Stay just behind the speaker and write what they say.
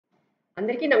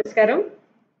Andariki Namaskaram.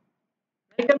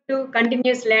 Welcome to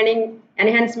Continuous Learning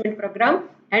Enhancement Program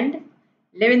and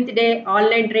 11th day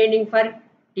online training for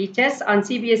teachers on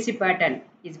CBSE pattern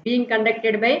is being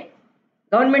conducted by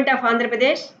Government of Andhra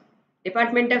Pradesh,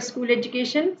 Department of School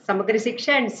Education, SAMAGRA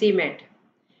SHIKSHA and SIEMAT.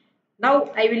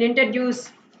 Now I will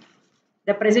introduce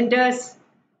the presenters.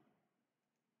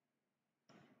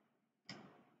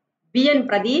 B.N.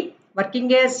 Pradeep,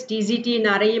 working as TZT in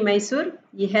RIE Mysore.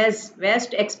 He has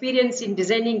vast experience in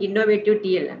designing innovative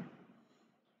TLM.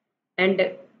 And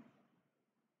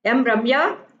M.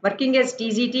 Ramya, working as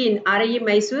TZT in RIE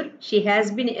Mysore. She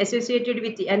has been associated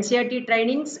with NCERT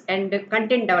trainings and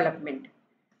content development.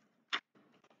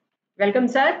 Welcome,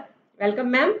 sir.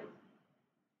 Welcome, ma'am.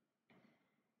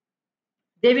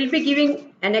 They will be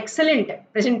giving an excellent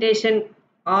presentation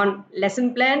on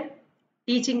lesson plan,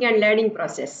 teaching and learning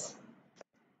process.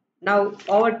 Now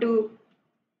over to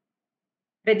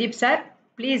Pradeep sir.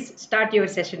 Please start your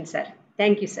session, sir.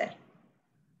 Thank you, sir.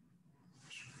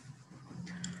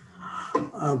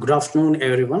 Good afternoon,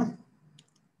 everyone.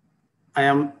 I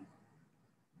am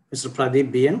Mr.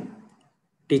 Pradeep B.N.,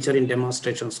 teacher in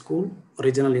Demonstration School,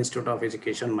 Regional Institute of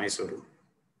Education, Mysuru.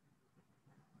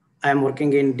 I am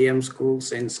working in DM school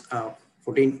since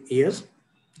 14 years.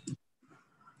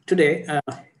 Today,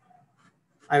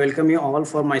 I welcome you all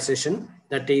for my session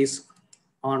that is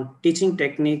on teaching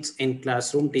techniques in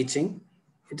classroom teaching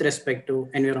with respect to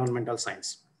environmental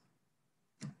science.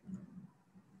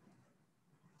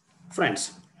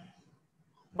 Friends,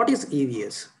 what is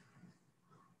EVS?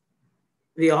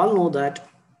 We all know that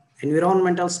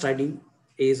environmental study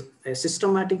is a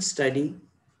systematic study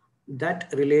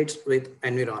that relates with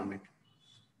environment.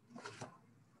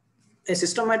 A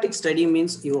systematic study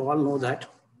means you all know that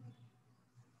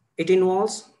it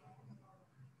involves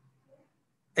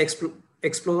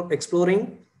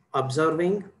exploring,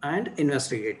 observing, and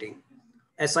investigating.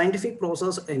 A scientific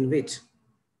process in which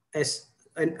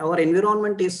our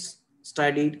environment is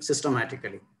studied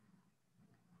systematically.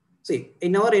 See,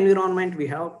 in our environment, we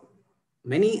have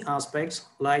many aspects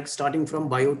like starting from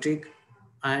biotic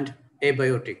and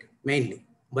abiotic mainly.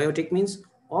 Biotic means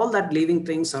all that living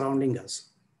things surrounding us,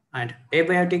 and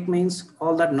abiotic means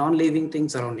all that non-living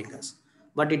things surrounding us.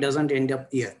 But it doesn't end up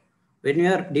here. When we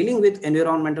are dealing with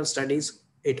environmental studies,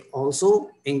 it also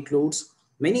includes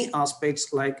many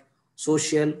aspects like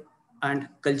social and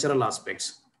cultural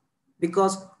aspects,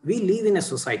 because we live in a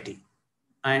society,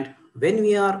 and when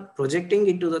we are projecting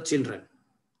it to the children,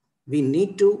 we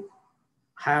need to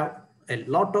have a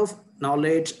lot of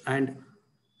knowledge, and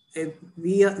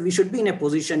we should be in a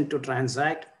position to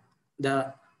transact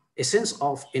the essence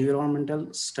of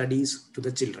environmental studies to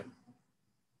the children.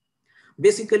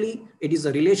 Basically, it is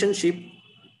a relationship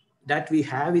that we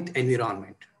have with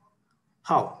environment.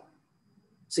 How?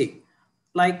 See,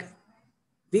 like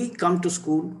we come to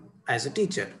school as a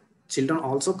teacher, children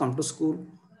also come to school,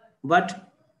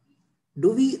 but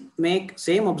do we make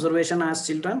same observation as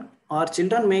children, or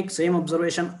children make same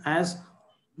observation as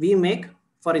we make?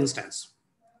 For instance,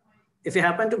 if you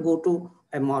happen to go to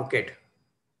a market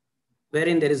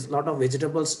wherein there is a lot of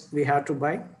vegetables we have to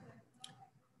buy,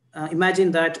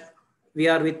 imagine that we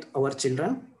are with our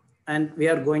children and we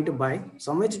are going to buy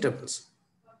some vegetables.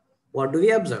 What do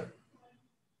we observe?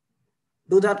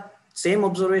 Do that same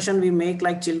observation we make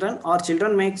like children, or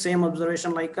children make same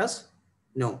observation like us?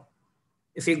 No.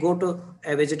 If we go to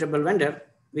a vegetable vendor,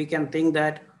 we can think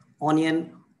that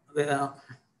onion,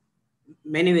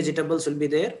 many vegetables will be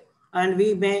there, and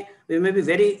we may be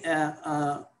very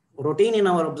routine in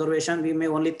our observation. We may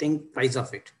only think price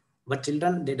of it, but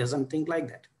children, they doesn't think like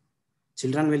that.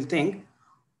 Children will think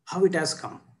how it has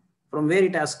come, from where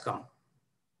it has come.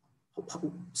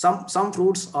 Some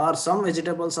fruits or some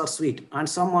vegetables are sweet and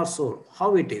some are sour.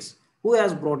 How it is? Who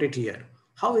has brought it here?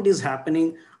 How it is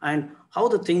happening, and how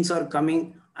the things are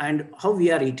coming, and how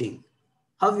we are eating.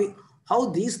 How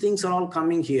these things are all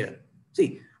coming here.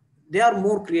 See, they are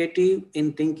more creative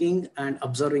in thinking and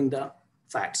observing the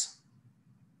facts.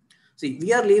 See,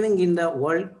 we are living in the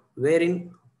world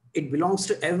wherein it belongs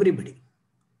to everybody.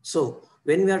 So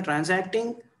when we are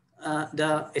transacting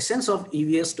the essence of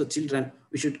EVS to children,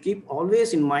 we should keep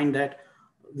always in mind that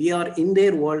we are in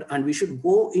their world and we should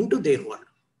go into their world.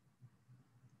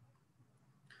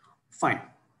 Fine.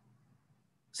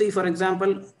 See, for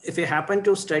example, if you happen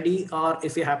to study, or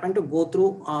if you happen to go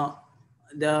through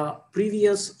the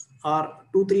previous or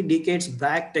 2-3 decades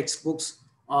back textbooks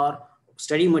or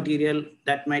study material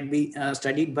that might be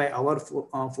studied by our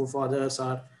forefathers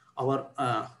or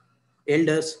our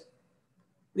elders,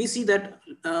 we see that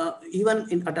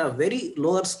even at a very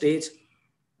lower stage,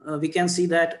 we can see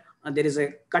that there is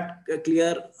a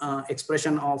clear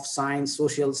expression of science,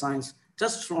 social science,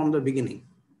 just from the beginning.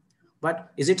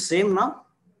 But is it same now?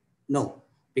 No,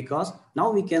 because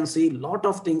now we can see a lot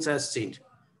of things has changed.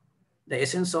 The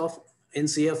essence of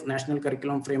NCF National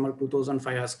Curriculum Framework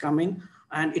 2005 has come in,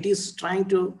 and it is trying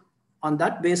to, on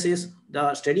that basis,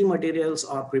 the study materials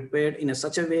are prepared in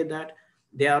such a way that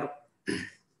they are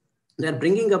they're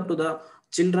bringing up to the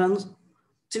children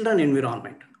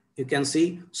environment. You can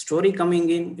see story coming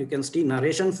in, you can see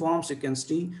narration forms, you can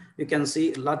see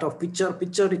a lot of picture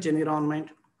rich environment.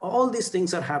 All these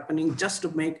things are happening just to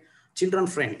make children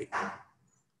friendly.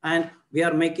 And we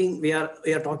are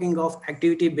talking of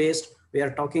activity based, we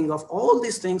are talking of all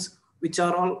these things which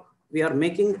are all, we are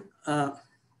making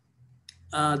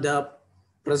the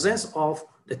presence of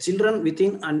the children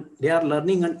within, and they are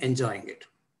learning and enjoying it.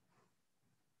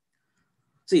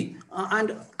 See,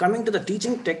 and coming to the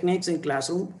teaching techniques in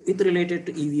classroom with related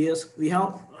to EVS, we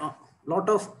have a lot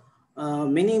of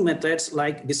many methods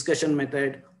like discussion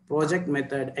method, project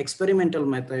method, experimental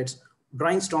methods,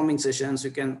 brainstorming sessions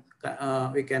we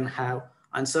can have,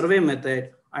 and survey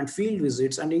method, and field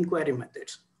visits and inquiry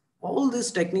methods. All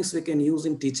these techniques we can use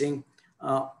in teaching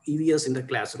EVS in the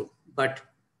classroom. But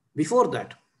before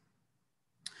that,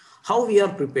 how we are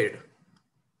prepared,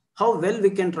 how well we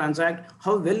can transact,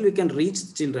 how well we can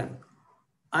reach children.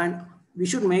 And we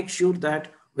should make sure that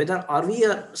whether are we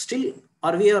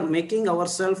making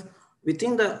ourselves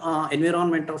within the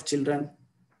environment of children,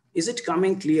 is it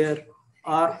coming clear,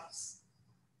 or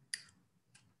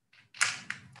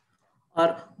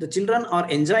the children are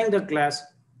enjoying the class,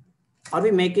 are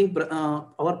we making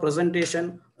our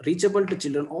presentation reachable to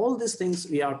children? All these things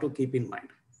we have to keep in mind.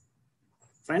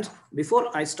 Friends, before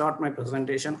I start my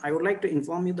presentation, I would like to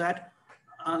inform you that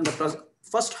the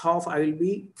first half I will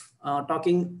be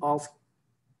talking of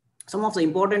some of the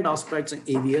important aspects in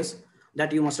EVS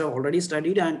that you must have already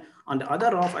studied, and on the other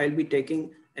half I will be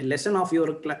taking a lesson of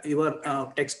your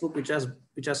textbook which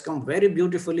has come very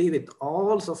beautifully with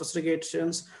all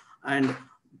sophistications, and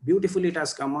beautifully it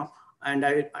has come up, and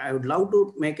I would love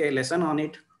to make a lesson on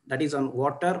it, that is on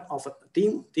water, of a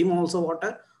theme also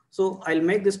water. So I'll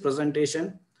make this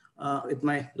presentation with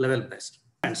my level best.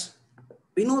 Friends,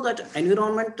 we know that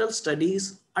environmental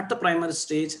studies at the primary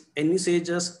stage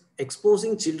envisages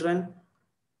exposing children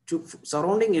to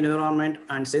surrounding environment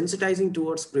and sensitizing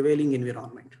towards prevailing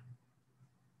environment.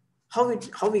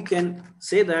 How we can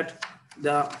say that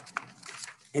the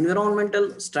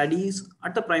environmental studies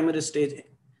at the primary stage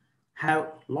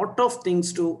have lot of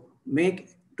things to make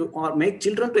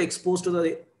children to expose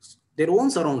to their own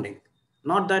surrounding.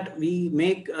 Not that we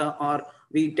make or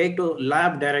we take to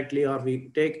lab directly, or we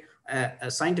take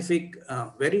a scientific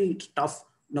very tough.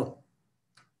 No,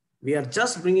 we are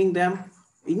just bringing them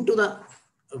into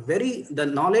the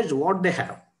knowledge what they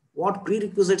have, what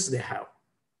prerequisites they have,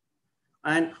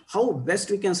 and how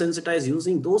best we can sensitize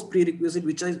using those prerequisites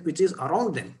which is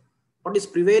around them, what is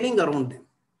prevailing around them.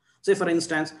 Say for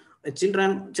instance,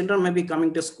 children may be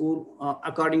coming to school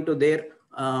according to their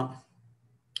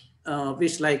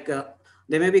wish, like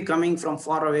they may be coming from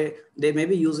far away, they may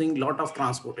be using a lot of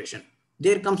transportation.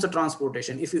 There comes the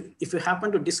transportation. If you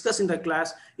happen to discuss in the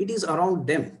class, it is around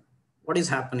them what is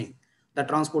happening, the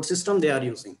transport system they are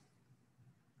using.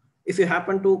 If you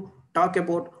happen to talk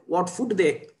about what food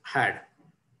they had,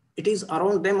 it is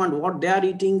around them and what they are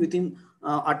eating within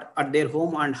at their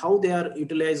home, and how they are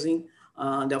utilizing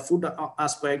the food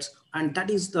aspects. And that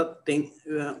is the thing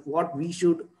what we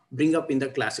should bring up in the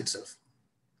class itself.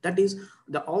 That is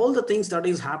all the things that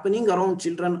is happening around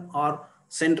children are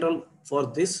central for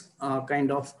this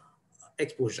kind of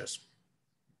exposures.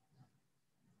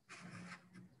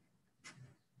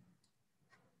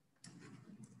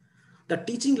 The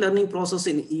teaching learning process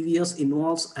in EVS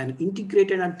involves an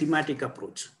integrated and thematic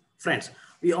approach. Friends,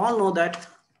 we all know that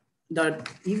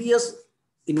EVS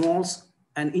involves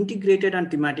an integrated and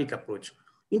thematic approach.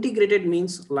 Integrated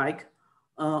means like,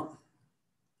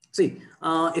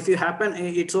 if you happen,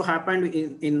 it so happened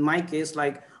in my case,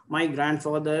 like my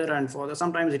grandfather and father,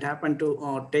 sometimes it happened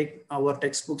to take our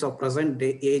textbooks of present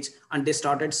day age, and they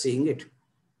started seeing it.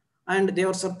 And they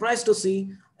were surprised to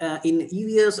see in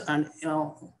EVS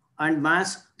and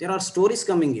maths, there are stories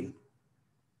coming in.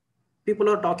 People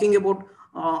are talking about,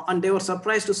 and they were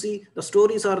surprised to see the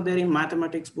stories are there in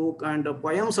mathematics book, and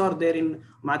poems are there in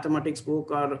mathematics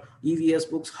book or EVS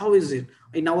books. How is it?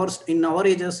 In our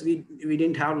ages, we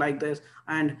didn't have like this,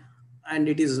 and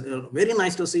it is very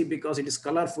nice to see because it is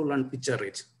colorful and picture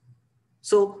rich.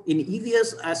 So in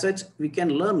EVS as such, we can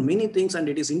learn many things, and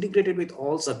it is integrated with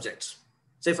all subjects.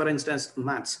 Say for instance,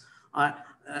 maths.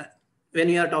 When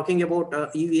we are talking about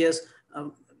EVS,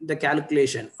 the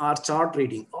calculation or chart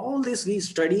reading, all this we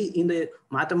study in the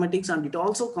mathematics, and it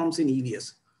also comes in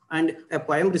EVS. And a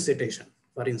poem recitation,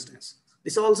 for instance,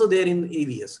 this is also there in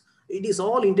EVS. It is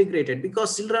all integrated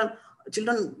because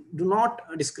children do not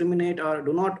discriminate or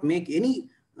do not make any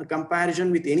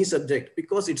comparison with any subject,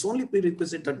 because it's only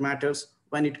prerequisite that matters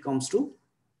when it comes to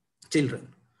children.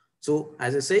 So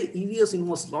as I say, EVS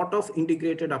involves a lot of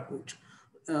integrated approach.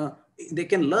 They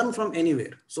can learn from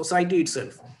anywhere, society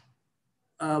itself.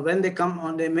 When they come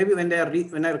on, maybe when they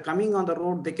are coming on the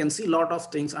road, they can see a lot of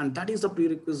things, and that is the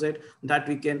prerequisite that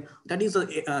we can, that is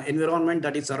the environment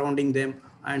that is surrounding them,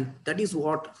 and that is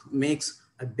what makes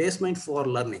a basement for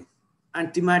learning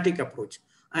and thematic approach.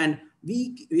 And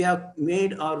we have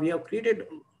made, or we have created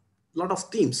a lot of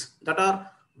themes that are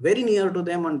very near to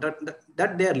them, and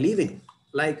that they are living,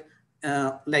 like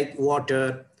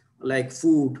water, like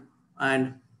food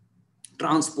and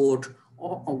transport.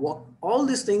 All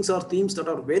these things are themes that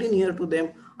are very near to them,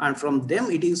 and from them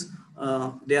it is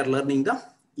they are learning the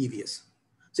EVS.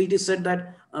 So it is said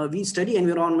that we study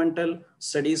environmental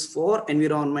studies for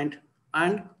environment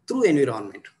and through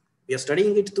environment. We are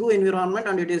studying it through environment,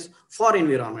 and it is for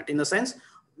environment, in the sense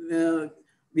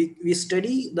we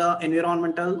study the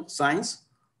environmental science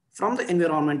from the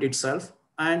environment itself.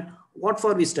 And what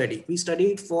for we study? We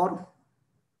study it for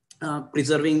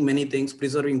preserving many things,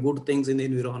 preserving good things in the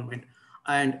environment,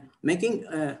 and making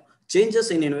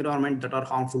changes in environment that are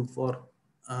harmful for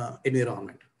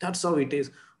environment. That's how it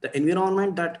is. The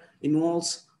environment that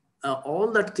involves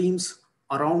all the themes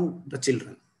around the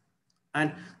children,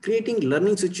 and creating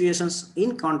learning situations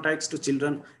in context to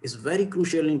children is very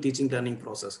crucial in teaching learning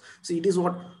process. So it is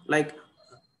what, like,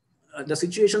 the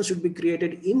situation should be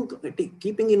created in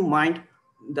keeping in mind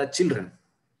the children.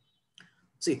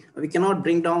 See, we cannot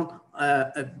bring down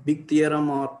a big theorem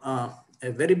or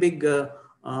a very big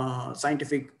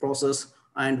scientific process,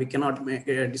 and we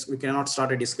cannot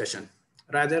start a discussion.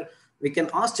 Rather, we can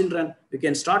ask children. We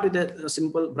can start with a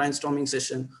simple brainstorming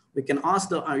session. We can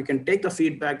ask we can take the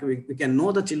feedback. We can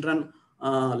know the children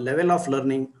level of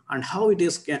learning and how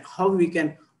we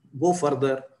can go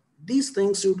further. These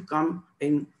things should come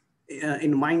in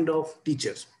mind of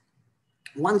teachers.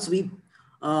 Once we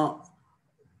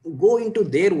go into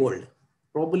their world,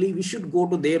 probably we should go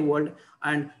to their world,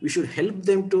 and we should help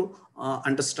them to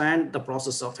understand the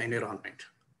process of environment.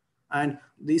 And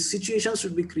these situations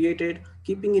should be created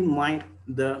keeping in mind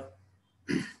the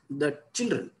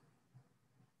children.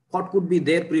 What could be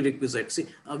their prerequisites? See,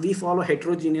 we follow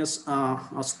heterogeneous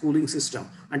schooling system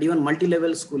and even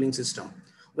multi-level schooling system.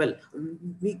 Well,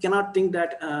 we cannot think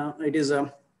that it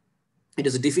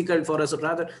is difficult for us.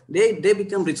 Rather, they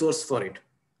become resource for it.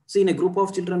 See, in a group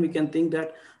of children, we can think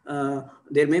that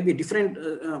there may be different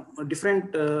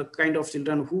kind of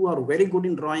children who are very good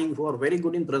in drawing, who are very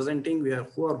good in presenting,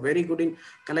 who are very good in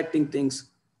collecting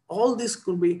things. All this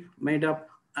could be made up,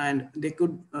 and they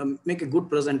could make a good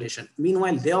presentation.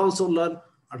 Meanwhile, they also learn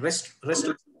rest.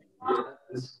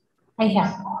 I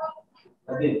have.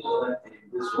 Sorry.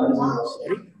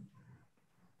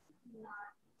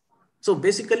 So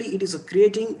basically, it is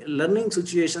creating learning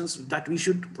situations that we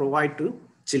should provide to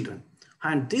children.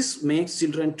 And this makes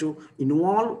children to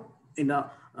involve in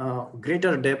a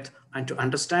greater depth and to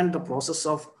understand the process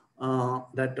of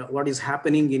what is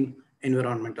happening in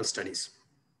environmental studies.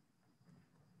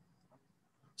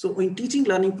 So in teaching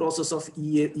learning process of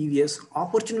EVS,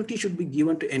 opportunity should be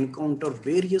given to encounter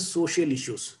various social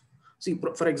issues. See,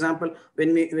 for example,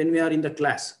 when we are in the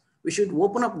class, we should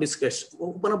open up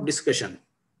discussion.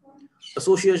 The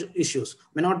social issues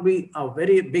may not be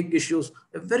very big issues,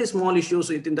 very small issues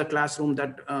within the classroom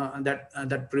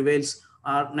that prevails.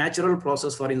 Natural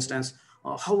process, for instance,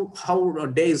 how a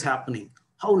day is happening,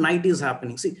 how night is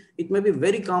happening. See, it may be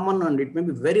very common and it may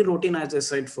be very routine, as I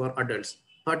said, for adults,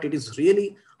 but it is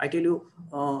really, I tell you,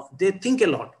 they think a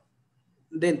lot.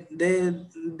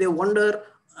 They wonder.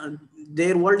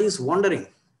 Their world is wandering.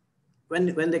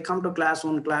 When they come to class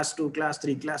 1, class 2, class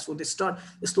 3, class 4, they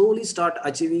slowly start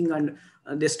achieving, and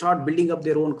they start building up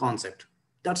their own concept.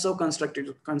 That's how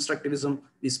constructivism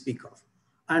we speak of.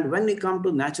 And when we come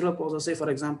to natural process, say for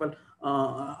example,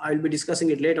 I'll be discussing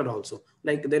it later also.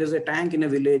 Like there is a tank in a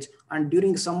village, and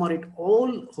during summer,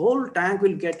 whole tank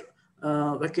will get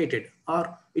vacated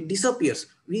or it disappears.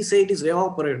 We say it is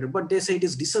evaporated, but they say it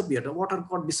is disappeared. The water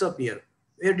got disappear.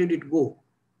 Where did it go?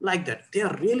 Like that. They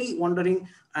are really wondering,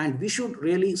 and we should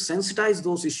really sensitize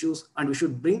those issues, and we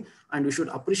should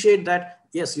appreciate that,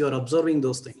 yes, you are observing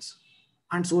those things.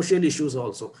 And social issues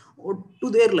also, or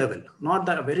to their level, not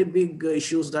the very big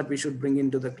issues that we should bring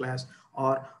into the class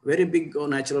or very big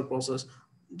natural process,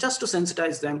 just to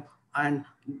sensitize them and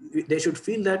they should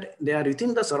feel that they are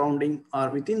within the surrounding or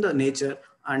within the nature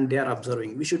and they are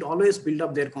observing. We should always build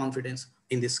up their confidence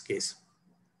in this case.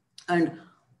 And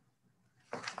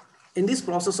in this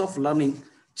process of learning,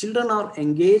 children are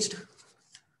engaged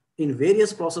in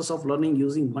various process of learning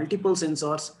using multiple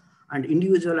sensors and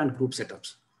individual and group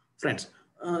setups. Friends,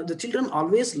 the children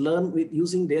always learn with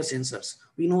using their sensors.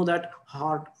 We know that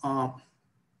heart,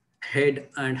 head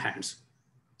and hands.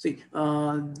 See,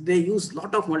 they use a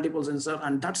lot of multiple sensor,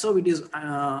 and that's how it is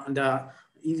the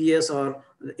EVS or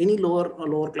any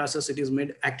lower classes, it is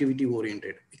made activity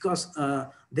oriented, because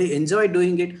they enjoy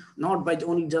doing it, not by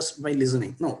only just by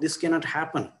listening. No, this cannot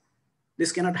happen.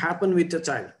 This cannot happen with a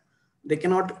child. They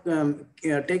cannot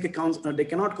they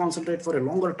cannot concentrate for a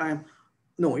longer time.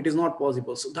 No, it is not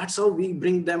possible. So that's how we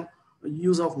bring them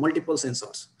use of multiple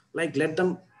sensors. Like, let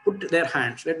them put their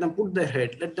hands, let them put their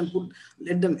head, let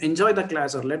them enjoy the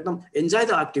class, or let them enjoy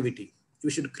the activity. We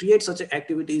should create such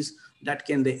activities that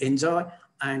can they enjoy,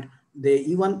 and they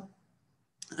even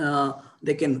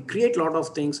they can create a lot of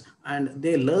things and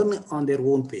they learn on their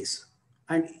own pace.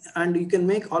 And you can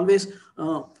make always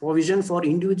provision for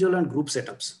individual and group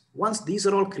setups. Once these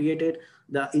are all created,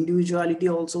 the individuality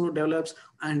also develops,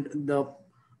 and the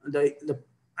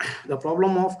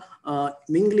problem of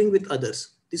mingling with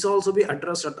others, this will also be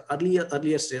addressed at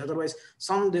earlier stage. Otherwise,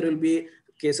 there will be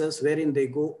cases wherein they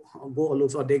go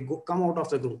aloof, or they come out of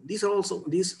the group.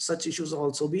 Such issues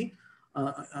also be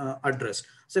addressed.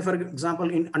 Say, for example,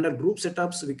 under group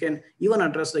setups, we can even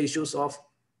address the issues of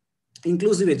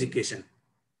inclusive education.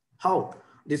 How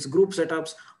these group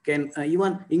setups can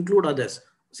even include others.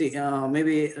 See,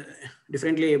 maybe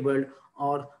differently abled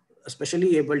or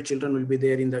especially abled children will be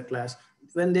there in the class.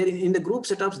 When they're in the group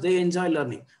setups, they enjoy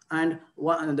learning, and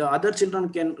the other children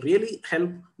can really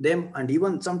help them, and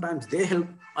even sometimes they help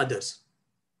others.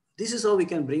 This is how we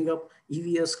can bring up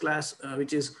EVS class,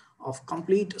 which is of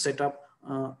complete setup,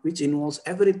 which involves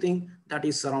everything that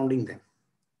is surrounding them.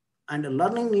 And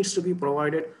learning needs to be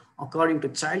provided according to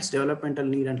child's developmental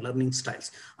need and learning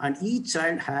styles. And each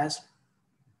child has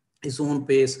his own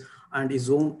pace and his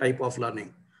own type of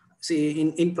learning. See,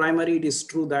 in primary, it is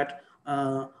true that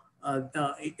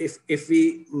if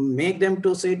we make them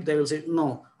to sit, they will say,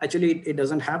 no, actually, it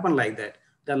doesn't happen like that.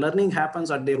 The learning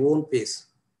happens at their own pace.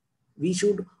 We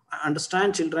should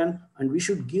understand children, and we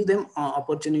should give them an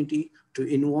opportunity to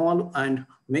involve and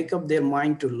make up their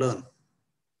mind to learn.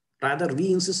 Rather,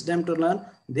 we insist them to learn.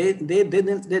 They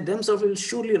themselves will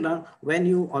surely learn when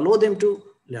you allow them to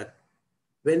learn.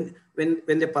 When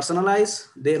they personalize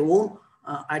their own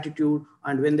attitude,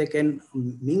 and when they can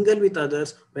mingle with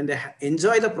others, when they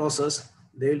enjoy the process,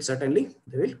 they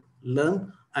will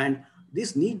learn. And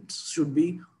these needs should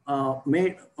be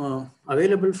made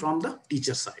available from the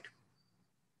teacher side.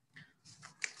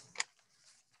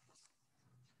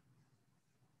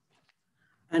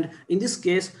 And in this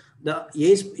case, the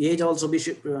age also be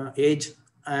age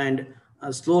and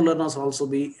slow learners also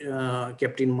be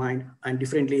kept in mind, and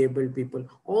differently abled people.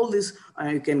 All this,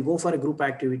 you can go for group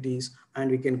activities, and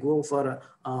we can go for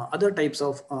other types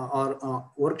of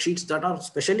worksheets that are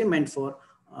specially meant for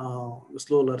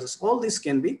slow learners. All this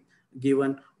can be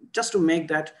given just to make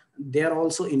that they are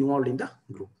also involved in the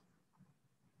group.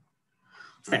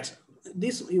 Friends,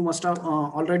 this you must have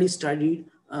already studied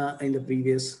in the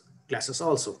previous classes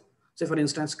also. Say, for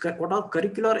instance, what are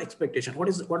curricular expectations?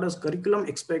 What does curriculum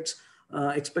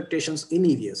expectations in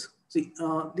EVS? See,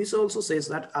 this also says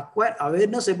that acquire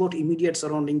awareness about immediate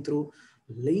surrounding through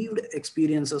lived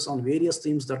experiences on various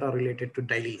themes that are related to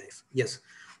daily life. Yes,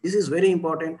 this is very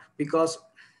important, because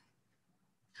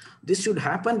this should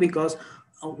happen because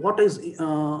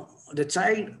the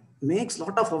child makes a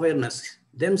lot of awareness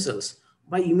themselves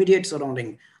by immediate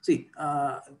surrounding. See,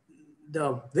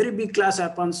 the very big class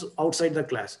happens outside the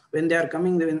class. When they are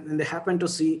coming, when they happen to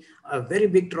see a very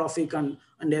big traffic, and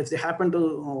if they happen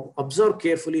to observe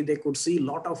carefully, they could see a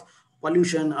lot of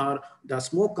pollution or the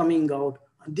smoke coming out.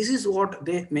 This is what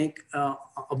they make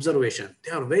observation.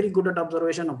 They are very good at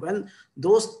observation. When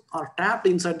those are tapped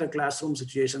inside the classroom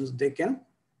situations, they can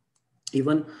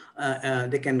even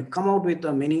they can come out with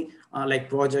many like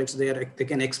projects they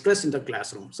can express in the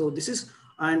classroom. So this is,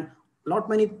 and lot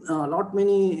many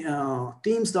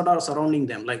themes that are surrounding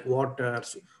them, like water,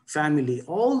 family,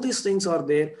 all these things are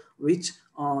there, which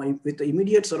with the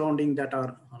immediate surrounding that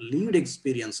are lived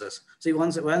experiences. See,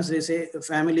 once they say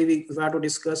family, we have to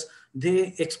discuss,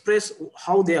 they express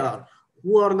how they are,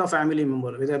 who are the family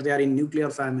member, whether they are in nuclear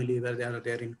family, whether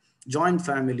they are in joint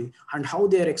family, and how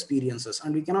their experiences.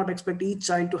 And we cannot expect each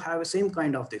child to have the same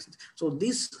kind of things. So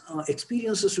these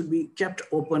experiences should be kept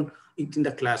open in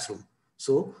the classroom.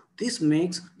 So this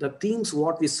makes the themes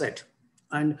what we set,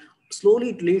 and slowly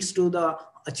it leads to the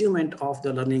achievement of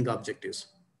the learning objectives.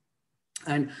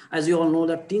 And as you all know,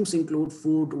 that themes include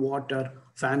food, water,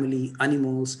 family,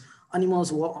 animals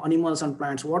and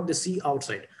plants, what they see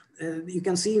outside. You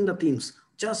can see in the themes,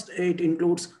 just it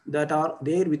includes that are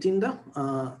there within the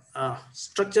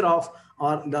structure of,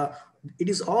 or the, it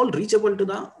is all reachable to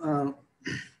the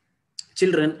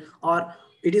children, or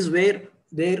it is where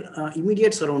their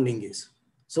immediate surrounding is.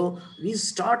 So we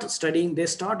start studying, they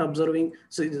start observing.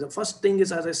 So the first thing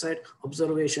is, as I said,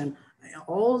 observation.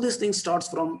 All these things starts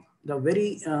from the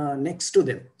very next to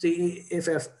them. See, if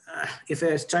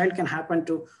a child can happen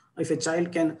to, if a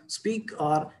child can speak,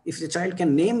 or if the child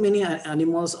can name many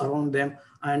animals around them,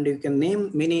 and you can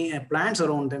name many plants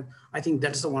around them, I think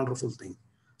that's a wonderful thing.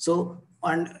 So,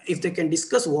 and if they can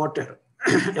discuss water,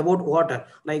 about water,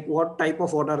 like what type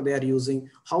of water they are using,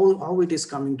 how it is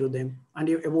coming to them, and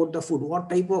about the food, what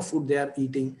type of food they are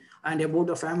eating, and about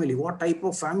the family, what type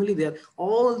of family they are,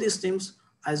 all these things,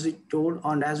 as we told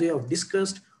and as we have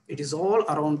discussed, it is all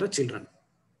around the children.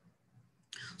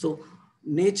 So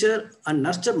nature and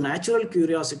nurture natural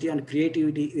curiosity and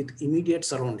creativity with immediate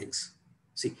surroundings.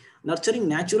 See, nurturing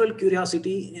natural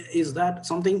curiosity is that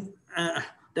something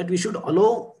that we should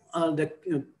allow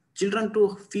the children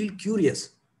to feel curious.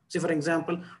 Say, for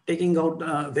example, taking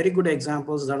out very good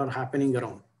examples that are happening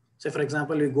around. Say, for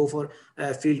example, we go for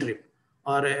a field trip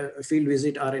or a field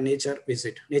visit or a nature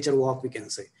visit, nature walk, we can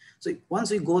say. So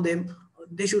once we go them,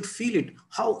 they should feel it.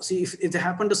 How, see, if they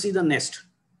happen to see the nest,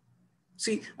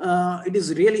 see, it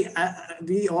is really,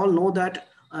 we all know that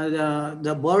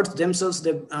the birds themselves,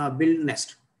 they build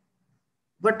nest.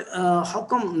 But how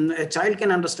come a child can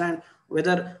understand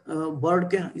whether bird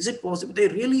can, is it possible? They're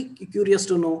really curious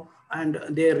to know, and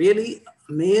they're really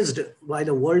amazed by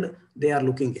the world they are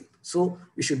looking in. So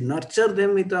we should nurture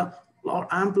them with a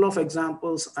ample of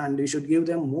examples, and we should give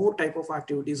them more type of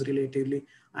activities relatively,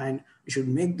 and we should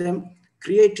make them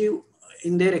creative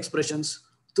in their expressions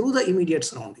through the immediate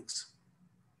surroundings.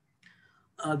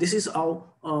 This is how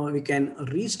we can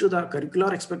reach to the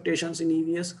curricular expectations in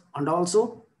EVS, and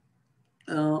also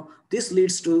this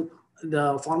leads to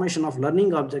the formation of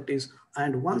learning objectives.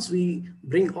 And once we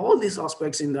bring all these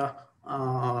aspects in the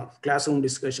classroom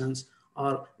discussions,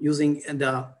 or using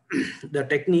the, the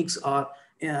techniques or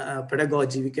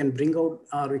pedagogy, we can bring out,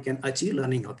 or we can achieve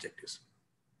learning objectives.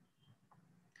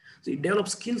 So it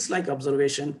develops skills like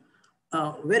observation,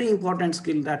 very important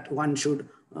skill that one should,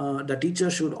 the teacher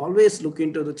should always look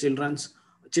into the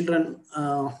children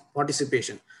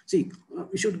participation. See,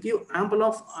 we should give ample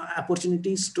of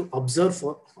opportunities to observe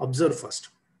first,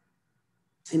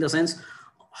 in the sense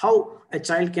how a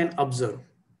child can observe.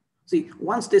 See,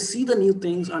 once they see the new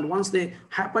things, and once they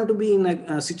happen to be in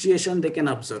a situation, they can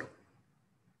observe.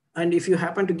 And if you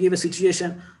happen to give a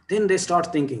situation, then they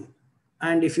start thinking.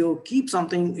 And if you keep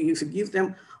something, if you give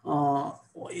them,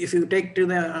 if you take to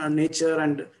the nature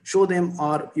and show them,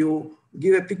 or you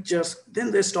give a pictures,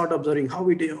 then they start observing how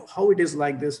it is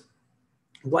like this,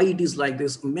 why it is like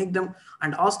this. Make them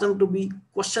and ask them to be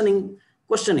questioning.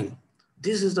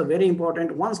 This is the very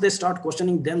important. Once they start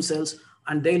questioning themselves,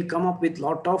 and they'll come up with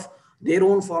lot of their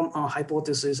own form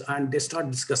hypothesis, and they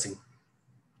start discussing.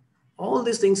 All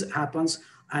these things happens,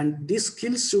 and these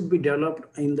skills should be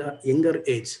developed in the younger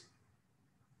age.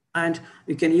 And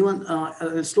we can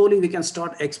even slowly we can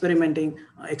start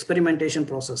experimentation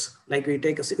process. Like we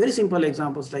take a very simple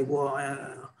examples,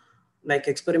 like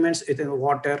experiments with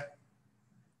water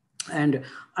and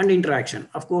interaction.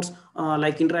 Of course,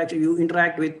 like interaction, you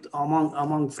interact with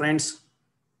among friends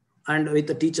and with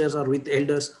the teachers or with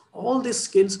elders. All these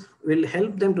skills will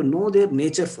help them to know their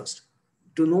nature first,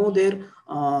 to know their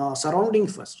surrounding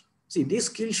first. See, this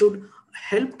skill should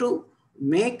help to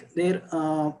make their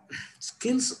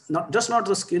skills, not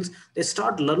the skills, they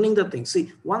start learning the things.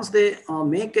 See, once they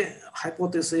make a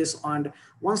hypothesis, and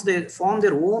once they form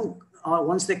their own,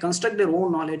 once they construct their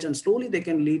own knowledge, and slowly they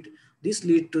can lead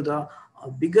to the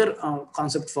bigger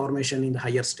concept formation in the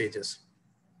higher stages.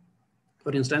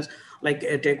 For instance, like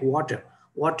take water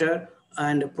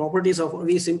and properties of,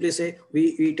 we simply say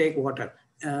we take water.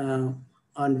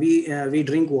 And we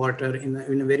drink water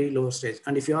in a very low stage.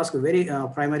 And if you ask a very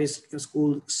primary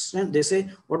school student, they say,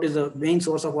 what is the main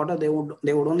source of water? They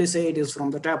would only say it is from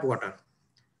the tap water.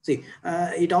 See,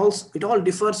 it all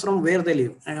differs from where they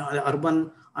live.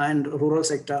 Urban and rural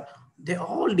sector, they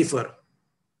all differ.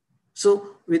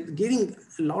 So with giving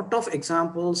a lot of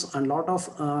examples and lot of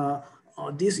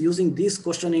using this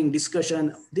questioning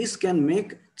discussion, this can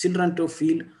make children to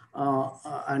feel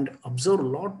and observe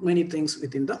many things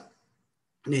within the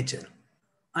nature,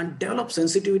 and develop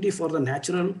sensitivity for the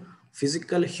natural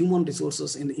physical, human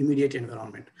resources in the immediate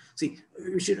environment. See,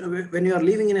 we should, when you are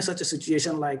living in such a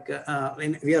situation like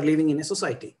we are living in a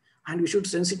society, and we should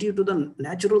sensitive to the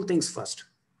natural things first.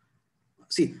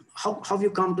 See, how you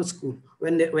come to school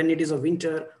when it is a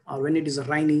winter or when it is a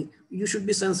rainy, you should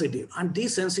be sensitive, and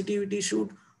this sensitivity should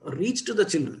reach to the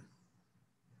children.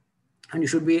 And you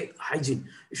should be hygiene.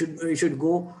 You should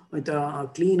go with a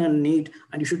clean and neat,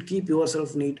 and you should keep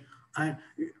yourself neat. And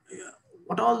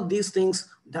what all these things,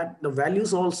 that the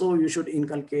values also you should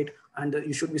inculcate, and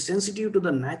you should be sensitive to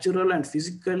the natural and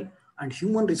physical and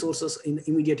human resources in the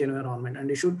immediate environment. And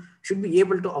you should be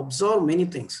able to observe many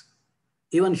things,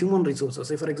 even human resources.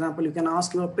 Say, for example, you can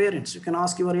ask your parents, you can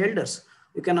ask your elders,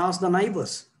 you can ask the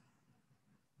neighbors.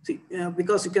 See,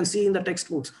 because you can see in the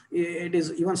textbooks, it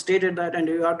is even stated that, and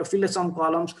you have to fill in some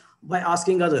columns by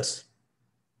asking others.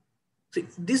 See,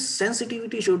 this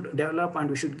sensitivity should develop, and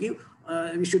we should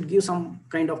give some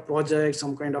kind of project,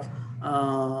 some kind of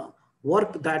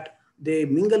work that they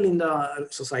mingle in the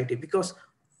society. Because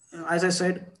as I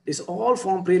said, this all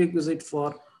form prerequisite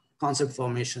for concept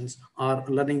formations or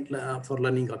learning for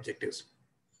learning objectives.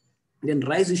 Then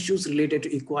raise issues related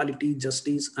to equality,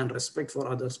 justice, and respect for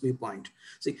others' viewpoint.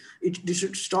 See, it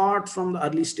should start from the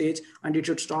early stage, and it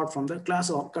should start from the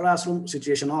classroom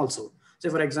situation also. Say,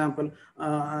 for example,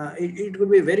 it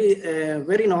could be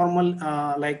very normal,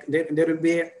 like there will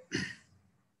be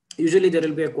usually there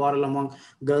will be a quarrel among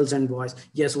girls and boys.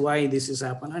 Yes, why this is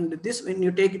happen? And this, when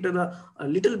you take it to the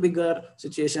little bigger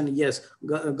situation, yes,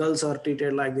 girls are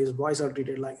treated like this, boys are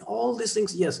treated like all these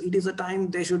things. Yes, it is a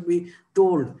time they should be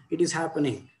told it is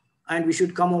happening, and we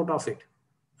should come out of it,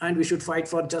 and we should fight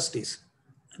for justice.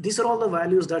 These are all the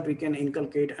values that we can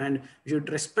inculcate, and we should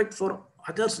respect for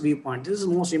others' viewpoint. This is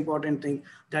the most important thing,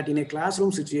 that in a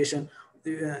classroom situation,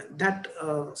 that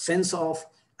sense of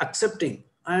accepting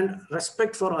and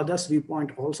respect for others'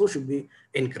 viewpoint also should be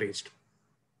encouraged.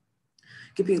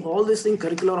 Keeping all these things,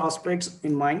 curricular aspects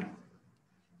in mind,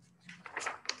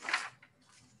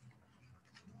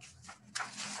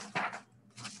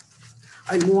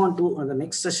 I'll move on to the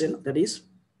next session, that is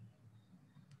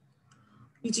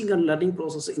teaching and learning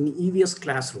process in EVS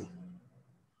classroom.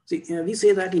 See, we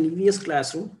say that in EVS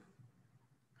classroom,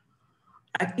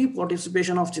 active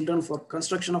participation of children for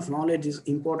construction of knowledge is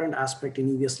important aspect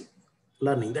in EVS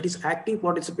learning. That is active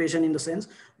participation in the sense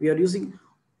we are using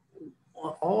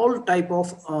all type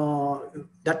of,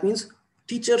 that means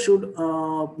teacher should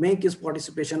make his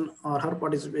participation or her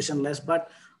participation less,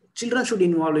 but children should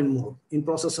involve in more in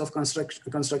process of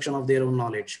construction of their own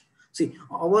knowledge. See,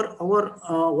 our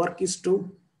work is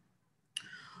to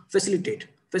facilitate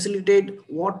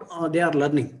what they are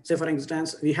learning. Say, for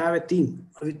instance, we have a theme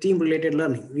related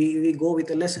learning. We go with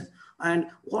a lesson, and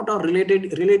what are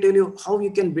relatively how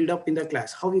you can build up in the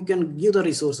class, how you can give the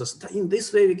resources. In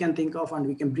this way we can think of, and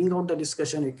we can bring out the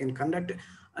discussion, we can conduct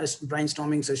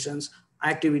brainstorming sessions,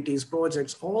 activities,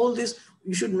 projects, all this.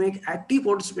 You should make active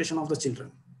participation of the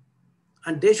children,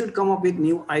 and they should come up with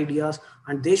new ideas,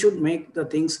 and they should make the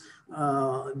things,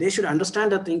 they should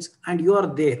understand the things, and you are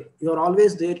there. You are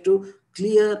always there to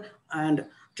clear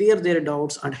their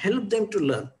doubts and help them to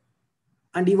learn.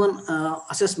 And even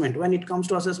assessment, when it comes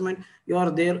to assessment, you are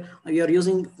there, you are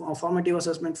using formative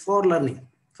assessment for learning,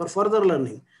 for further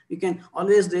learning. You can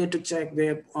always there to check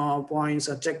their points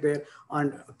or check their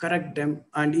and correct them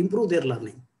and improve their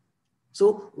learning.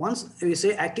 So once we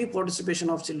say active participation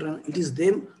of children, it is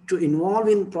them to involve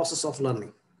in process of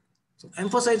learning. So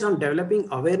emphasize on developing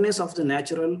awareness of the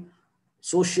natural,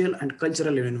 social, and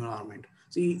cultural environment.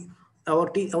 See, our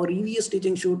EVS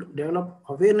teaching should develop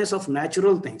awareness of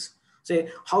natural things.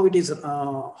 Say how it is,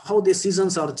 how the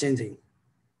seasons are changing.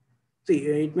 See,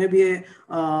 it may be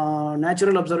a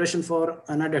natural observation for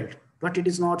an adult, but it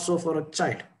is not so for a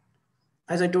child.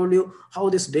 As I told you, how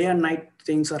this day and night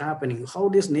things are happening, how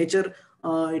this nature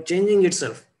is changing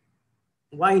itself.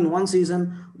 Why in one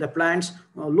season the plants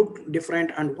look different,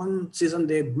 and one season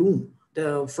they bloom,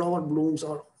 the flower blooms,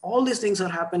 or all these things are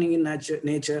happening in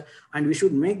nature, and we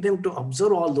should make them to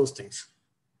observe all those things.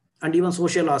 And even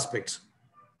social aspects.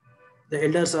 The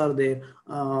elders are there,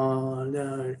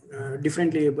 the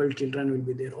differently able children will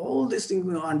be there. All these things,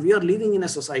 and we are living in a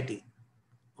society.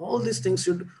 All these things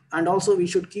should, and also we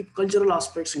should keep cultural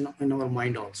aspects in our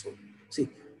mind also. See,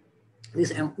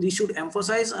 we should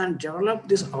emphasize and develop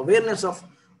this awareness of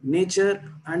nature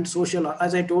and social.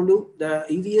 As I told you, the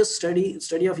EVS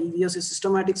study of EVS is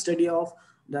systematic study of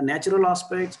the natural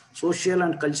aspects, social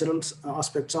and cultural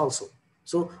aspects also.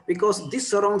 So because this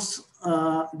surrounds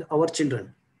our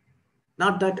children.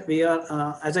 Not that we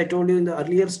are, as I told you in the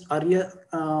earlier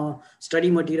study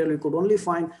material, we could only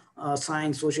find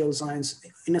science, social science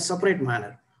in a separate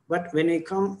manner. But when we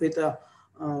come with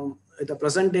the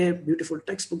present day beautiful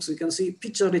textbooks, we can see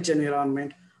picture rich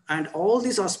environment and all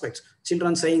these aspects,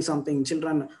 children saying something,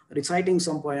 children reciting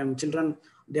some poem, children,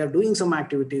 they are doing some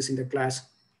activities in the class.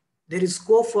 There is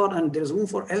scope for and there is room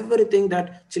for everything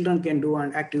that children can do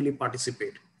and actively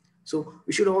participate. So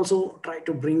we should also try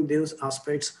to bring those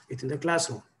aspects within the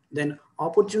classroom. Then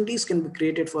opportunities can be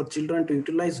created for children to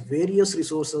utilize various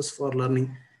resources for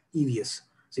learning EVS.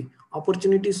 See,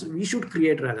 opportunities we should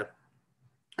create rather.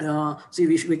 See,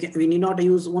 we need not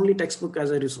use only textbook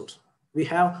as a resource. We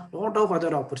have a lot of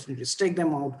other opportunities. Take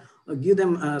them out, give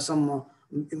them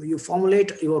you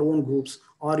formulate your own groups,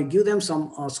 or you give them some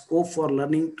scope for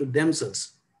learning to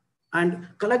themselves and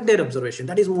collect their observation.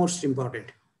 That is most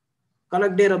important.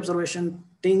 Collect their observation,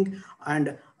 think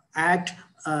and act,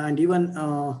 and even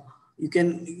you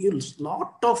can use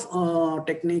lot of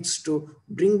techniques to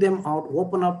bring them out,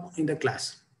 open up in the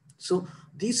class. So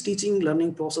these teaching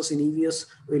learning process in EVS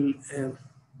will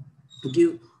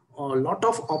give a lot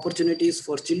of opportunities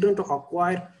for children to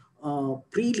acquire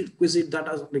prerequisite that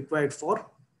are required for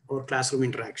our classroom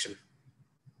interaction.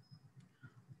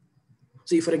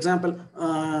 See, for example,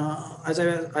 as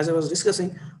I was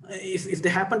discussing, if they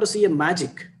happen to see a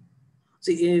magic,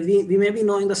 see, we may be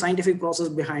knowing the scientific process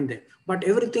behind it, but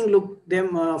everything look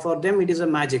them for them it is a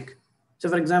magic. So,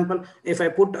 for example, if I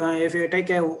take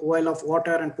a vial of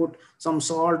water and put some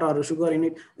salt or sugar in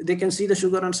it, they can see the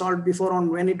sugar and salt before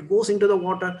on when it goes into the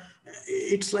water,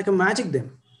 it's like a magic.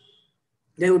 Then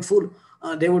they would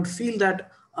feel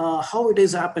that how it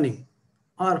is happening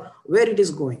or where it is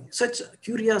going. Such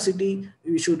curiosity,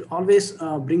 we should always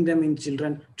bring them in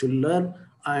children to learn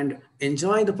and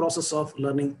enjoy the process of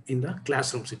learning in the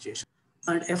classroom situation.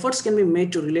 And efforts can be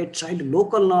made to relate child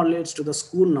local knowledge to the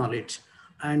school knowledge.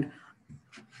 And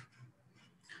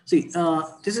see,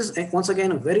 this is once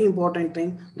again a very important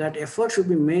thing, that effort should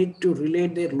be made to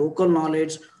relate their local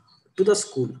knowledge to the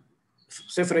school.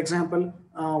 Say, for example,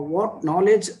 what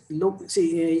knowledge,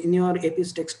 see in your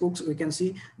AP's textbooks, we can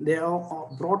see they have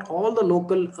brought all the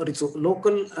local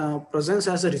presence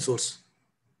as a resource.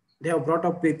 They have brought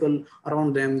up people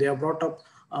around them. They have brought up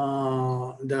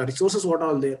the resources, what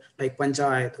all there, like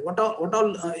panchayat, what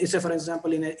all is, for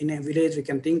example, in a village, we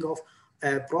can think of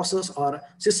a process or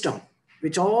system,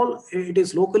 which all it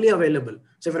is locally available.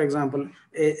 Say, for example,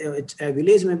 a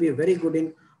village may be very good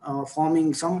in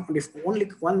forming some, if only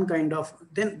one kind of,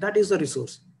 then that is the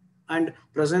resource. And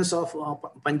presence of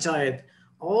panchayat,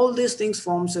 all these things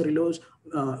forms a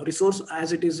resource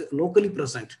as it is locally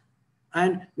present.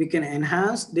 And we can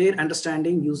enhance their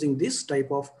understanding using this type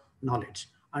of knowledge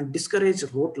and discourage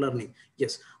rote learning.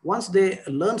 Yes, once they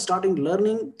starting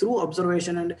learning through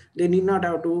observation, and they need not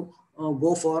have to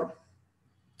go for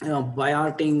by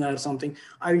arting or something.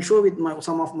 I will show with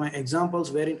some of my examples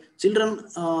wherein children,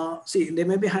 see, they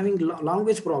may be having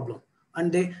language problem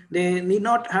and they need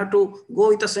not have to go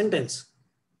with a sentence.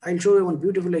 I'll show you one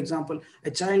beautiful example.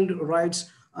 A child writes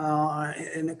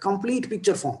in a complete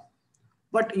picture form,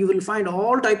 but you will find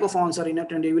all type of answer in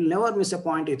it and you will never miss a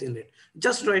point in it.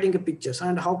 Just writing a pictures.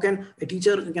 And how can a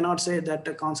teacher cannot say that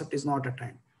the concept is not a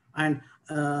time? And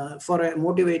for a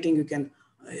motivating, you can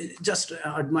just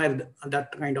admire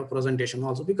that kind of presentation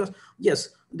also, because yes,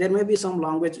 there may be some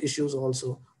language issues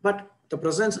also, but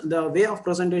the way of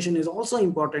presentation is also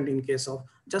important in case of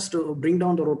just to bring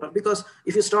down the rotor. Because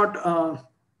if you start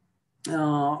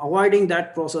avoiding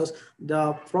that process,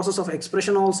 the process of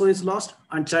expression also is lost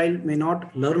and child may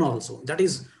not learn also. That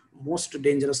is most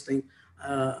dangerous thing.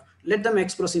 Let them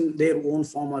express in their own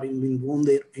form or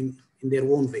in their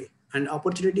own way. And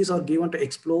opportunities are given to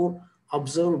explore,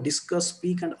 observe, discuss,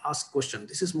 speak, and ask questions.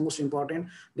 This is most important.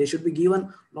 They should be given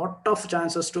a lot of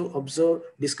chances to observe,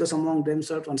 discuss among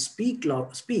themselves, and speak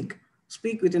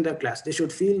within the class. They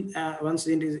should feel once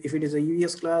if it is a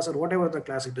EVS class or whatever the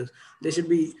class it is, they should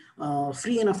be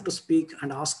free enough to speak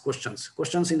and ask questions.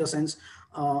 Questions in the sense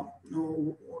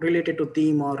related to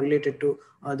theme or related to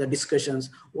the discussions.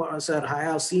 Sir, I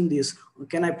have seen this.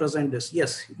 Can I present this?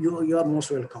 Yes, you are most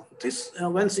welcome. This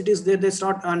once it is there, they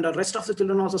start, and the rest of the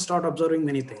children also start observing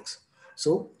many things.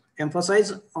 So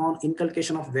emphasize on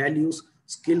inculcation of values,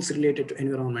 skills related to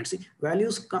environment. See,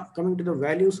 values, coming to the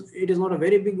values, it is not a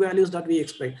very big values that we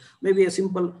expect. Maybe a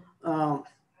simple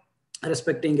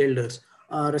respecting elders,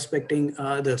 respecting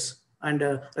others,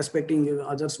 and respecting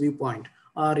others' viewpoint,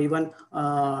 or even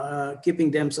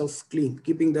keeping themselves clean,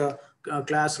 keeping the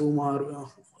classroom, or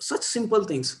such simple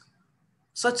things.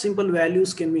 Such simple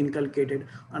values can be inculcated,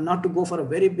 and not to go for a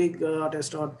very big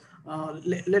test, or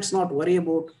let's not worry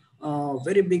about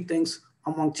very big things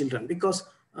among children, because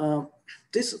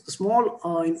this small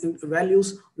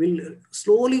values will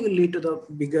slowly will lead to the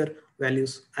bigger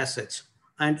values as such,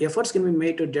 and efforts can be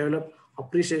made to develop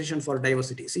appreciation for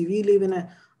diversity. See, we live in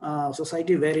a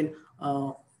society wherein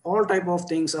all type of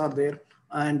things are there,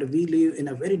 and we live in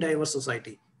a very diverse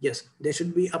society. Yes, there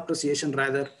should be appreciation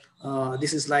rather.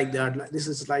 This is like that, this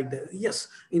is like that. Yes,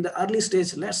 in the early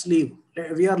stage, let's leave.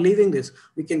 We are leaving this.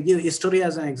 We can give history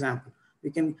as an example. We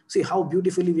can see how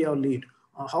beautifully we are lead.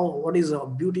 What is the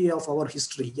beauty of our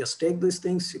history. Yes, take these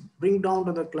things, bring down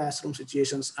to the classroom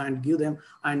situations and give them,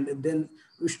 and then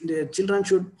the children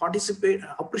should participate,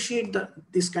 appreciate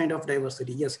this kind of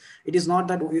diversity. Yes, it is not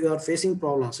that we are facing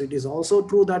problems. It is also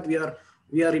true that we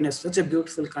are in such a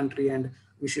beautiful country, and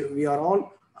we are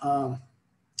all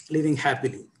living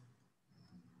happily.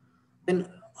 Then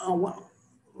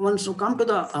once you come to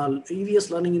the EVS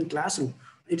learning in classroom,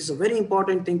 it is a very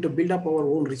important thing to build up our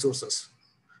own resources.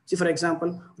 See, for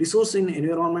example, resource in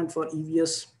environment for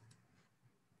EVS,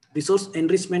 resource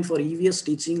enrichment for EVS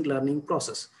teaching learning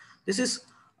process. This is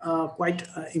quite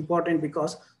important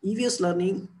because EVS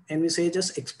learning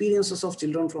envisages experiences of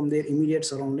children from their immediate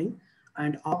surrounding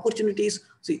and opportunities.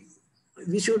 See,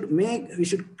 we should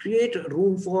create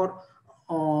room for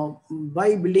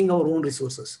by building our own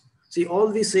resources. See,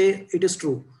 all we say, it is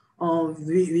true.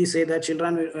 We say that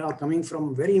children are coming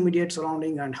from very immediate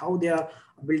surrounding and how they are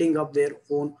building up their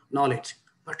own knowledge.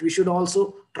 But we should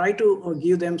also try to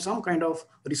give them some kind of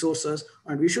resources,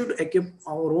 and we should equip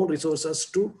our own resources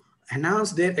to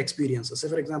enhance their experiences. Say,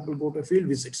 for example, go to field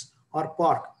visits or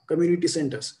park, community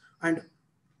centers, and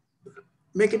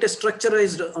make it a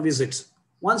structurized visits.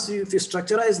 Once if you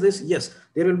structurize this, yes,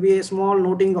 there will be a small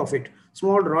noting of it,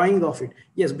 small drawing of it.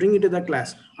 Yes, bring it to the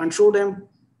class and show them.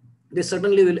 They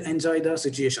certainly will enjoy the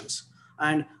situations,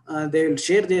 and they will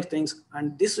share their things,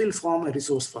 and this will form a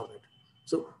resource for it.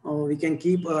 So we can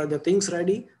keep the things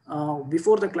ready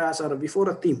before the class or before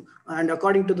a theme, and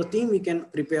according to the theme, we can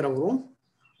prepare our own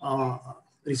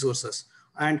resources.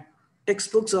 And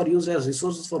textbooks are used as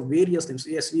resources for various things.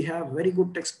 Yes, we have very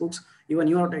good textbooks, even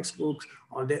your textbooks,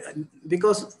 or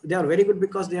because they are very good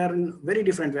because they are in very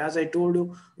different way. As I told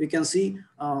you, we can see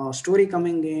story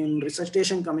coming in,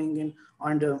 recitation coming in,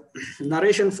 and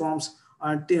narration forms,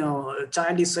 and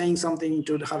child is saying something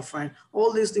to her friend.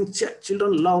 All these things,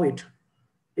 children love it.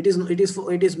 It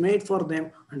is made for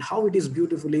them, and how it is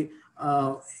beautifully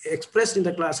expressed in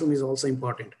the classroom is also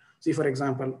important. See, for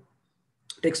example,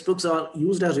 textbooks are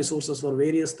used as resources for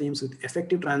various themes with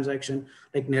effective transaction,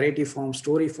 like narrative forms,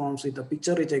 story forms with the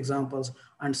picture-rich examples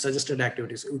and suggested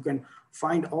activities. You can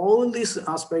find all these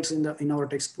aspects in our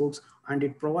textbooks, and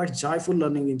it provides joyful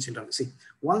learning in children. See,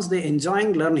 once they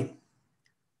enjoying learning,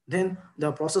 then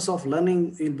the process of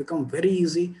learning will become very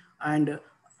easy. And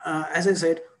as I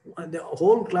said, the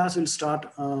whole class will start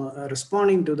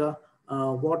responding to the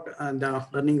what the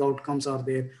learning outcomes are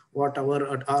there,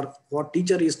 what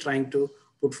teacher is trying to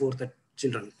put forth the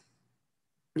children.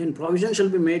 And provision shall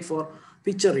be made for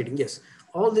picture reading. Yes,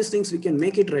 all these things we can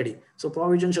make it ready. So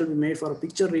provision shall be made for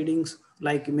picture readings,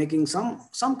 like making some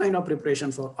kind of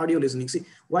preparation for audio listening. See,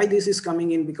 why this is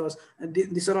coming in, because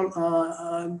these are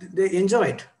all they enjoy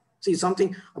it. See,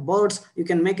 something birds, you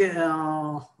can make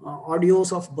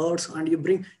audios of birds, and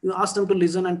you ask them to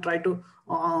listen and try to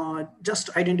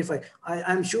just identify.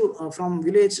 I'm sure from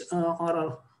village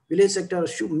or village sector,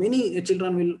 many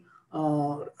children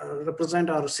will represent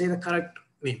or say the correct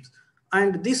names.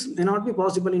 And this may not be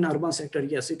possible in urban sector.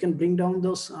 Yes, you can bring down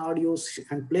those audios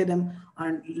and play them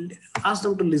and ask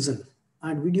them to listen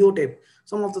and videotape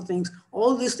some of the things.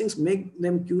 All these things make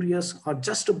them curious, or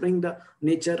just to bring the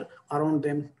nature around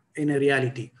them in a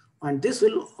reality. And this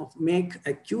will make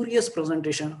a curious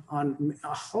presentation on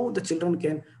how the children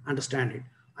can understand it.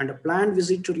 And a planned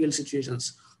visit to real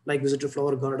situations, like visit to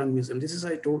flower garden, museum. This is,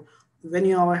 I told, when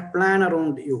you have a plan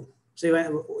around you.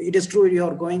 So it is true you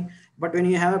are going, but when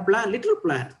you have a plan, little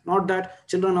plan, not that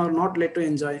children are not let to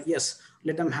enjoy. Yes,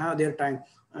 let them have their time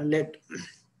and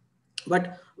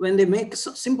but when they make a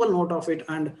simple note of it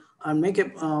and make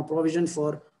a provision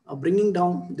for bringing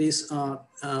down these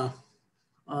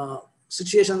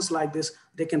situations like this,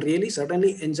 they can really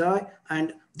certainly enjoy,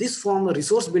 and this form a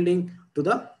resource building to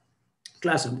the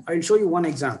classroom. I'll show you one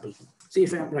example. See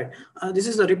if I'm right. This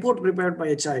is a report prepared by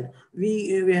a child.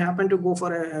 We happen to go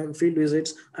for a field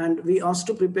visits, and we asked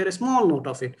to prepare a small note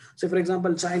of it. So for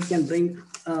example, child can bring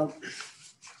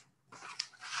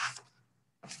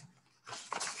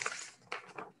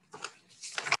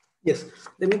yes,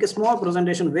 they make a small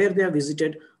presentation where they have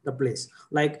visited the place,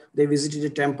 like they visited a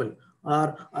temple,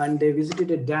 and they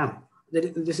visited a dam.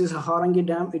 This is a Harangi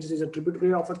Dam. It is a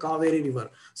tributary of a Kaveri River.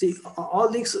 See, all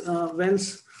these,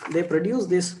 once they produce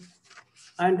this,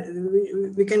 and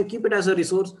we can keep it as a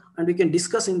resource, and we can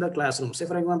discuss in the classroom. Say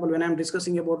for example, when I'm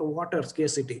discussing about water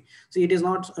scarcity, see, it is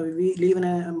not, we live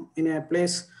in a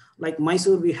place like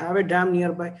Mysore, we have a dam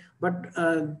nearby, but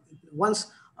once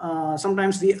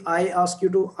sometimes I ask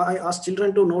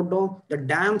children to note down the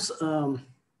dams,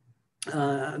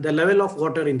 the level of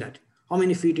water in that, how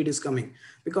many feet it is coming,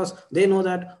 because they know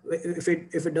that if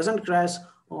it doesn't crash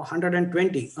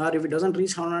 120, or if it doesn't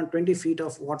reach 120 feet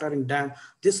of water in dam,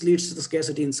 this leads to the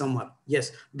scarcity in summer.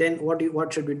 Yes, then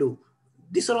what should we do?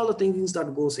 These are all the thinkings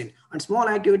that goes in. And small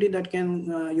activity that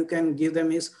can you can give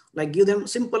them is like, give them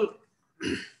simple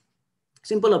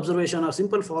simple observation or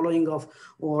simple following of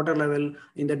water level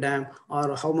in the dam,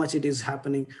 or how much it is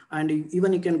happening. And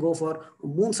even you can go for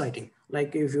moon sighting.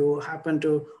 Like if you happen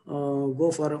to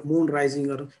go for moon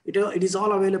rising, or it is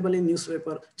all available in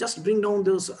newspaper. Just bring down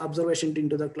those observations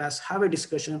into the class, have a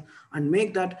discussion, and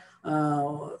make that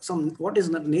what is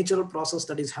the natural process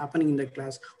that is happening in the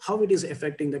class, how it is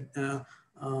affecting the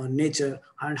nature,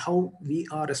 and how we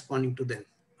are responding to them.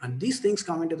 And these things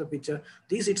come into the picture.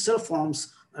 These itself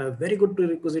forms a very good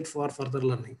prerequisite for further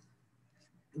learning.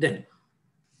 Then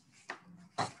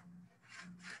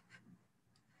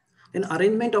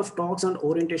arrangement of talks and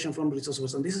orientation from resource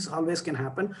person. This is always can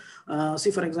happen.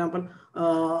 See, for example,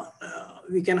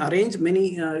 we can arrange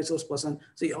many resource person.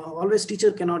 See, always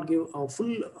teacher cannot give a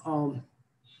full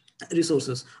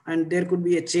resources, and there could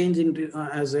be a change in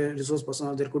as a resource person,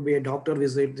 or there could be a doctor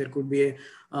visit, there could be a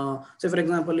say for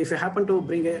example, if you happen to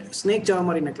bring a snake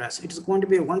charmer in a class, it is going to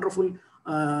be a wonderful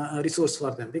resource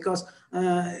for them, because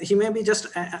he may be just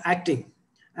acting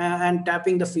and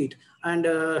tapping the feet, and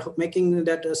making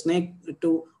that snake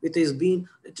to with his beam,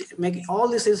 making all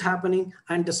this is happening,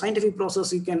 and the scientific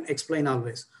process you can explain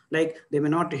always. Like they may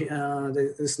not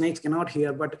the snakes cannot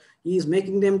hear, but he is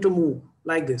making them to move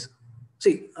like this.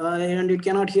 See, and it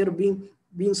cannot hear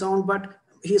beam sound, but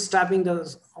he is tapping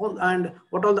the all, and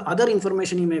what all the other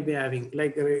information he may be having,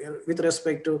 like with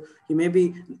respect to, he may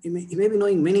be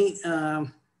knowing many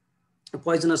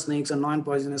poisonous snakes and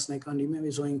non-poisonous snake, and he may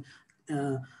be showing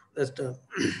that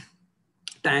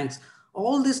tanks.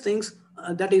 All these things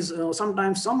that is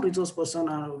sometimes some resource person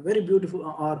are very beautiful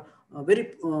or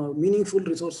very meaningful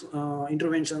resource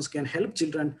interventions can help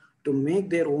children to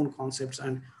make their own concepts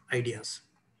and ideas.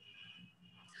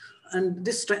 And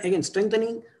this again,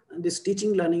 strengthening this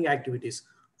teaching learning activities.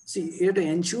 See, here to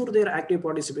ensure their active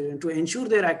participation,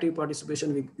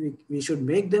 we should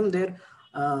make them their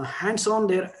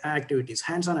hands-on activities,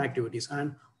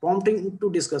 and prompting to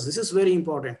discuss. This is very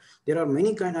important. There are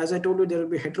many kinds, as I told you, there will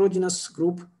be heterogeneous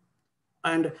group,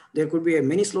 and there could be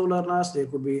many slow learners, there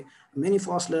could be many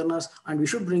fast learners, and we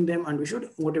should bring them and we should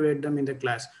motivate them in the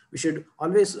class. We should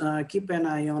always keep an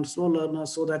eye on slow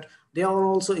learners so that they are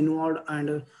also involved,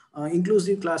 and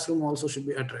inclusive classroom also should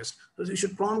be addressed. So you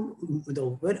should prompt,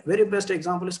 the very best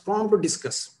example is prompt to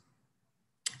discuss.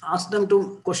 Ask them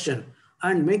to question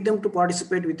and make them to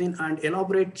participate within and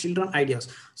elaborate children ideas.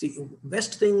 See,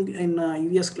 best thing in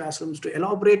EVS classrooms to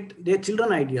elaborate their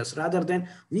children ideas rather than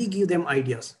we give them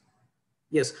ideas.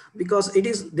 Yes, because it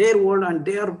is their world and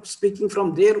they are speaking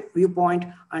from their viewpoint,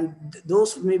 and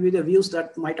those may be the views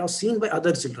that might have seen by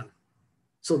other children.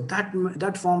 So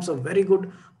that forms a very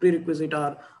good prerequisite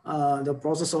or the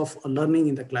process of learning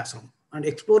in the classroom, and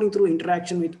exploring through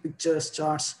interaction with pictures,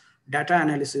 charts, data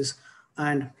analysis,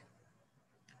 and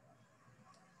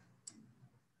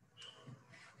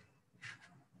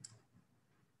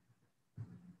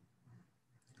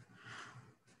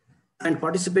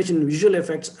participation in visual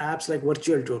effects apps like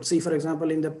virtual tour. See, for example,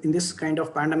 in this kind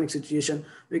of pandemic situation,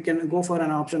 we can go for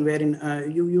an option wherein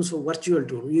you use a virtual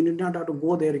tour. You need not have to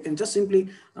go there. You can just simply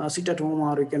sit at home,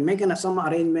 or you can make some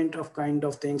arrangement of kind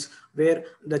of things where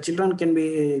the children can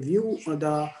be view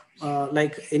the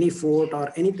like any fort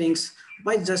or any things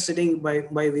by just sitting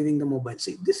by viewing the mobile.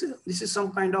 See, this is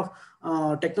some kind of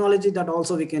technology that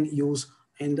also we can use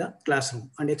in the classroom.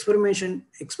 And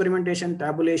experimentation,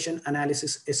 tabulation,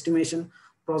 analysis, estimation,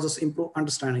 process, improve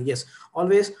understanding. Yes,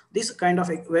 always this kind of,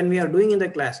 when we are doing in the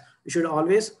class, we should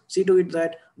always see to it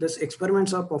that these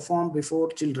experiments are performed before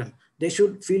children. They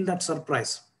should feel that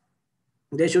surprise.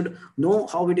 They should know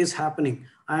how it is happening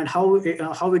and how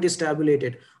it is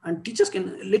tabulated. And teachers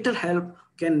can little help,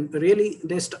 can really,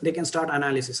 they can start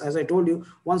analysis. As I told you,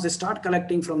 once they start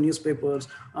collecting from newspapers,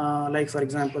 like for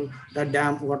example, the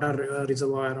dam water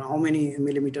reservoir, how many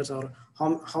millimeters or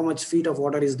how much feet of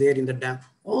water is there in the dam,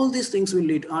 all these things will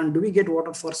lead on. Do we get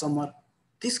water for summer?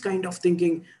 This kind of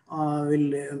thinking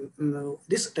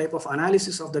this type of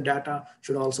analysis of the data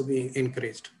should also be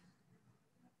encouraged.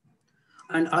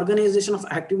 And organization of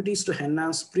activities to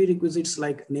enhance prerequisites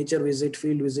like nature visit,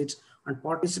 field visits, and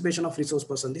participation of resource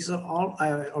person. These are all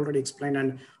I already explained.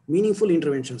 And meaningful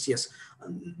interventions. Yes,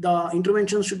 the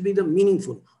interventions should be the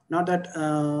meaningful, not that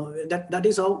that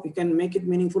is how we can make it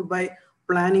meaningful, by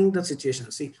planning the situation.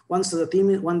 See, once the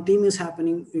one theme is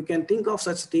happening, you can think of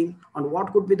such theme and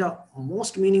what could be the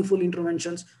most meaningful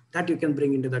interventions that you can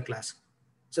bring into the class.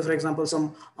 So for example,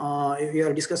 if you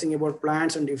are discussing about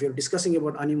plants and if you're discussing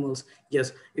about animals,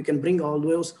 yes, you can bring all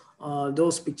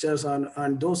those pictures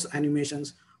and those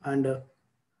animations. And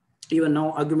even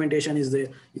now argumentation is there.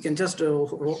 You can just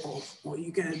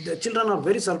the children are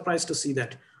very surprised to see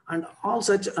that. And all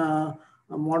such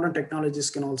modern technologies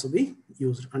can also be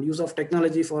used, and use of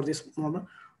technology for this modern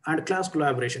and class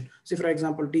collaboration. See, for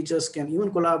example, teachers can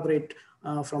even collaborate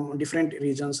from different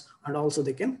regions, and also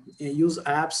they can use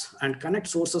apps and connect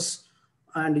sources,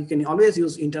 and you can always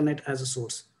use internet as a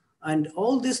source. And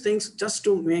all these things just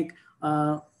to make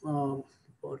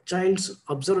child's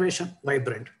observation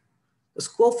vibrant. The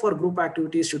scope for group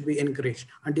activities should be encouraged,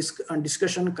 and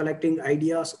discussion, collecting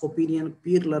ideas, opinion,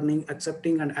 peer learning,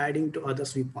 accepting and adding to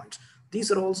others' viewpoints. These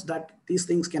are all that these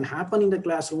things can happen in the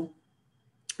classroom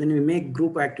when we make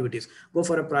group activities. Go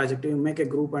for a project, you make a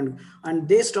group, and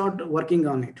they start working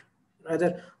on it.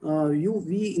 Rather,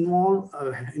 we involve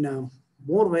in a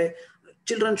more way.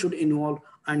 Children should involve,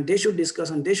 and they should discuss,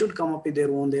 and they should come up with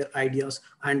their ideas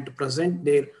and present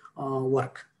their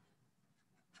work.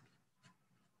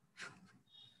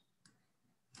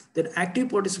 That active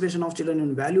participation of children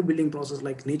in value building process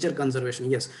like nature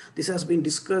conservation. Yes, this has been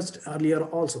discussed earlier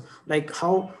also, like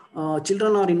how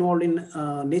children are involved in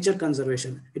nature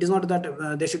conservation. It is not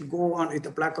that they should go on with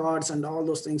the placards and all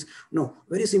those things. No,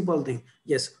 very simple thing.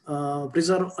 Yes,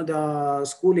 preserve the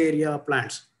school area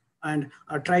plants, and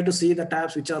try to see the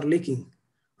taps which are leaking.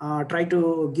 Try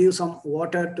to give some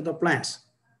water to the plants.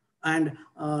 And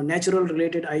natural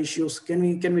related issues can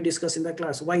we discuss in the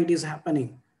class, why it is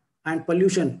happening. And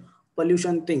pollution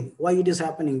thing, why it is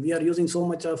happening. We are using so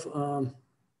much of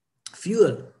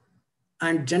fuel.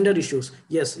 And gender issues,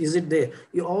 yes, is it there?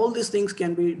 All these things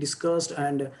can be discussed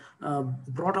and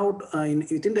brought out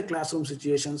within the classroom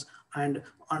situations, and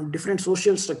on different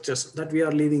social structures that we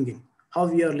are living in, how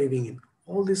we are living in.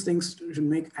 All these things should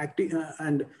make active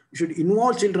and should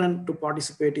involve children to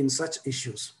participate in such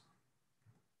issues.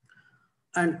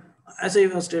 And as I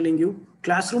was telling you,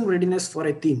 classroom readiness for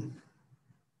a theme.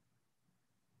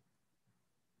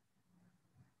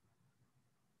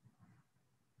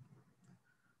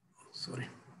 Sorry.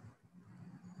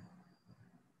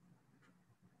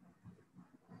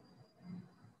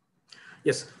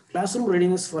 Yes, classroom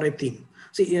readiness for a theme.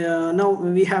 See, now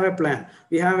we have a plan.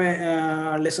 We have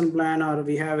a lesson plan, or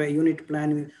we have a unit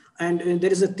plan, and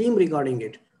there is a theme regarding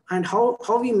it. And how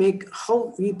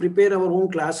we prepare our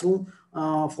own classroom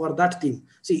for that theme.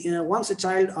 See, once a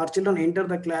child or children enter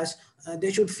the class,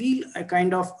 they should feel a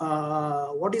kind of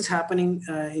what is happening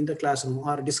in the classroom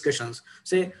or discussions.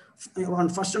 Say, on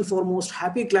first and foremost,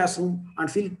 happy classroom and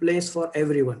feel place for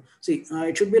everyone. See,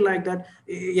 it should be like that.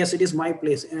 Yes, it is my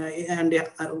place. And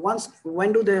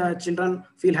when do the children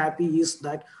feel happy is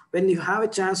that when you have a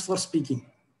chance for speaking.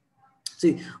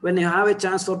 See, when you have a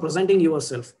chance for presenting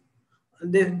yourself,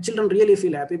 the children really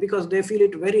feel happy, because they feel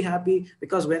it very happy,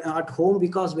 because when at home,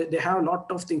 because they have a lot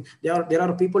of things, there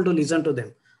are people to listen to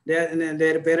them.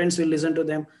 Their parents will listen to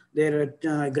them, their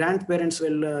grandparents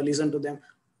will listen to them.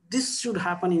 This should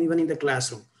happen even in the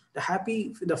classroom.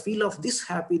 The feel of this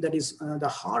happy, that is the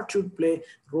heart should play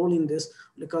role in this,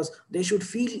 because they should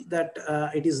feel that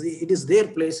it is their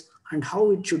place and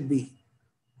how it should be.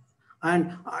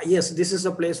 And yes, this is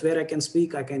a place where I can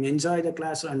speak, I can enjoy the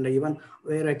class, and even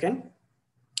where I can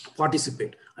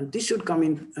participate. And this should come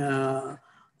in.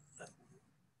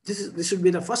 This should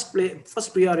be the first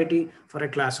priority for a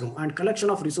classroom. And collection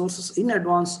of resources in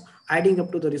advance, adding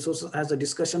up to the resources as the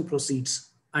discussion proceeds,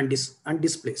 and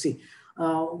display. See,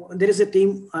 there is a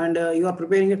theme, and you are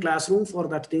preparing a classroom for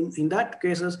that theme. In that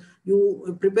cases,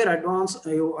 you prepare advance,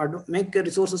 you make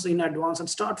resources in advance and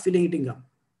start filling it up.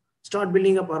 Start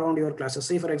building up around your classes.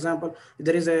 Say, for example,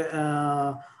 there is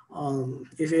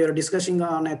if you are discussing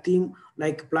on a theme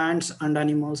like plants and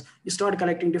animals, you start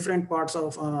collecting different parts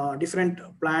of different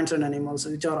plants and animals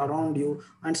which are around you,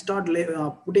 and start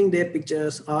putting their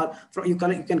pictures, or you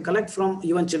can collect from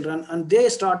even children, and they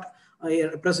start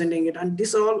representing it. And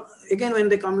this all, again, when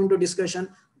they come into discussion,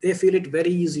 they feel it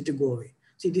very easy to go away.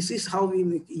 See, this is how we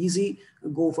make easy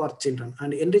go for children.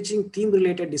 And enriching theme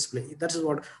related display. That is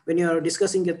what, when you are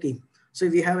discussing a theme. So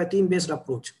we have a theme-based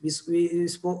approach. We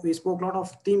spoke a lot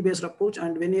of theme-based approach,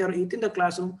 and when you are within the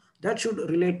classroom, that should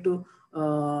relate to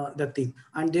the thing.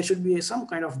 And there should be some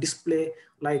kind of display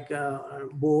like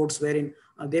boards wherein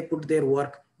they put their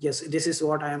work. Yes, this is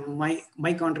what I am,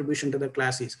 my contribution to the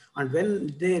class is. And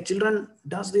when the children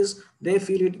does this, they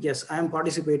feel it, yes, I am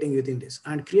participating within this.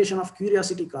 And creation of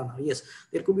curiosity corner. Yes,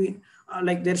 there could be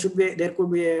like there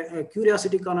could be a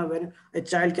curiosity corner where a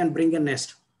child can bring a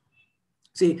nest.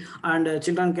 See, and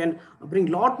children can bring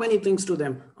lot many things to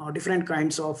them, different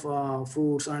kinds of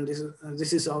fruits, and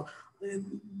this is how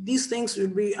these things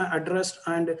should be addressed,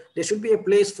 and there should be a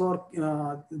place for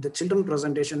the children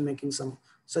presentation, making some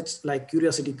such like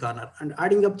curiosity corner and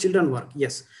adding up children work.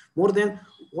 Yes, more than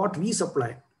what we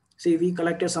supply. See, we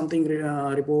collected something,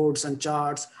 reports and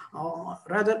charts.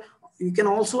 Rather, you can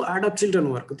also add up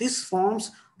children work. This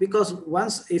forms, because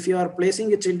once if you are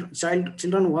placing a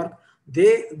children work,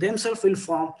 they themselves will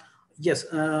form. Yes,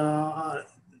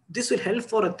 this will help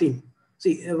for a theme.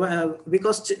 See,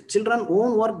 because children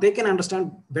own work, they can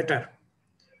understand better.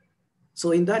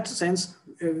 So in that sense,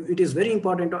 it is very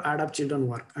important to add up children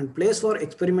work and place for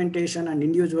experimentation and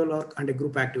individual work and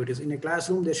group activities. In a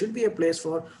classroom, there should be a place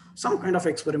for some kind of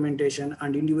experimentation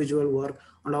and individual work,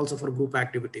 and also for group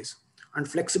activities. And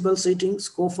flexible seating,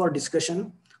 scope for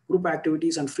discussion, group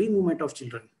activities, and free movement of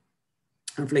children.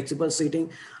 And flexible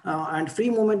seating and free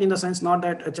movement in the sense, not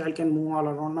that a child can move all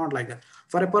around, not like that.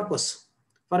 For a purpose,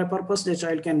 the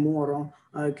child can move around,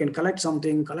 can collect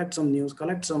something, collect some news,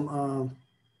 collect some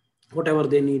whatever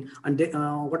they need, and they,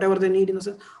 whatever they need in the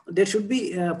sense, there should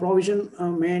be provision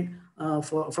made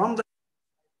from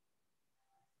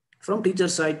teacher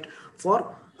side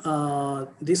for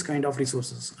this kind of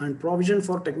resources, and provision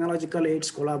for technological aids,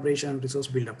 collaboration, resource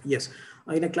buildup. Yes,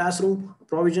 in a classroom,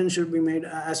 provision should be made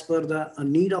as per the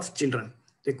need of children.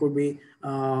 There could be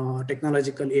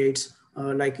technological aids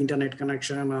like internet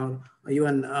connection, or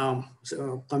even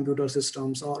computer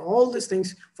systems, or all these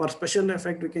things for special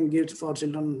effect we can give for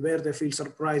children where they feel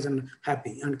surprised and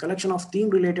happy. And collection of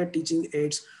theme related teaching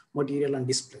aids, material and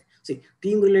display. See,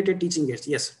 theme related teaching aids.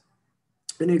 Yes,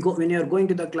 when you are going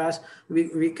to the class,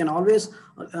 we can always,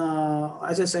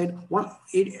 as I said,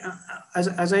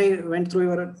 as I went through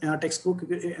your textbook,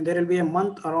 there will be a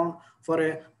month around for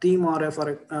a theme or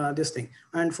for this thing,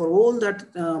 and for all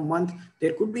that month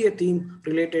there could be a theme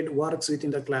related works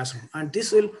within the classroom, and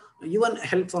this will even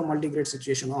help for multi-grade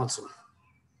situation also.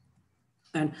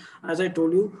 And as I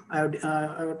told you, I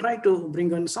would try to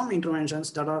bring in some interventions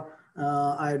that are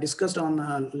I discussed on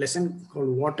a lesson called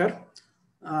water,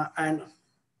 and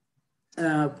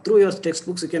through your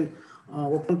textbooks, you can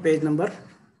open page number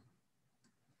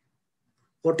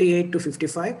 48 to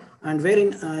 55, and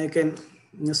wherein you can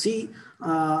see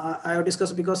I have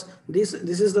discussed, because this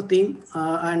is the theme,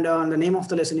 and the name of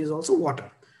the lesson is also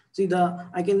water. See,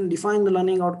 I can define the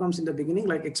learning outcomes in the beginning,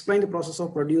 like explain the process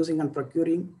of producing and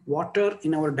procuring water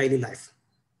in our daily life.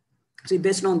 See,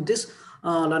 based on this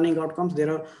learning outcomes,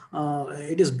 there are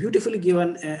it is beautifully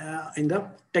given in the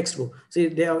textbook. See,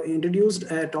 they have introduced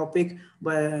a topic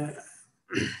by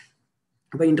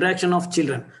interaction of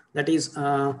children, that is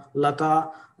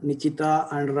Lata, Nikita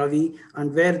and Ravi,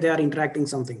 and where they are interacting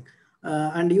something,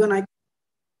 and even I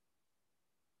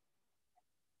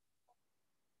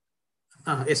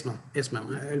yes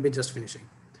ma'am, I will be just finishing.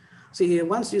 See,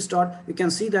 once you start, you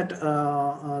can see that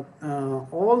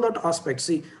all that aspects.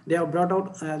 See, they have brought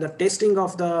out the tasting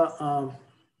of the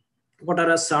water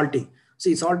as salty.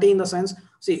 See, salty in the sense,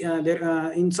 see,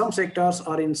 there in some sectors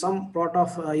or in some part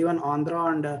of even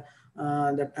Andhra and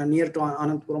that near to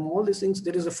Anantapur, all these things,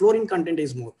 there is a fluorine content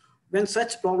is more. When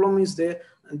such problem is there,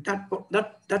 that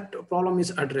problem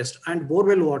is addressed, and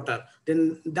borewell water,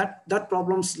 then that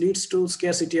problems leads to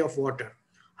scarcity of water,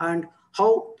 and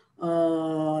how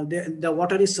the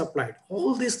water is supplied.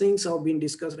 All these things have been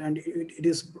discussed, and it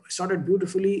is started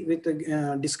beautifully with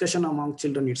the discussion among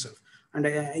children itself. And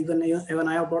even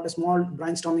I have brought a small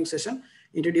brainstorming session,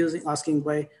 introducing, asking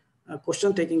by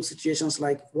question taking situations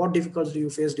like, what difficulties do you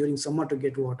face during summer to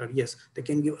get water? Yes, they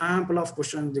can give ample of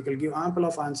questions, they can give ample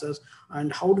of answers.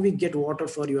 And how do we get water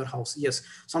for your house? Yes,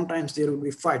 sometimes there will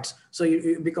be fights. So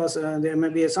because there may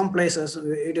be some places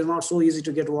it is not so easy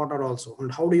to get water also. And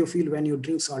how do you feel when you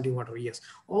drink salty water? Yes,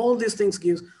 all these things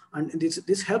gives, and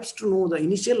this helps to know the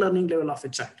initial learning level of a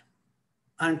child.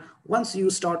 And once you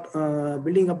start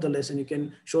building up the lesson, you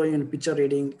can show in picture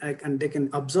reading, and they can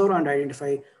observe and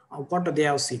identify what they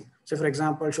have seen. So for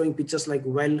example, showing pictures like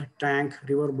well, tank,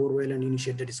 river, borewell, and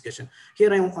initiate the discussion.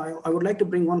 Here I would like to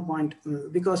bring one point,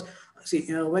 because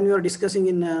see, when we are discussing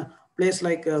in a place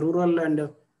like rural and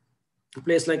a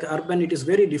place like urban, it is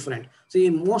very different. See,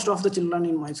 most of the children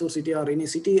in Mysore city or any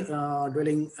city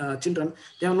dwelling children,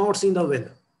 they have not seen the well.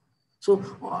 So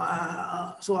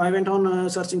I went on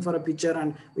searching for a picture,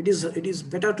 and it is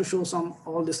better to show some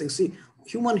all these things. See,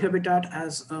 human habitat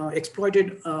has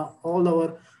exploited all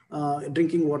our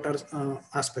drinking water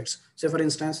aspects. Say for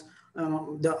instance,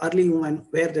 the early human,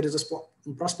 where there is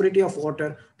a prosperity of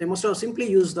water, they must have simply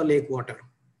used the lake water,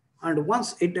 and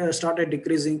once it started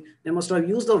decreasing, they must have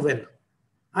used the well,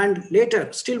 and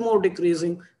later still more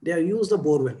decreasing, they have used the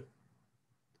bore well.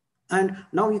 And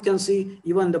now you can see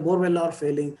even the borewell are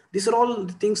failing. These are all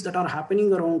the things that are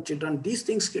happening around children. These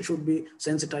things should be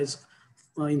sensitized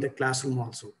in the classroom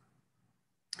also.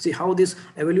 See how this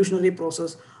evolutionary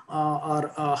process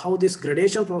or how this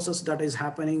gradation process that is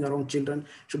happening around children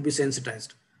should be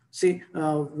sensitized. See,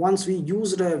 once we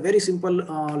used very simple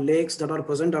lakes that are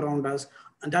present around us,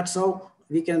 and that's how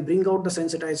we can bring out the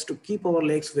sensitized to keep our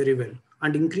lakes very well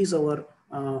and increase our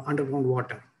underground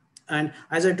water. And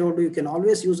as I told you, you can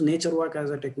always use nature work as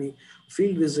a technique,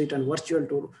 field visit and virtual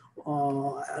tour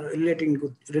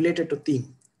related to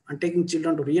theme, and taking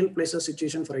children to real places,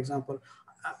 situation, for example,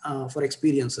 for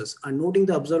experiences, and noting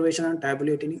the observation and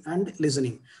tabulating and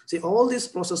listening. See, all this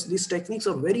process, these techniques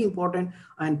are very important.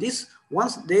 And this,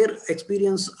 once their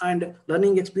experience and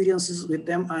learning experiences with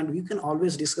them, and you can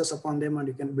always discuss upon them, and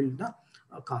you can build the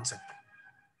concept.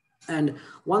 And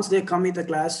once they come in the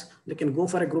class, they can go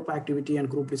for a group activity and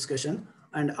group discussion,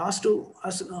 and ask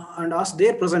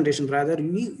their presentation. Rather,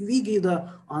 we give the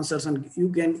answers, and you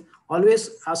can always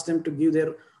ask them to give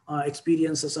their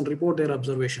experiences and report their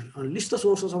observation and list the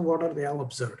sources of water they have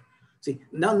observed. See,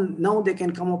 now they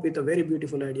can come up with a very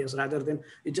beautiful ideas, rather than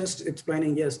just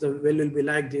explaining, yes, the well will be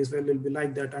like this, well will be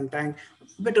like that, and tank.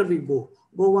 Better we go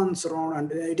once around.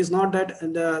 And it is not that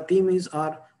the theme is,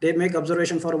 or they make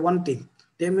observation for one thing.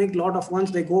 They make a lot of, once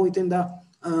they go within the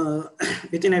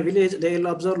within a village, they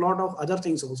will observe a lot of other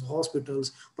things also,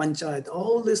 hospitals, panchayat,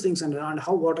 all these things, and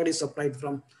how water is supplied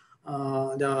from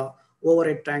the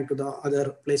overhead tank to the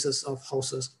other places of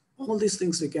houses. All these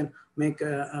things we can make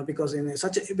because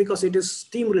it is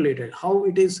theme related. How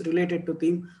it is related to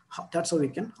theme, that's how we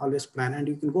can always plan. And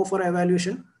you can go for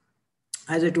evaluation.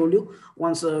 As I told you,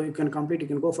 once you can complete, you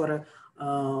can go for a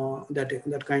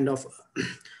that kind of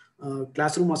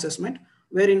classroom assessment,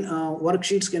 wherein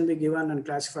worksheets can be given and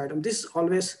classified. And this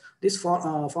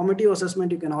formative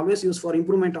assessment you can always use for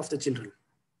improvement of the children.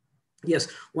 Yes,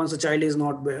 once a child is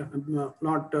not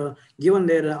given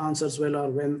their answers well,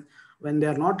 or when they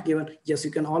are not given, yes,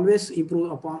 you can always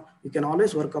improve upon, you can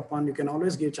always work upon, you can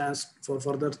always give chance for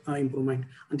further improvement.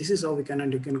 And this is how we can,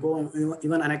 and you can go,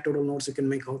 even anecdotal notes you can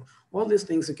make out. All these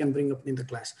things you can bring up in the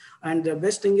class. And the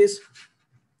best thing is,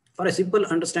 for a simple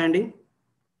understanding,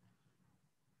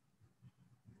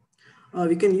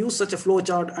 we can use such a flow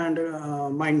chart and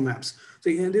mind maps.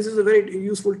 So this is a very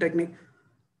useful technique.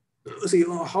 See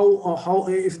how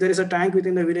if there is a tank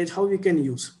within the village, how we can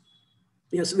use.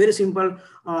 Yes, very simple.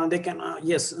 They can,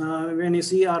 when you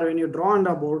see or when you draw on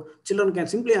the board, children can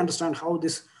simply understand how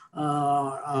this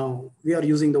we are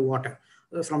using the water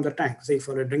from the tank, say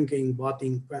for drinking,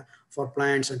 bathing, for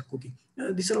plants and cooking.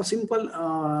 These are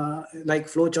simple like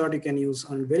flow chart you can use,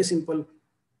 and very simple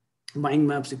mind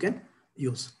maps you can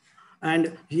use.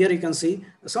 And here you can see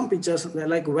some pictures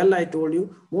like, well, I told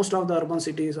you, most of the urban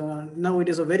cities, now it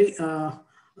is a very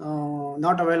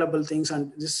not available things.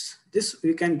 And this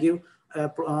we can give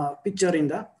a picture in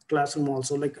the classroom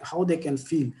also, like how they can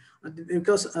feel.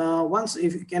 Because once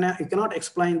if you cannot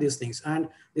explain these things, and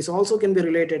this also can be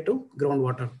related to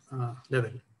groundwater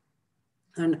level.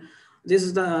 And this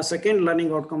is the second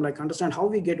learning outcome, like understand how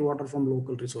we get water from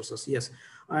local resources. Yes,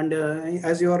 and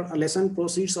as your lesson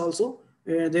proceeds also,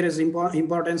 there is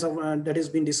importance of that has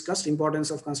been discussed,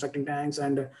 importance of constructing tanks,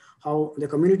 and how the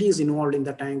community is involved in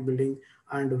the tank building,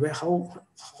 and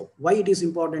why it is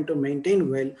important to maintain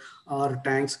well our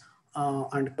tanks,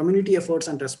 and community efforts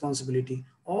and responsibility.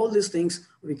 All these things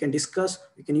we can discuss.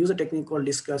 We can use a technique called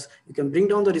discuss. You can bring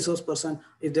down the resource person.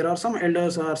 If there are some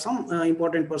elders or some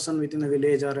important person within a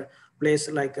village or a place,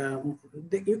 like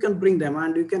you can bring them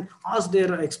and you can ask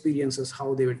their experiences,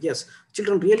 how they would. Yes,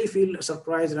 children really feel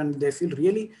surprised, and they feel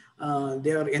really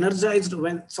they are energized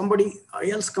when somebody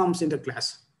else comes in the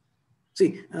class.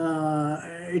 See,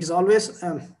 it is always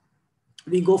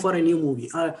we go for a new movie,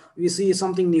 we see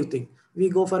something new thing, we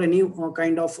go for a new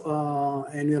kind of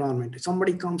environment.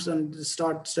 Somebody comes and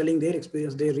starts telling their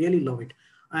experience, they really love it.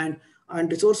 And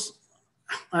resource,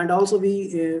 and also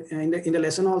we in the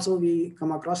lesson also we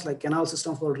come across like canal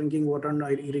system for drinking water and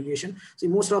irrigation. See,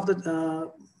 most of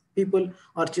the people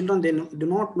or children, they do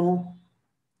not know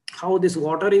how this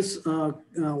water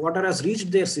water has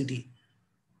reached their city,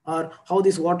 or how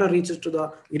this water reaches to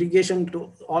the irrigation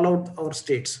to all out our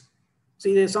states.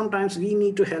 See, sometimes we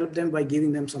need to help them by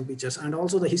giving them some pictures, and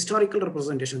also the historical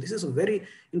representation. This is a very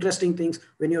interesting things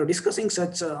when you're discussing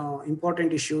such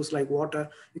important issues like water.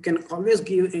 You can always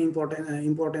give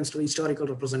importance to historical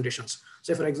representations.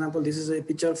 Say, for example, this is a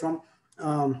picture from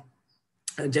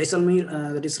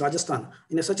Jaisalmer, that is Rajasthan.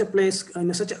 In such a place,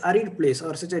 in such an arid place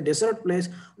or such a desert place,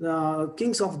 the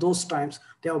kings of those times,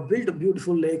 they have built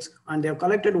beautiful lakes and they have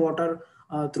collected water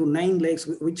through 9 lakes,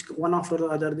 which one after the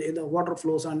other, the water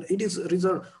flows and it is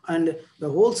reserved. And the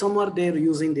whole summer they're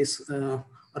using this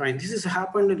rain. This has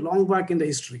happened long back in the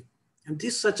history. And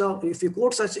this such a, if you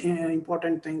quote such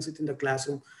important things within the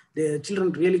classroom, the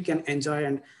children really can enjoy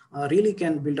and really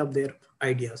can build up their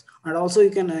ideas. And also you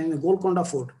can in the Golconda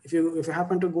Fort, if you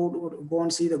happen to go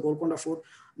and see the Golconda Fort,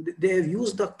 they have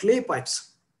used the clay pipes.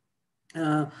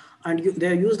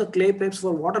 They use the clay pipes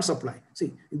for water supply.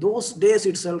 See, in those days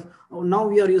itself, now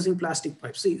we are using plastic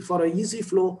pipes. See, for an easy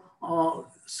flow,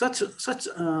 such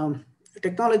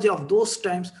technology of those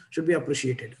times should be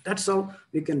appreciated. That's how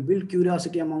we can build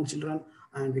curiosity among children,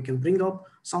 and we can bring up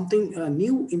something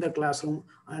new in the classroom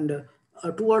and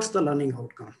towards the learning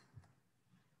outcome.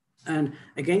 And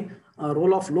again,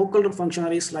 role of local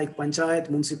functionaries like panchayat,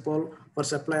 municipal for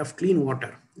supply of clean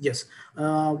water. Yes,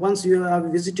 once you have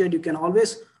visited, you can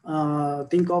always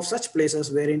think of such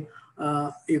places wherein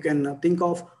you can think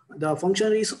of the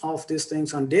functionaries of these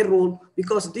things and their role,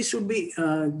 because this should be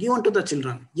given to the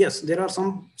children. Yes, there are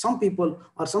some people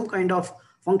or some kind of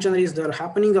functionaries that are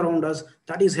happening around us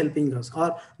that is helping us,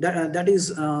 or that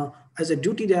is as a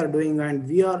duty they are doing and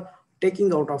we are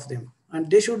taking out of them, and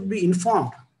they should be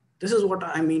informed. This is what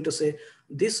I mean to say.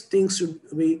 These things should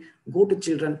be go to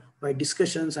children by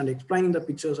discussions and explaining the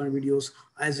pictures and videos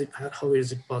how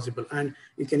is it possible. And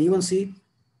you can even see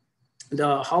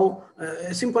how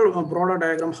a simple broader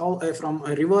diagram, how from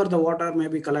a river the water may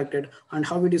be collected and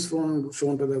how it is shown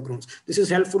to the grounds. This is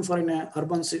helpful for in an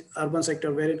urban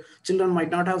sector where children might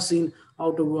not have seen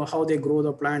how they grow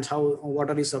the plants, how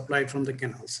water is supplied from the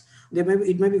canals.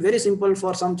 It may be very simple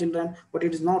for some children, but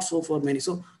it is not so for many.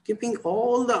 So keeping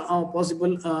all the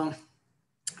possible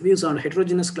views on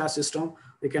heterogeneous class system,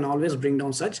 we can always bring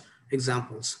down such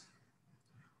examples.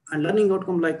 And learning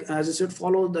outcome, like as I said,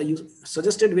 follow the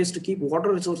suggested ways to keep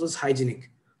water resources hygienic.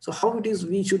 So how it is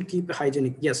we should keep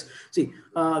hygienic? Yes, see,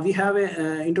 we have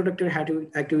a introductory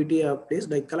activity place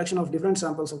like collection of different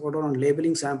samples of water and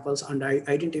labeling samples and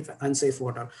identify unsafe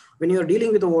water. When you are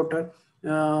dealing with the water,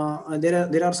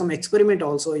 there are some experiment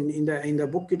also in the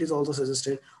book. It is also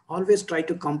suggested always try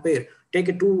to compare,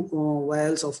 take 2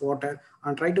 vials of water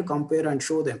and try to compare and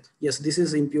show them, yes, this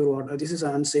is impure water, this is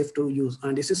unsafe to use,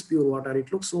 and this is pure water.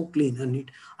 It looks so clean and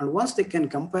neat. And once they can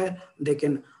compare, they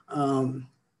can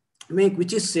make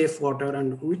which is safe water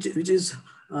and which is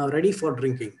ready for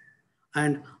drinking.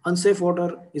 And unsafe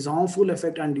water is harmful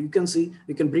effect, and you can see,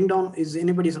 we can bring down, is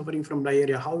anybody suffering from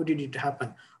diarrhea, how did it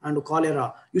happen, and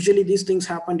cholera. Usually these things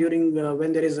happen during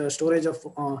when there is a storage of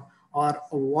or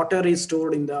water is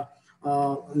stored in the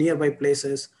nearby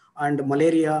places, and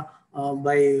malaria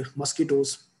by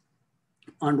mosquitoes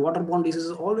and waterborne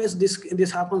diseases. Always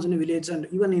this happens in a village and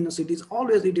even in the cities,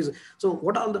 always it is. So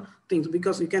what are the things,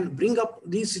 because you can bring up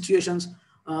these situations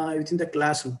within the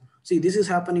classroom. See, this is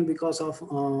happening because of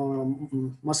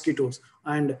mosquitoes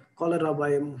and cholera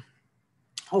by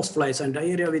houseflies and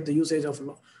diarrhea with the usage of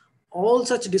all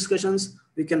such discussions.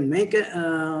 We can make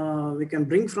we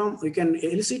can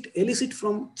elicit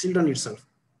from children itself.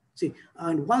 See,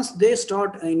 and once they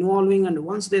start involving and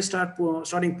once they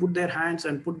starting put their hands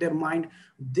and put their mind,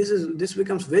 this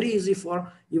becomes very easy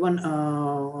for even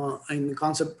in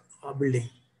concept building,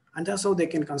 and that's how they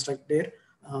can construct their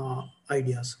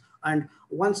ideas. And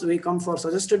once we come for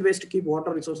suggested ways to keep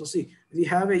water resources, see, we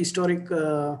have a historic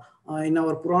in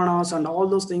our Puranas and all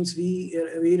those things, we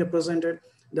represented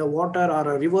the water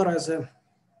or a river as a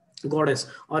goddess,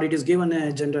 or it is given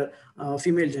a gender,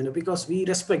 female gender, because we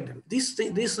respect them. These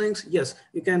things, yes,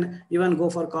 you can even go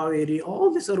for Kaveri,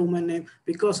 all these are woman name,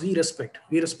 because we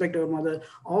respect our mother.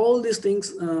 All these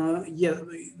things, yeah,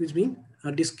 which mean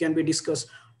this can be discussed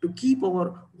to keep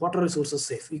our water resources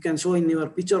safe. You can show in your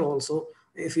picture also.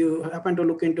 If you happen to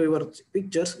look into your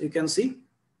pictures, you can see,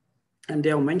 and they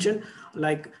have mentioned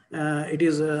like it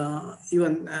is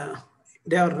even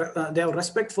they have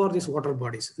respect for these water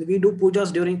bodies. We do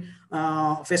pujas during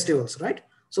festivals, right?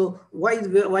 So why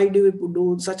do we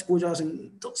do such pujas,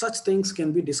 and such things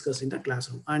can be discussed in the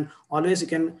classroom. And always you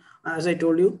can, as I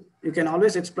told you, you can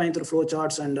always explain through flow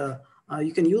charts, and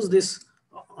you can use this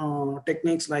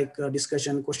techniques like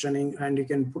discussion, questioning, and you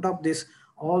can put up this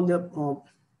all the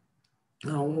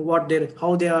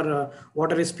how their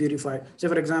water is purified. So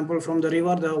for example, from the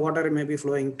river, the water may be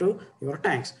flowing to your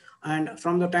tanks, and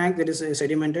from the tank it is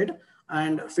sedimented,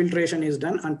 and filtration is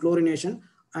done, and chlorination,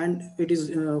 and it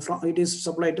is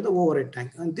supplied to the overhead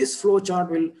tank. And this flow chart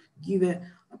will give a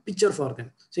picture for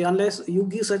them. See, unless you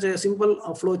give such a simple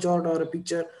flow chart or a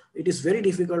picture, it is very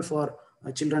difficult for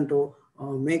children to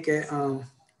make a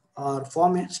or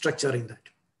form a structure in that.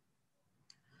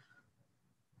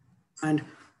 And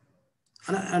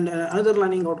another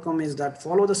learning outcome is that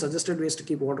follow the suggested ways to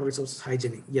keep water resources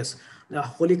hygienic. Yes, the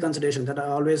holy consideration that I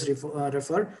always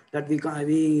refer that we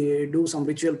do some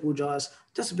ritual pujas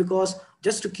just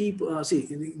to keep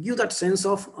give that sense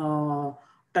of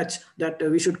touch that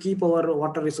we should keep our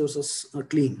water resources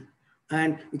clean.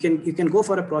 And you can go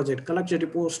for a project, collect a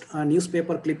report,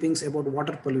 newspaper clippings about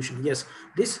water pollution. Yes,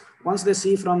 this once they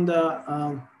see from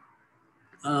the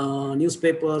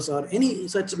newspapers or any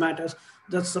such matters,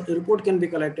 the report can be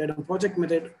collected, and project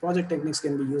techniques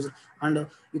can be used, and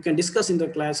you can discuss in the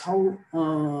class how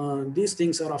these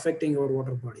things are affecting our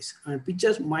water bodies. And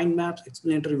pictures, mind maps,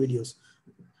 explanatory videos.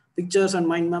 Pictures and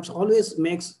mind maps always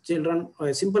makes children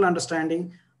a simple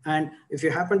understanding. And if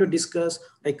you happen to discuss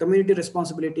like community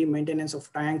responsibility, maintenance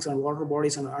of tanks and water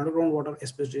bodies and underground water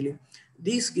especially,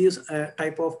 this gives a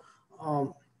type of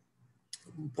all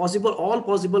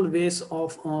possible ways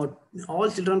of all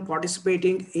children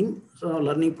participating in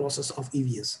learning process of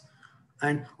EVS.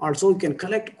 And also you can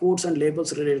collect codes and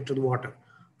labels related to the water.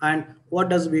 And what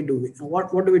do we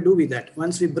do with that?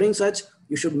 Once we bring such,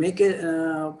 you should make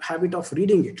a habit of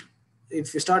reading it.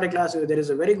 If you start a class, there is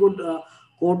a very good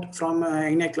quote from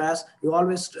in a class, you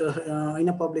always in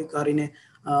a public or in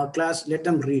a class, let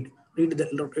them read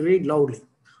loudly.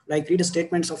 Like read the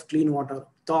statements of clean water,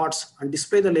 thoughts, and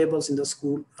display the labels in the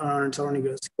school and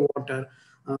surrounding water.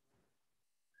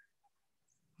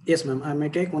 Yes, ma'am. I may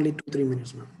take only 2-3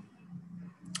 minutes, ma'am.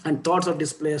 And thoughts of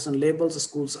displays and labels,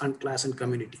 schools and class and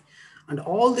community. And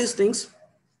all these things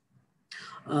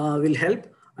will help.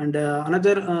 And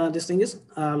another this thing is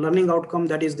learning outcome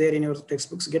that is there in your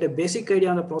textbooks. Get a basic idea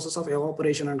on the process of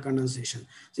evaporation and condensation.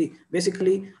 See,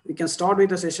 basically, we can start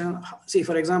with a session. See,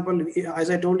 for example,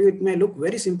 as I told you, it may look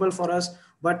very simple for us,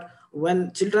 but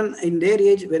when children in their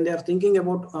age, when they are thinking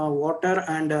about water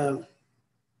and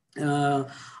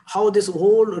how this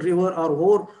whole river or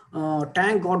whole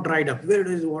tank got dried up, where it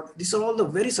is what, these are all the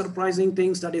very surprising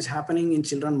things that is happening in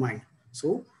children's mind.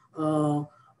 So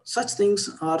such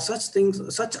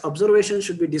observations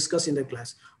should be discussed in the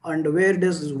class. And where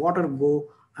does water go?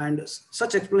 And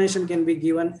such explanation can be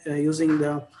given using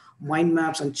the mind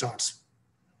maps and charts.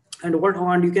 And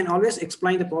you can always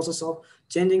explain the process of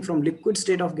changing from liquid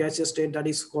state of gaseous state, that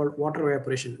is called water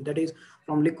evaporation. That is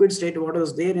from liquid state, what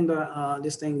is there in the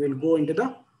this thing will go into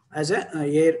the as a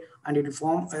air, and it will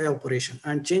form evaporation.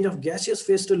 And change of gaseous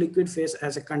phase to liquid phase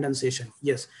as a condensation.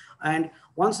 Yes, and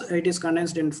once it is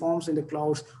condensed and forms in the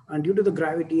clouds, and due to the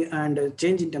gravity and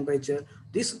change in temperature,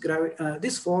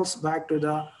 this falls back to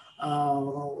the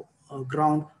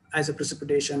ground as a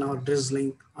precipitation or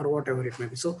drizzling or whatever it may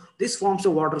be. So this forms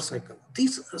a water cycle.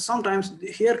 These sometimes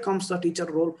here comes the teacher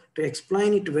role to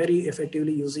explain it very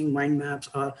effectively using mind maps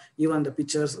or even the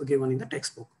pictures given in the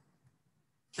textbook.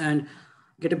 And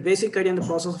get a basic idea in the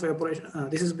process of evaporation.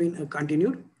 This has been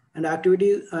continued, and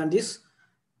activity and this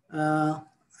I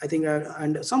think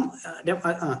and some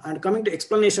and coming to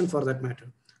explanation for that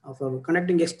matter. For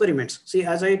conducting experiments. See,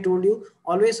 as I told you,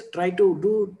 always try to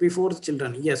do before the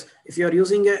children. Yes, if you are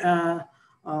using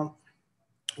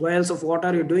vials of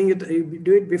water, you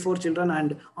do it before children,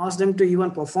 and ask them to even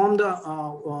perform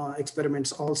the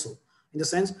experiments also. In the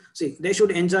sense, see, they should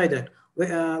enjoy that.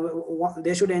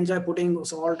 They should enjoy putting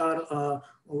salt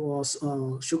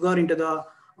or sugar into the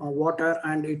water,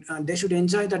 and they should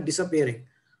enjoy that disappearing.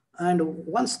 And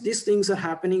once these things are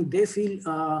happening, they feel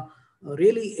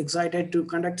really excited to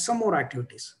conduct some more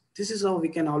activities. This is how we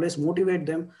can always motivate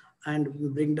them and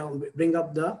bring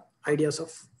up the ideas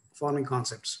of forming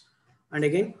concepts. And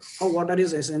again, how water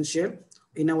is essential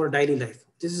in our daily life.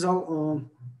 This is how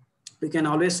we can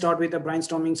always start with a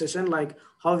brainstorming session, like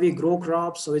how we grow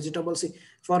crops, vegetables.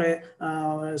 For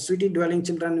a city dwelling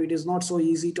children, it is not so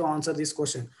easy to answer this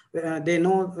question. They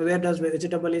know where does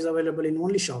vegetable is available in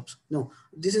only shops. No,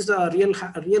 this is the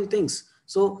real things.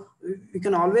 So we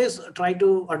can always try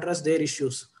to address their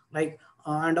issues, like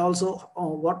and also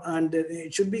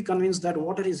it should be convinced that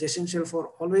water is essential for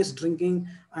always drinking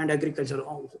and agriculture.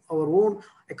 Our own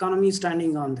economy is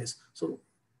standing on this. So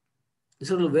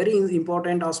these are very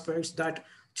important aspects that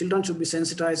children should be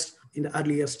sensitized in the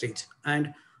earlier stage.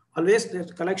 And always the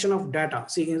collection of data.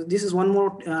 See, this is one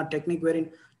more technique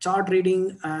wherein chart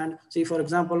reading, and see, for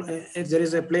example, if there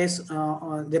is a place,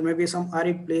 there may be some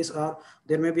arid place, or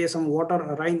there may be some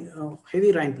water rain,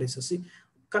 heavy rain places. See,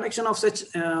 collection of such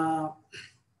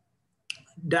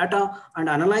data and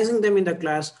analyzing them in the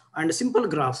class, and simple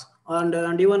graphs,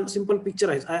 and even simple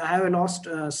picturize. I have a last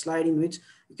slide in which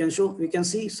we can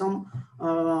see some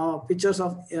pictures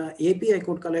of API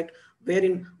could collect,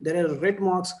 wherein there are red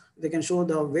marks. They can show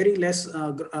the very less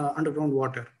underground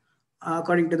water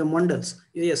according to the mandals.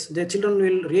 Yes, the children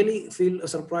will really feel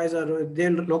surprised, or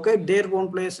they'll locate their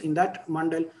own place in that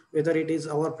mandal, whether it is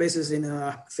our places in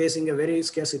facing a very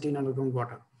scarcity in underground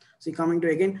water. See, coming to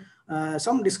again,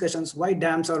 some discussions, why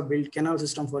dams are built, canal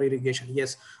system for irrigation.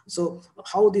 Yes, so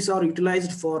how these are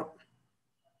utilized for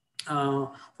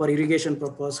irrigation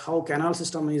purpose, how canal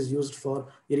system is used for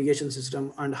irrigation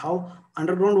system, and how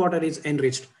underground water is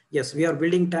enriched. Yes, we are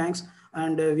building tanks,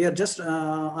 and we are just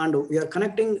and we are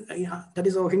connecting, that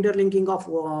is our interlinking of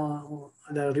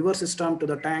the river system to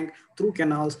the tank through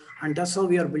canals, and that's how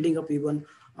we are building up even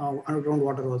underground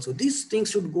water also. These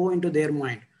things should go into their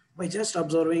mind by just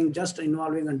observing, just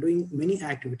involving, and doing many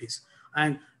activities.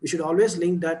 And we should always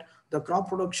link that the crop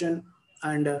production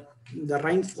and the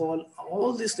rainfall,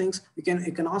 all these things, you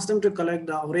can ask them to collect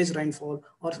the average rainfall,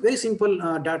 or very simple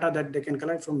data that they can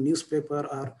collect from newspaper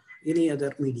or any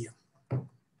other media.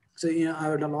 So I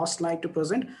have the last slide to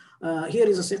present. Here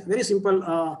is a very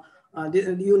simple,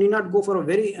 you need not go for a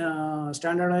very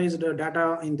standardized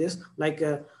data in this, like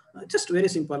just very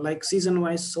simple, like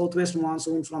season-wise, southwest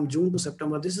monsoon from June to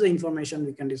September. This is the information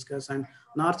we can discuss, and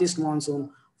northeast monsoon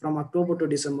from October to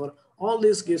December. All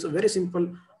this gives a very simple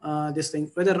this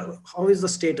thing, whether how is the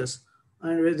status,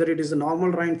 and whether it is a normal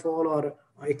rainfall or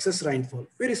excess rainfall.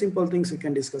 Very simple things we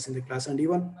can discuss in the class. And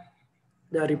even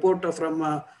the report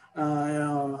from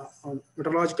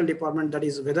meteorological department, that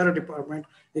is weather department,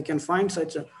 they can find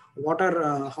such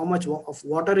water, how much of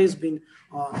water is being,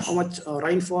 how much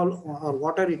rainfall or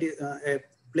water it is, a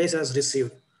place has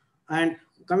received. And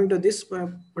coming to this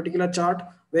particular chart,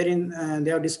 wherein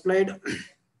they are displayed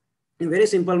in very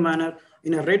simple manner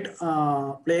in a red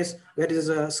place where there is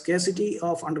a scarcity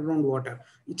of underground water.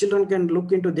 Children can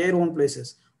look into their own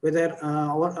places, whether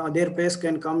their place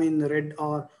can come in red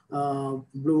or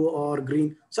blue or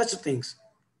green, such things.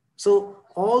 So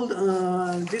all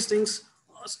these things,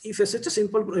 if such a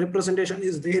simple representation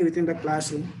is there within the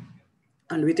classroom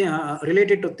and within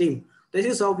related to theme, this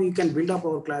is how we can build up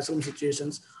our classroom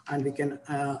situations, and we can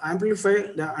amplify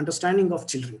the understanding of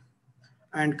children.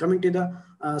 And coming to the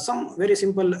some very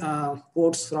simple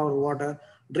quotes for our water: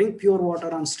 drink pure water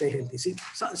and stay healthy. See,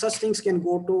 such things can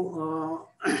go to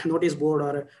notice board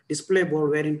or a display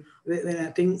board, wherein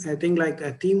a thing like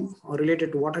a theme or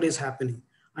related to water is happening.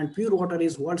 And pure water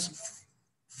is world's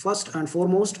first and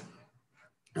foremost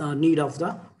need of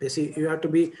the, see, you have to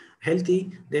be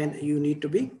healthy, then you need to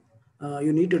be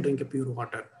you need to drink a pure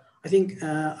water. I think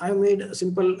I made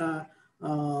simple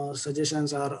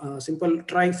suggestions or simple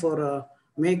try for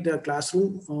make the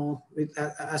classroom with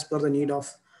as per the need of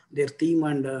their theme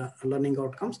and learning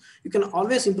outcomes. You can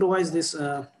always improvise this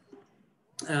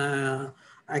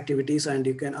activities, and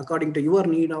you can according to your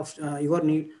need of your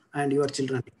need and your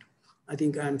children need. I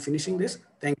think I'm finishing this.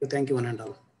 Thank you one and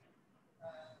all.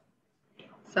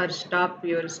 Sir, stop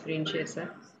your screen share, sir.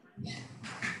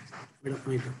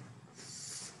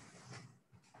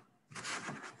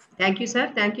 Thank you,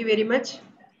 sir. Thank you very much.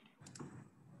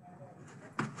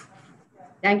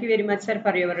 Thank you very much, sir,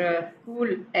 for your cool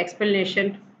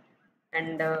explanation.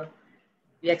 And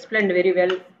you explained very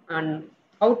well on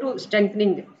how to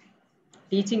strengthening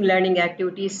teaching learning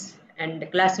activities and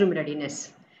classroom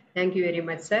readiness. Thank you very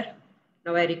much, sir.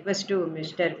 Now I request to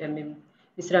Ms.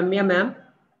 Ramya ma'am,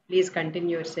 please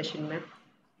continue your session, ma'am.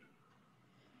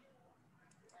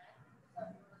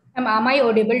 Am I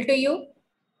audible to you?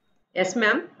 Yes,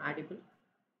 ma'am, audible.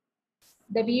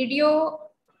 The video.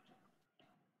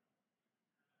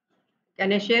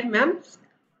 Can I share, ma'am?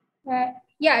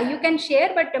 Yeah, you can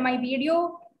share, but my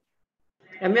video.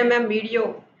 Ramya ma'am,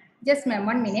 video. Just ma'am,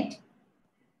 1 minute.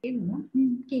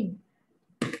 Okay.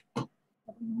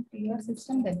 Your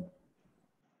system then.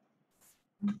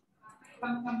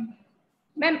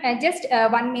 Ma'am, just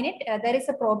 1 minute. There is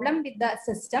a problem with the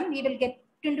system. We will get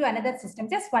into another system.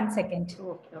 Just 1 second.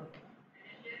 Okay, okay.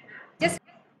 Just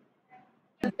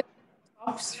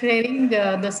stop sharing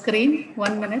the screen.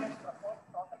 1 minute.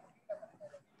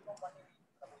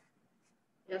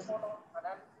 Yes.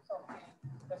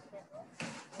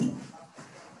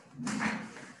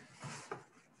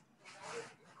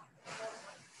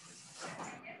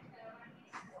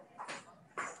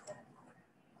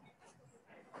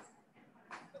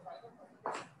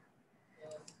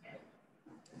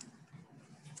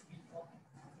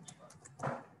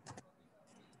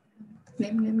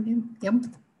 Name.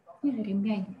 Yum.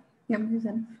 Yum is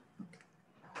enough.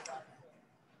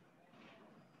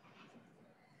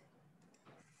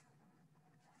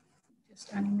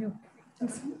 Just unmute.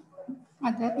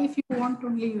 That if you want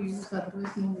only you use,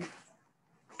 otherwise no.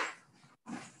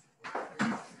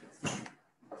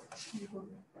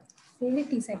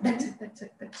 That's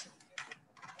it.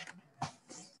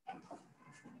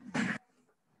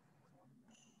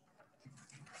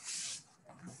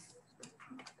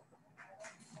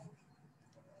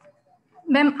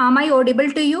 Ma'am, am I audible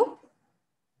to you?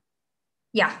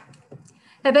 Yeah.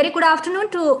 A very good afternoon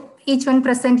to each one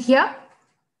present here.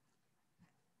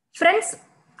 Friends,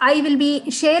 I will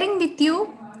be sharing with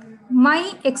you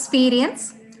my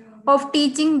experience of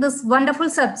teaching this wonderful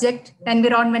subject,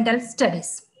 environmental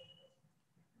studies.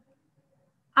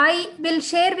 I will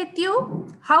share with you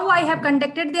how I have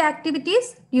conducted the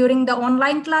activities during the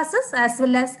online classes as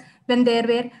well as when there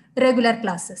were regular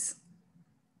classes.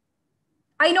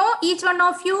 I know each one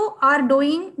of you are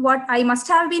doing what I must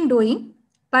have been doing,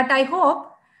 but I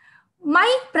hope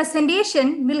my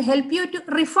presentation will help you to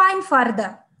refine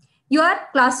further your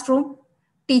classroom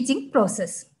teaching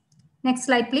process. Next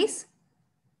slide, please.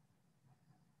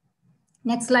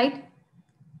 Next slide.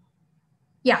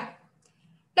 Yeah.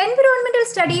 Environmental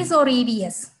studies, or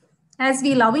EVS, as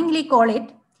we lovingly call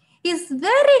it, is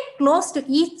very close to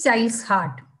each child's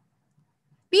heart.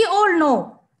 We all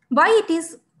know why it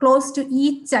is close to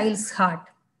each child's heart,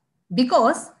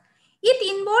 because it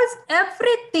involves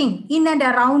everything in and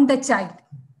around the child.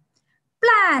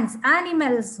 Plants,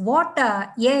 animals,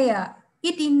 water, air,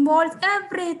 it involves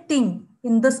everything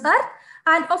in this earth.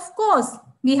 And of course,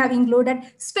 we have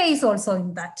included space also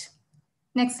in that.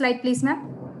 Next slide, please,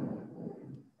 ma'am.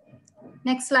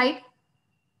 Next slide.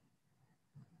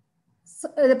 So,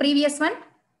 the previous one.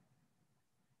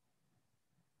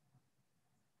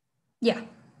 Yeah.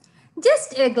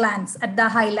 Just a glance at the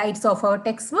highlights of our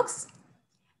textbooks.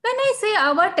 When I say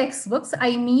our textbooks,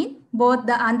 I mean both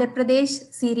the Andhra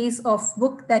Pradesh series of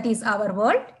book, that is Our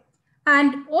World,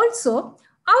 and also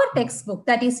our textbook,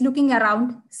 that is Looking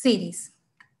Around series.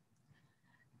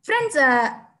 Friends,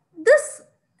 this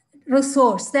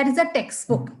resource, that is a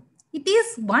textbook, it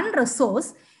is one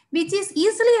resource which is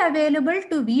easily available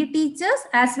to we teachers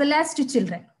as well as to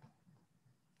children.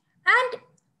 And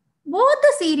both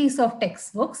the series of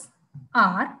textbooks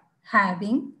are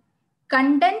having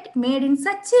content made in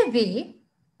such a way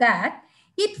that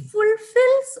it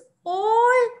fulfills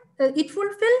all the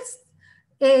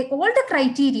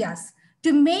criteria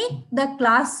to make the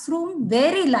classroom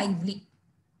very lively.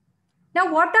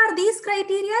 Now, what are these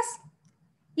criteria?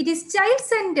 It is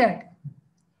child-centered.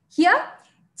 Here,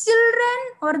 children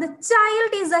or the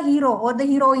child is the hero or the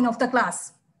heroine of the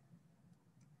class.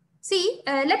 See,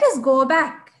 let us go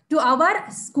back to our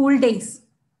school days.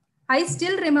 I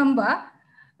still remember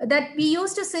that we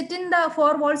used to sit in the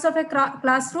four walls of a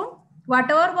classroom.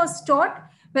 Whatever was taught,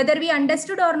 whether we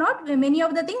understood or not, many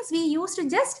of the things we used to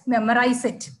just memorize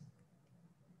it.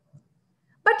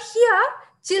 But here,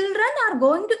 children are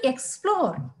going to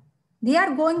explore. They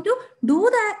are going to do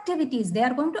the activities. They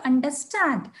are going to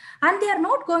understand. And they are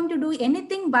not going to do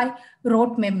anything by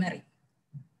rote memory.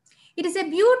 It is a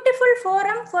beautiful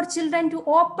forum for children to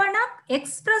open up,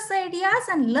 express ideas,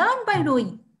 and learn by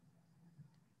doing.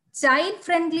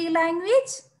 Child-friendly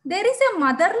language. There is a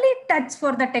motherly touch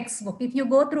for the textbook if you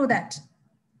go through that.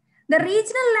 The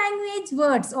regional language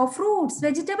words or fruits,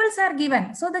 vegetables are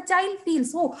given. So the child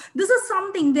feels, oh, this is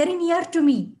something very near to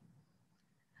me.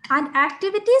 And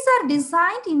activities are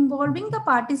designed involving the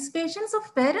participations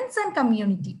of parents and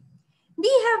community.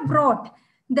 We have brought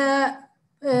the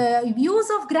views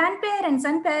of grandparents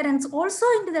and parents also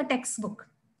into the textbook.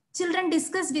 Children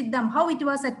discuss with them how it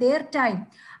was at their time.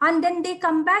 And then they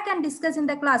come back and discuss in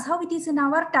the class how it is in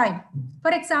our time.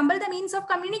 For example, the means of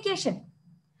communication.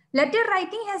 Letter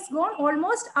writing has gone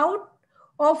almost out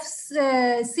of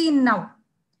scene now.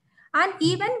 And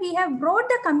even we have brought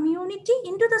the community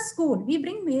into the school. We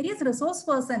bring various resource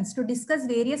persons to discuss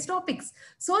various topics.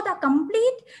 So the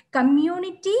complete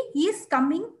community is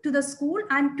coming to the school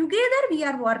and together we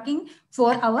are working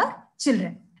for our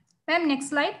children. Ma'am, next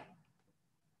slide.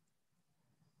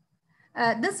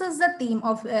 This is the theme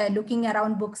of Looking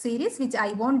Around book series, which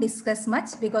I won't discuss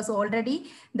much because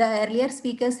already the earlier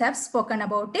speakers have spoken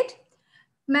about it.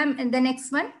 Ma'am, and the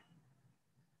next one.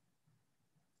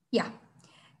 Yeah.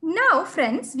 Now,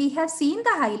 friends, we have seen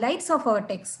the highlights of our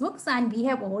textbooks and we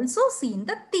have also seen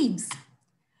the themes.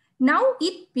 Now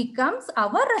it becomes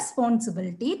our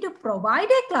responsibility to provide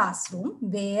a classroom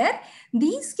where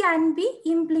these can be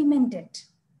implemented.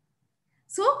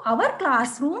 So our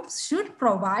classrooms should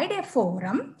provide a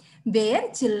forum where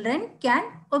children can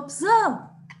observe.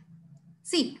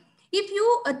 See, if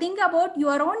you think about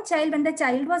your own child when the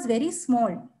child was very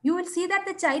small, you will see that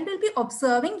the child will be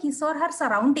observing his or her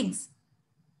surroundings.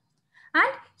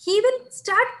 And he will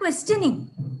start questioning.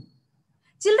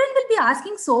 Children will be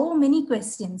asking so many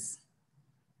questions.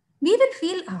 We will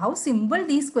feel how simple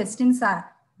these questions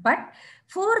are. But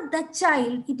for the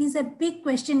child, it is a big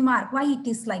question mark why it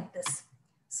is like this.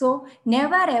 So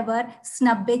never ever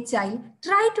snub a child.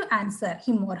 Try to answer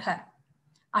him or her.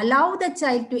 Allow the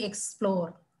child to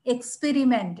explore,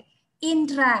 experiment,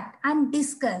 interact, and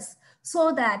discuss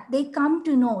so that they come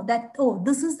to know that, oh,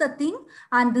 this is the thing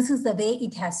and this is the way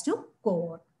it has to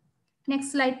go on.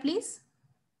 Next slide, please.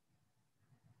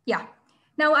 Yeah.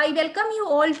 Now I welcome you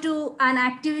all to an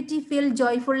activity-filled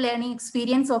joyful learning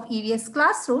experience of EVS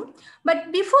classroom.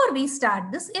 But before we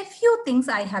start this, a few things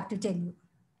I have to tell you.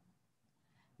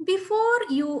 Before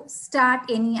you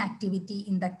start any activity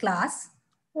in the class,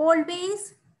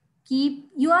 always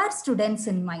keep your students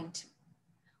in mind.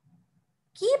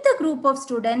 Keep the group of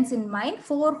students in mind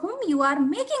for whom you are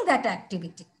making that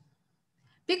activity.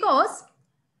 Because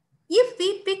if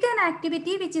we pick an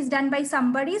activity which is done by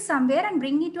somebody somewhere and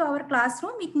bring it to our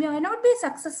classroom, it may not be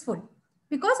successful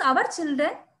because our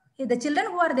children, the children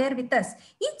who are there with us,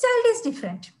 each child is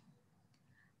different.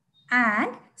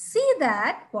 And see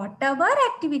that whatever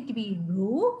activity we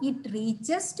do, it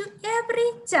reaches to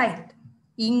every child,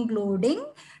 including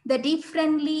the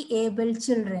differently able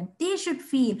children. They should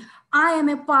feel, I am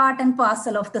a part and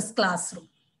parcel of this classroom.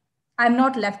 I'm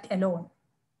not left alone.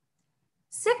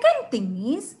 Second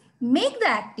thing is, make the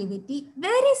activity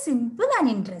very simple and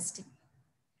interesting.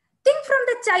 Think from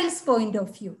the child's point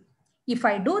of view. If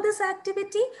I do this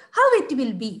activity, how it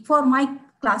will be for my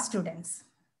class students?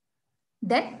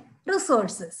 Then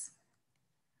resources.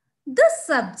 This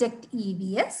subject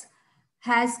EVS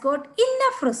has got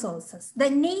enough resources. The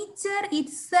nature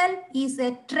itself is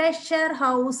a treasure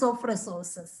house of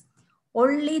resources.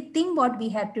 Only thing what we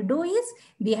have to do is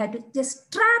we have to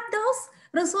just trap those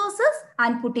resources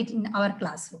and put it in our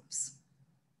classrooms.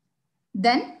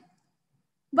 Then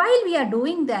while we are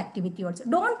doing the activity also,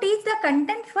 don't teach the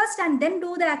content first and then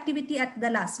do the activity at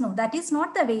the last. No, that is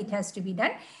not the way it has to be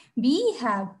done. We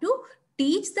have to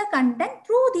teach the content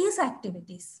through these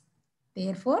activities.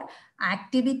 Therefore,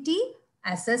 activity,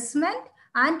 assessment,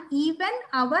 and even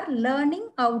our learning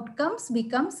outcomes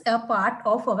becomes a part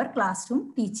of our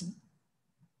classroom teaching.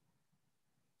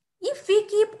 If we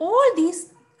keep all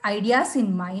these ideas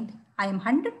in mind, I am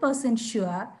 100%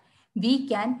 sure we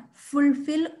can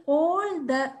fulfill all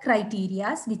the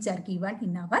criteria which are given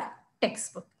in our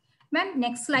textbook. Ma'am,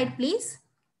 next slide, please.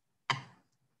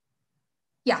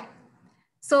 Yeah.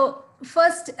 So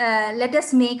first, let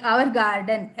us make our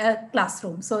garden a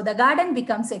classroom. So the garden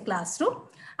becomes a classroom.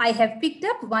 I have picked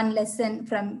up one lesson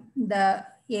from the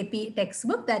AP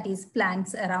textbook, that is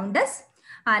plants around us,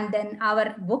 and then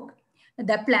our book,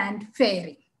 The Plant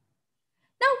Fairy.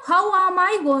 Now, how am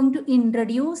I going to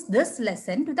introduce this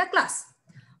lesson to the class?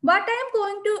 What I am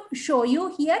going to show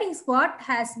you here is what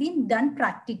has been done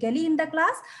practically in the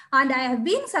class, and I have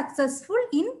been successful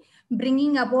in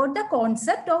bringing about the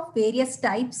concept of various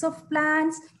types of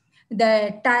plants,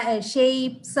 the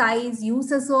shape, size,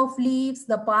 uses of leaves,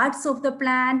 the parts of the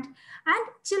plant, and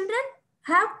children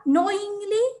have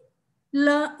unknowingly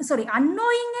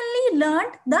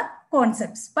learned the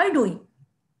concepts by doing.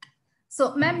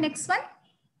 So, ma'am, next one.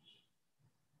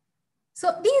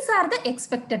 So these are the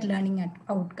expected learning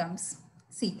outcomes.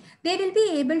 See, they will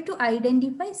be able to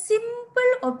identify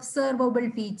simple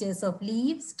observable features of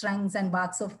leaves, trunks, and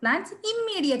barks of plants in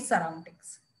immediate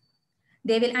surroundings.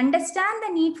 They will understand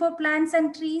the need for plants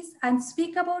and trees and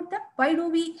speak about why do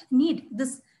we need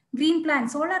this green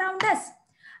plants all around us.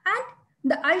 And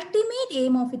the ultimate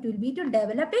aim of it will be to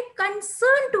develop a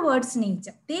concern towards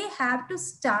nature. They have to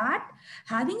start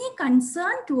having a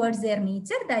concern towards their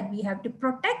nature, that we have to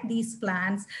protect these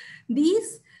plants,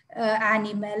 these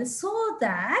animals, so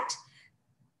that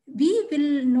we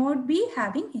will not be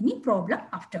having any problem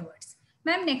afterwards.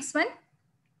 Ma'am, next one.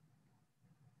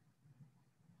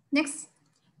 Next,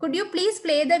 could you please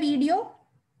play the video?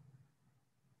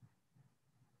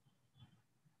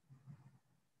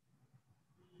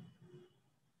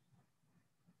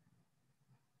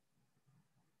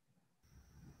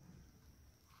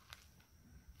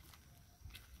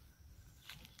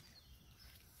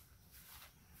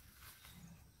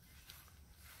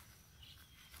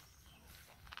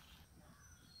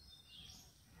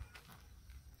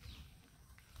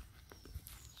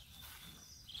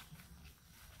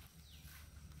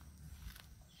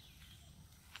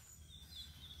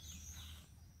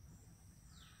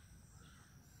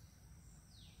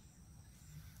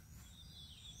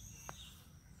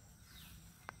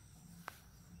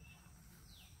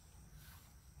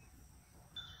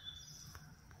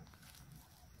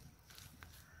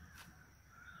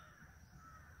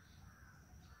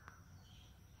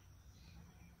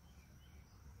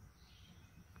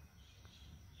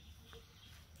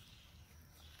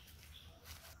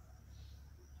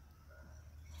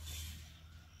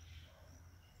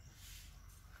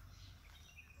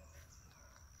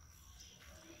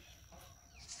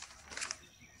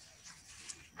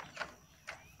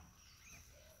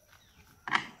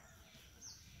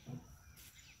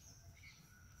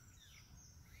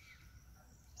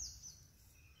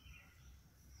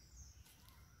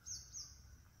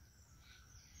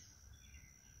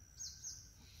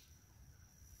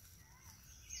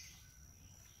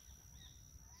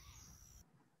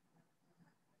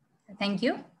 Thank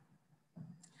you.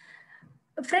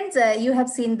 Friends, you have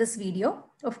seen this video.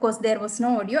 Of course, there was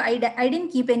no audio. I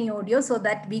didn't keep any audio so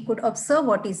that we could observe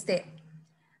what is there.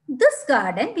 This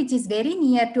garden, which is very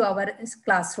near to our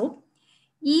classroom,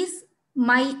 is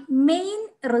my main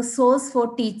resource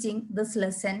for teaching this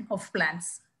lesson of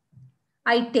plants.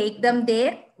 I take them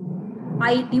there.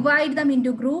 I divide them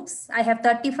into groups. I have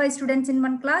 35 students in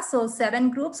one class, so 7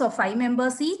 groups of 5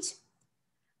 members each.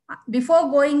 Before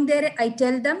going there, I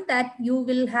tell them that you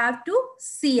will have to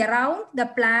see around the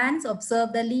plants,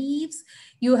 observe the leaves.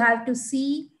 You have to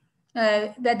see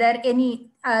whether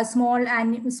any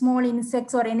small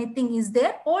insects or anything is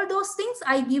there. All those things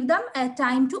I give them a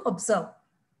time to observe.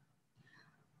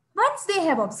 Once they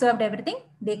have observed everything,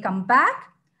 they come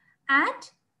back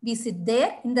and we sit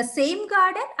there in the same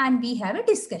garden and we have a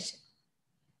discussion.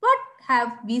 What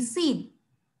have we seen?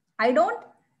 I don't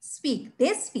speak,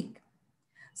 they speak.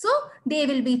 So they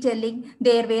will be telling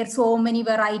there were so many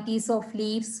varieties of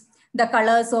leaves. The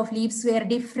colors of leaves were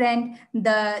different.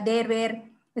 There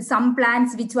were some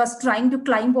plants which was trying to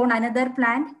climb on another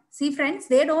plant. See friends,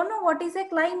 they don't know what is a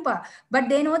climber, but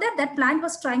they know that that plant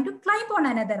was trying to climb on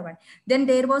another one. Then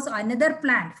there was another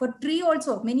plant for tree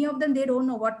also. Many of them, they don't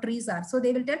know what trees are. So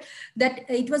they will tell that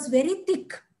it was very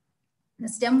thick. The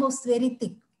stem was very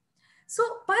thick. So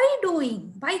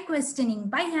by questioning,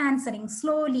 by answering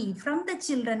slowly from the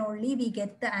children only, we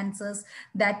get the answers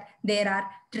that there are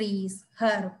trees,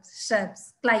 herbs,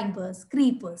 shrubs, climbers,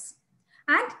 creepers.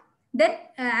 And then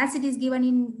as it is given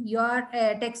in your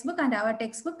textbook and our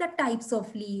textbook, the types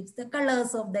of leaves, the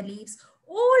colors of the leaves,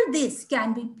 all this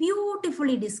can be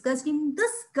beautifully discussed in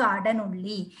this garden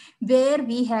only, where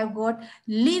we have got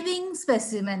living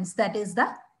specimens, that is the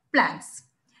plants.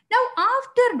 Now,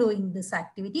 after doing this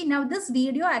activity, now this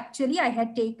video actually I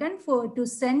had taken to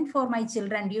send for my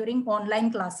children during online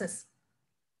classes.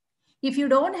 If you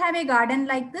don't have a garden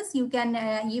like this, you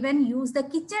can even use the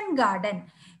kitchen garden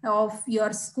of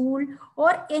your school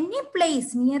or any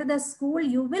place near the school.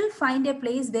 You will find a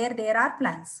place where there are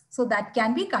plants. So that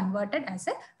can be converted as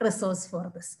a resource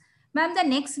for this. Ma'am, the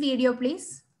next video,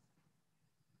 please.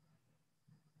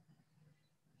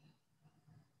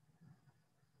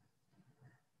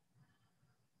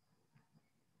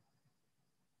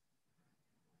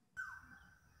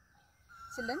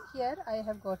 Children, here I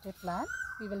have got a plant.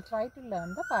 We will try to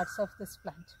learn the parts of this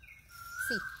plant.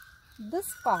 See,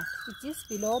 this part which is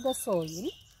below the soil,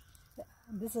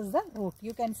 this is the root.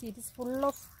 You can see it is full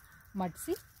of mud.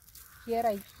 See, here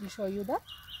I will show you the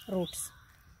roots.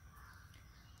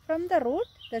 From the root,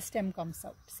 the stem comes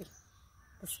out. See,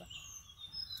 this one.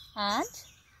 And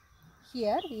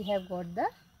here we have got the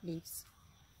leaves.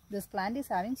 This plant is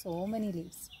having so many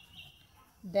leaves.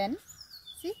 Then,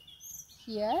 see,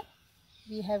 here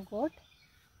we have got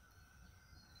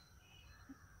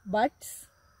buds,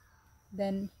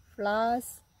 then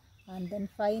flowers, and then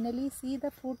finally see the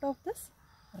fruit of this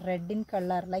red in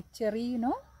color like cherry, you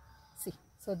know. See,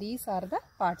 so these are the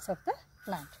parts of the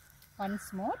plant.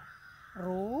 Once more,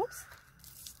 roots,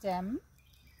 stem,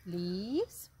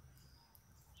 leaves,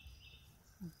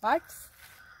 buds,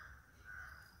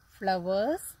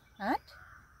 flowers and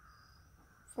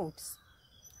fruits.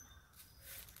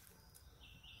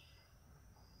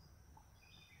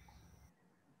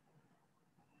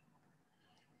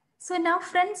 So now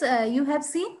friends, you have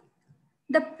seen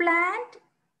the plant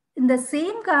in the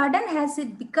same garden. Has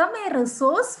it become a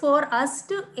resource for us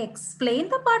to explain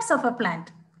the parts of a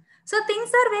plant? So things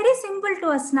are very simple to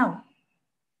us now.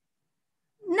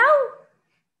 Now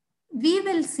we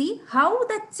will see how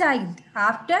the child,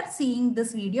 after seeing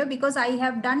this video, because I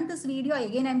have done this video,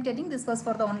 again I'm telling this was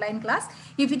for the online class.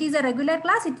 If it is a regular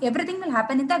class, everything will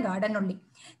happen in the garden only.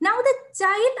 Now the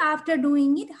child, after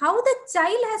doing it, how the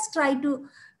child has tried to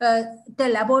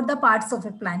tell about the parts of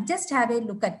a plant. Just have a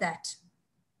look at that.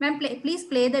 Ma'am, please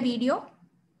play the video.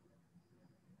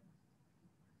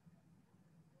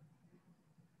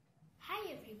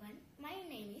 Hi everyone, my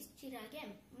name is Chirag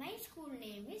M. My school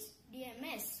name is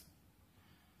DMS.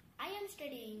 I am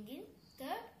studying in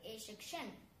 3rd A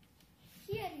section.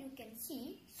 Here you can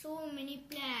see so many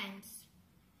plants.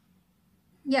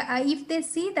 Yeah, if they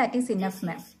see, that is enough,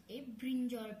 ma'am. This is a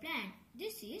brinjal plant.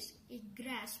 This is a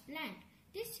grass plant.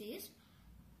 This is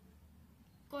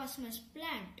cosmos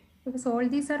plant. Because all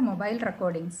these are mobile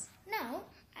recordings. Now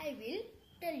I will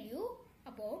tell you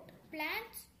about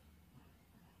plants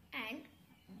and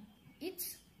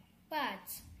its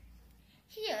parts.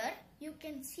 Here you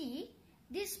can see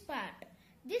this part.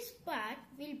 This part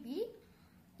will be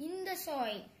in the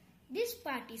soil. This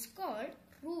part is called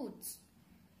roots.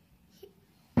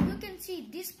 You can see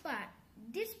this part.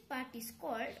 This part is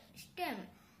called stem.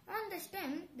 On the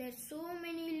stem there are so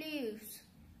many leaves.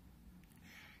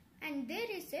 And there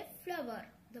is a flower.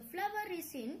 The flower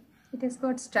is in It has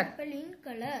got stuck. purple in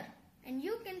color. And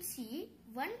you can see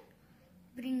one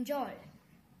brinjal.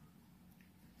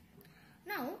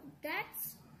 Now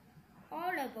that's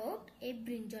all about a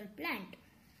brinjal plant.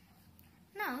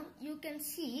 Now you can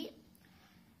see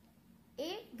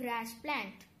a grass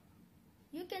plant.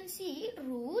 You can see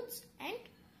roots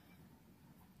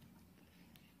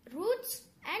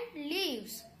and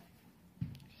leaves.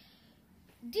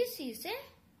 This is a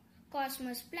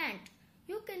cosmos plant.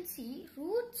 You can see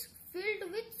roots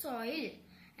filled with soil,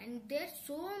 and there are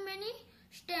so many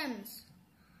stems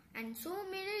and so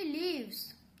many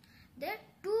leaves. There are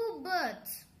 2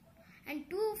 birds and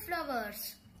 2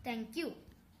 flowers. Thank you.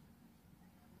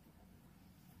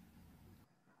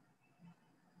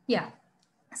 Yeah.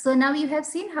 So now you have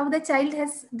seen how the child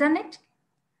has done it.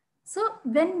 So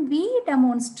when we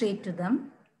demonstrate to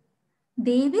them,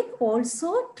 they will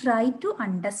also try to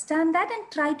understand that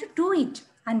and try to do it.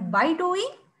 And by doing,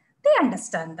 they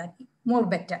understand that more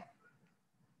better.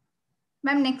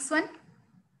 Ma'am, next one.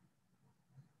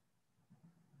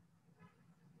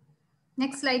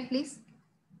 Next slide, please.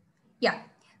 Yeah.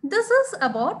 This is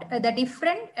about the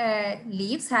different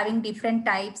leaves having different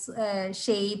types,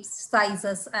 shapes,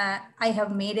 sizes. I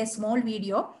have made a small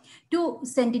video to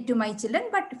send it to my children.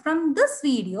 But from this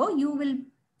video, you will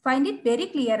find it very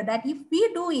clear that if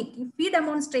we do it, if we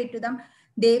demonstrate to them,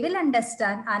 they will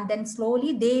understand, and then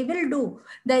slowly they will do.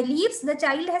 The leaves the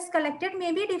child has collected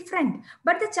may be different,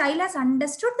 but the child has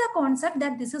understood the concept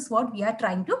that this is what we are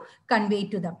trying to convey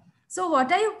to them. So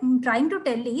what I am trying to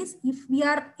tell is, if we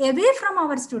are away from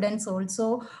our students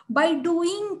also, by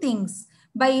doing things,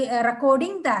 by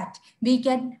recording that, we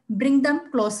can bring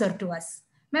them closer to us.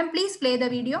 Ma'am, please play the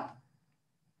video.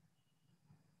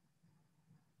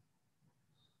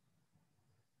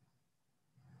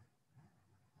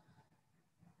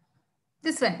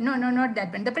 This one. No, not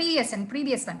that one. The previous one.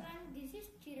 This is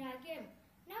Chiragam.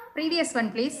 Now Previous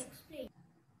one, please. explain.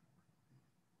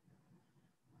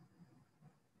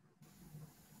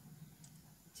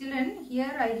 Children,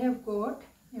 here I have got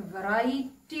a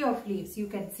variety of leaves. You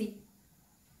can see.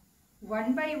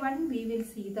 One by one we will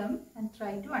see them and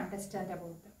try to understand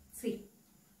about them. See,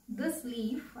 this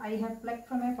leaf I have plucked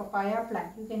from a papaya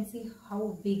plant. You can see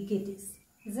how big it is,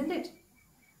 isn't it?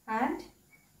 And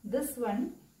this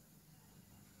one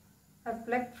I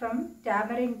plucked from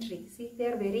tamarind tree. See, they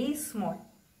are very small.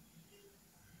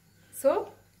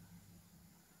 So,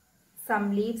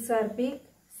 some leaves are big,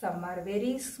 some are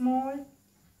very small,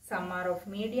 some are of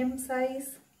medium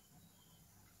size.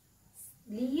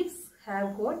 Leaves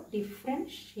have got different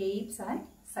shapes and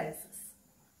sizes.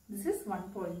 This is one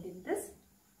point in this.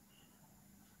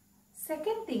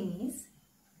 Second thing is,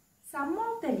 some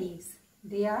of the leaves,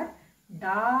 they are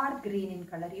dark green in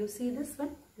color. You see this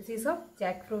one? This is of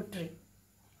jackfruit tree.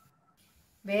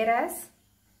 Whereas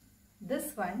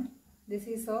this one, this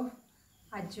is of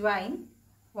ajwain,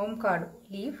 avocado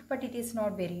leaf, but it is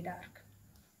not very dark.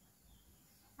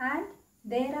 And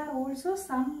there are also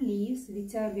some leaves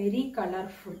which are very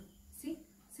colorful. See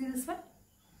this one?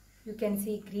 You can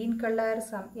see green color,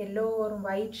 some yellow or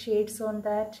white shades on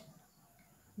that.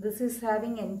 This is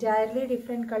having entirely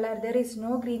different color. There is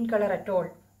no green color at all.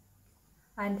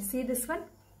 And see this one?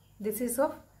 This is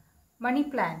of money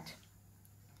plant.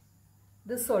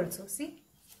 This also, see?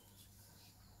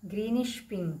 Greenish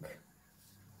pink.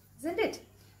 Isn't it?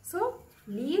 So,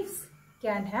 leaves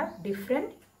can have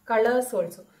different colors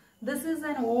also. This is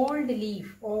an old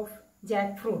leaf of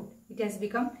jackfruit. It has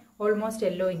become almost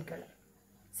yellow in color.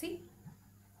 See?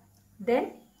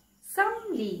 Then,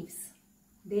 some leaves,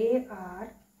 they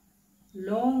are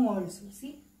long also.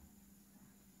 See?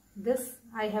 This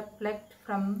I have plucked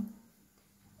from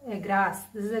a grass.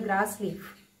 This is a grass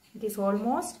leaf. It is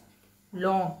almost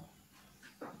long.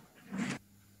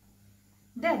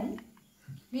 Then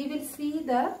we will see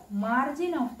the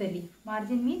margin of the leaf.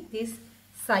 Margin means these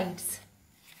sides.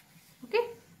 Okay.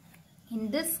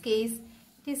 In this case,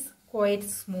 it is quite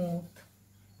smooth.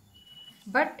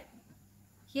 But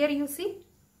here you see,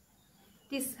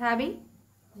 it is having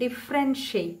different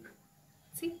shape.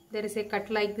 See, there is a cut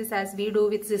like this as we do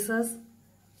with scissors.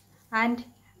 And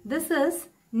this is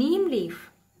neem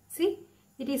leaf. See,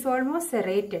 it is almost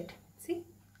serrated. See,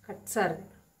 cuts are there.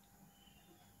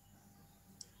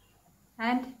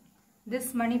 And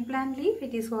this money plant leaf,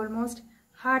 it is almost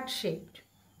heart shaped.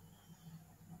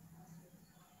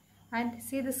 And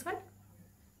see this one?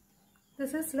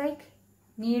 This is like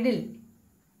needle.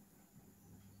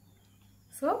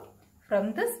 So,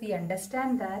 from this we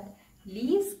understand that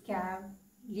leaves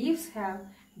have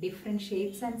different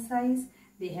shapes and size.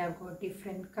 They have got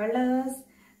different colors.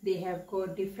 They have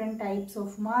got different types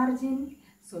of margin.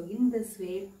 So in this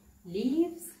way,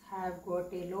 leaves have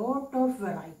got a lot of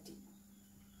variety.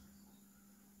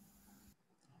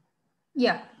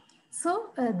 Yeah.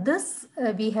 So this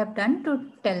we have done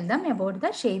to tell them about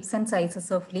the shapes and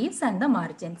sizes of leaves and the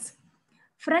margins.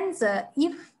 Friends,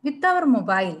 if with our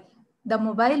mobile, the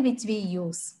mobile which we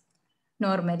use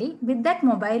normally, with that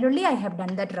mobile only I have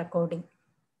done that recording.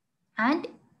 And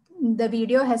the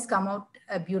video has come out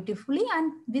beautifully,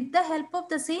 and with the help of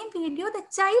the same video, the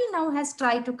child now has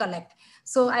tried to collect.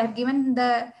 So I have given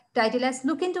the title as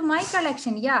Look Into My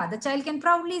Collection. Yeah, the child can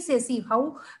proudly say, see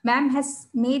how ma'am has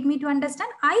made me to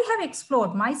understand. I have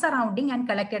explored my surrounding and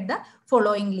collected the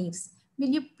following leaves. Will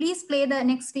you please play the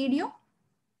next video?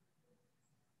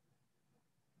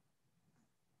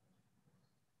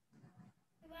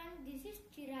 This is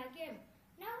Chiragam.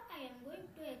 Now I am going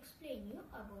to explain you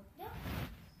about the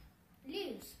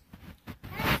leaves.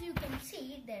 As you can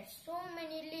see, there are so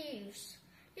many leaves.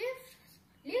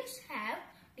 Leaves have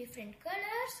different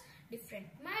colors, different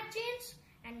margins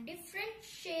and different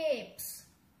shapes.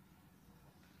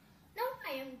 Now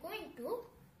I am going to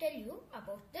tell you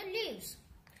about the leaves.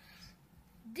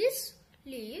 This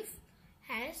leaf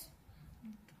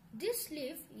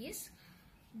is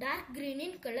dark green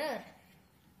in color.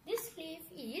 This leaf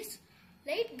is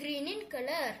light green in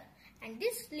color, and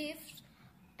these leaves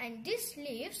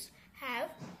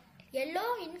have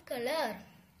yellow in color,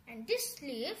 and this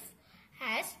leaf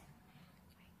has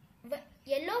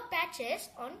yellow patches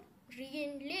on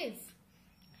green leaf,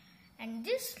 and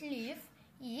this leaf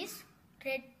is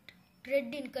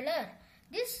red in color.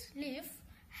 This leaf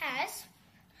has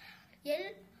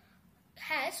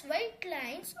white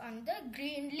lines on the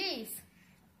green leaf.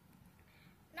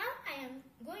 Now I am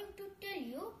going to tell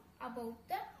you about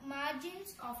the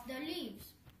margins of the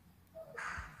leaves.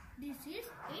 This is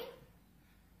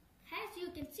as you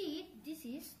can see, this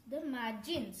is the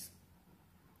margins.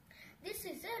 This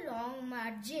is a long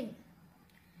margin,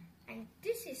 and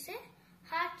this is a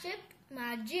heart-shaped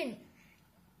margin,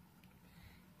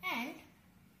 and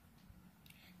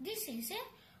this is a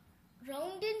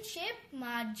rounded shaped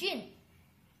margin.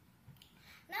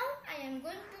 Now I am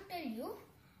going to tell you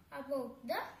about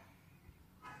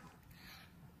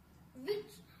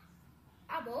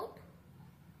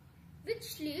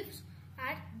which leaves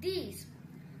are these.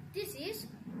 This is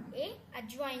a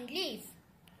ajwain leaf.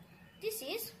 This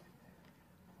is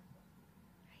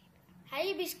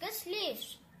hibiscus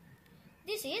leaves.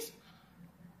 This is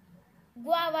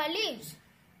guava leaves.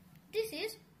 This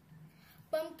is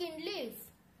pumpkin leaf.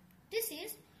 This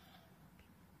is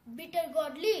bitter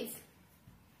gourd leaf.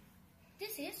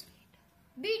 This is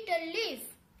beetle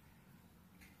leaf,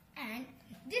 and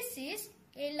this is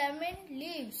a lemon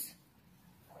leaves.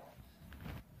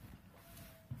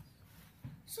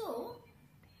 So,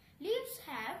 leaves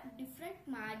have different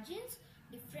margins,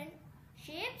 different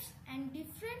shapes and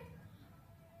different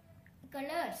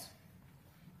colors.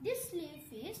 This leaf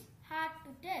is hard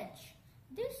to touch.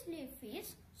 This leaf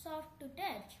is soft to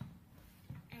touch.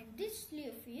 And this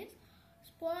leaf is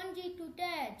spongy to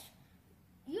touch.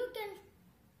 You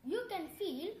can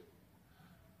feel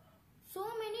so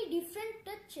many different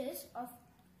touches of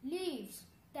leaves.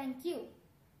 Thank you.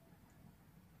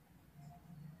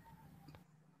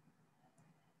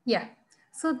 Yeah,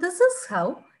 so this is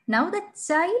how now the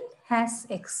child has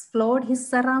explored his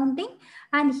surrounding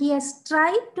and he has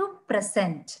tried to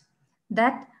present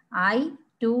that I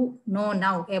too know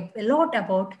now a lot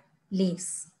about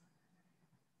leaves.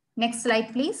 Next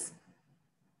slide, please.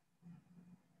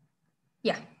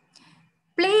 Yeah.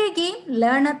 Play a game,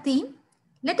 learn a theme.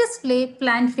 Let us play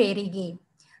Plant Fairy game.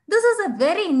 This is a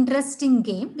very interesting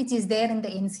game which is there in the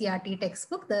NCERT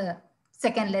textbook, the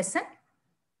second lesson.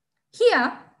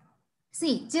 Here,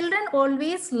 see, children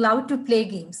always love to play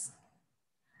games.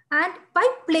 And by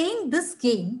playing this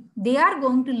game, they are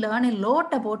going to learn a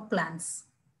lot about plants.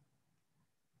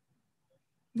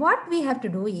 What we have to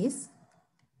do is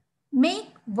make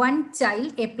one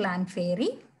child a plant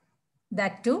fairy.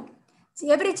 That too,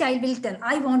 every child will tell,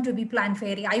 I want to be plant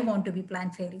fairy, I want to be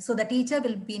plant fairy. So the teacher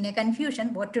will be in a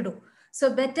confusion what to do. So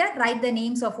better write the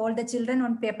names of all the children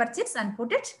on paper chips and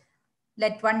put it.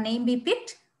 Let one name be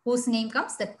picked. Whose name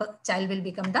comes, that child will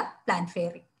become the plant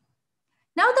fairy.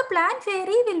 Now the plant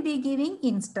fairy will be giving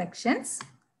instructions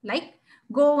like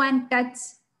go and touch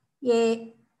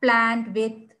a plant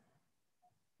with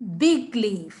big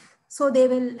leaf. So they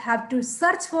will have to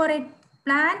search for a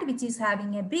plant which is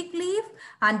having a big leaf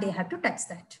and they have to touch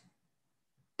that.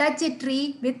 Touch a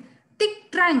tree with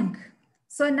thick trunk.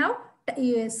 So now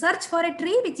search for a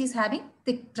tree which is having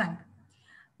thick trunk.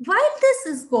 While this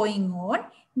is going on,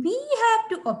 we have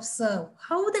to observe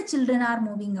how the children are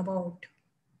moving about,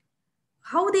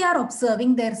 how they are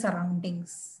observing their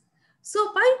surroundings.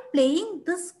 So by playing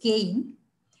this game,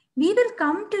 we will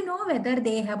come to know whether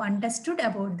they have understood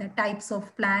about the types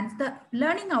of plants, the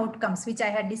learning outcomes, which I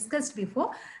had discussed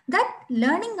before. That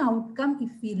learning outcome,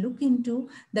 if we look into,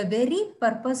 the very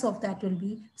purpose of that will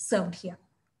be served here.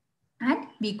 And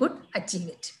we could achieve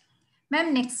it.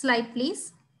 Ma'am, next slide,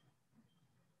 please.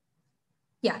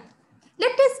 Yeah.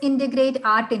 Let us integrate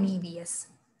art in EVS.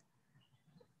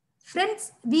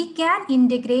 Friends, we can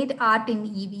integrate art in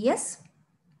EVS.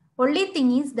 Only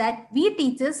thing is that we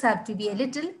teachers have to be a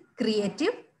little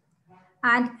creative.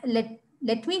 And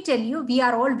let me tell you, we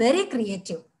are all very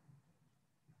creative.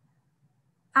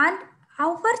 And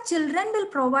our children will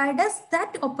provide us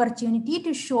that opportunity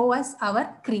to show us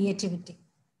our creativity.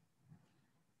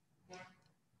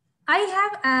 I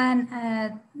have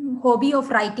an hobby of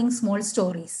writing small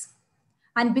stories.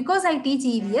 And because I teach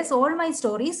EVS, all my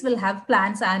stories will have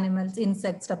plants, animals,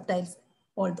 insects, reptiles,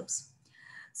 all those.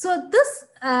 So this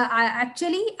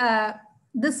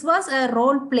this was a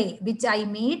role play which I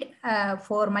made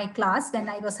for my class when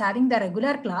I was having the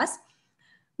regular class.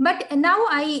 But now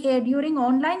during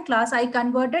online class, I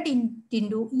converted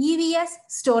into EVS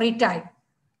story time.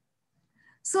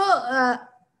 So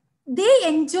they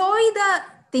enjoy the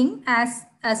thing as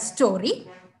a story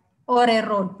or a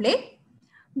role play,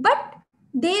 but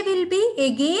they will be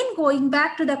again going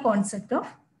back to the concept of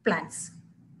plants.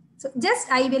 So just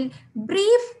I will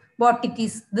brief what it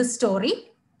is, the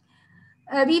story.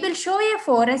 We will show a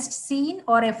forest scene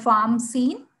or a farm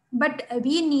scene, but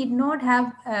we need not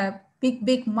have a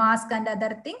big mask and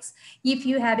other things. If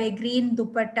you have a green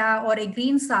dupatta or a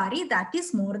green sari, that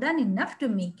is more than enough to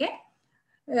make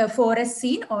a forest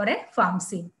scene or a farm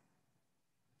scene.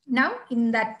 Now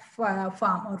in that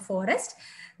farm or forest,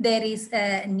 there is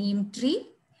a neem tree,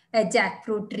 a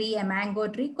jackfruit tree, a mango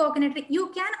tree, coconut tree.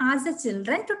 You can ask the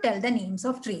children to tell the names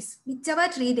of trees. Whichever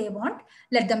tree they want,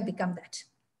 let them become that.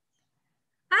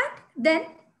 And then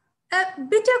a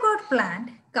bitter gourd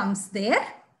plant comes there.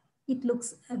 It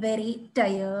looks very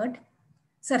tired,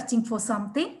 searching for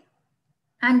something.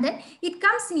 And then it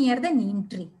comes near the neem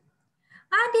tree.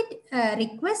 And it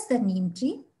requests the neem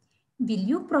tree, will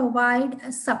you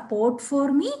provide support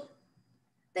for me?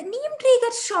 The neem tree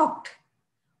gets shocked.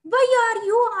 Why are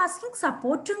you asking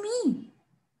support to me?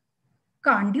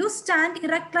 Can't you stand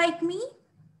erect like me?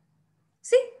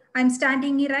 See, I'm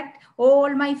standing erect.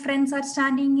 All my friends are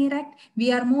standing erect.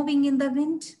 We are moving in the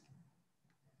wind.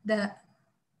 The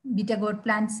bitter gourd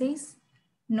plant says,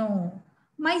 no,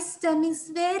 my stem is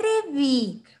very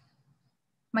weak.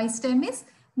 My stem is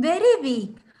very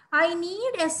weak. I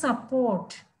need a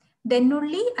support. Then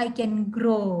only I can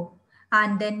grow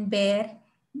and then bear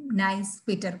nice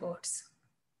bitter gourds.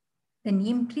 The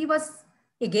neem tree was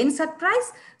again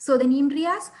surprised. So the neem tree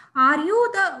asked, are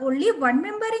you the only one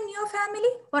member in your family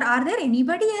or are there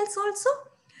anybody else also?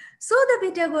 So the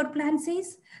bitter gourd plant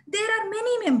says, there are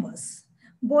many members.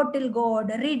 Bottle gourd,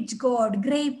 ridge gourd,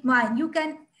 grapevine. You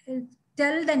can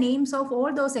tell the names of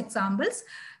all those examples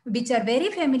which are very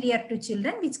familiar to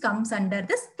children, which comes under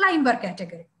this climber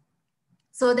category.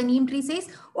 So the neem tree says,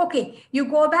 okay, you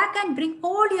go back and bring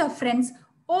all your friends.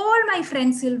 All my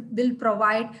friends will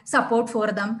provide support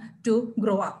for them to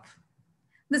grow up.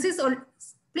 This is all.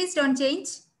 Please don't change.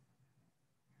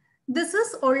 This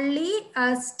is only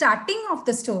a starting of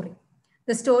the story.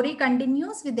 The story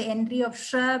continues with the entry of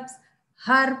shrubs,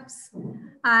 herbs,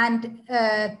 and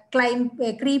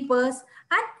creepers,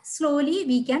 and slowly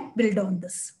we can build on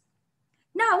this.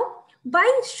 Now,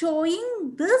 by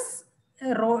showing this,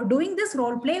 doing this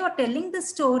role play or telling the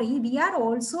story, we are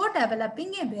also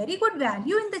developing a very good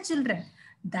value in the children.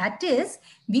 That is,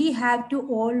 we have to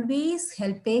always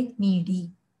help a needy.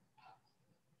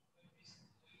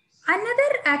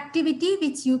 Another activity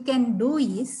which you can do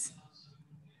is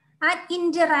an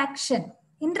interaction.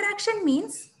 Interaction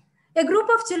means a group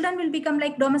of children will become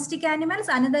like domestic animals,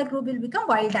 another group will become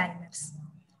wild animals.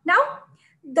 Now,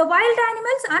 the wild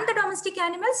animals and the domestic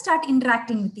animals start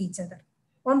interacting with each other.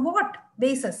 On what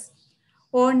basis?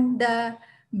 On the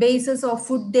basis of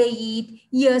food they eat,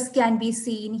 ears can be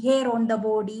seen, hair on the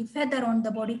body, feather on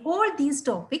the body. All these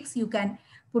topics you can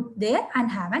put there and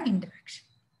have an interaction.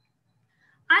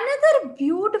 Another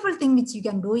beautiful thing which you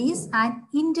can do is an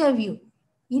interview.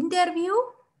 Interview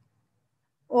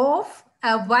of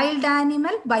a wild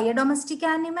animal by a domestic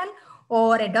animal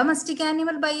or a domestic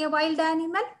animal by a wild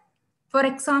animal. For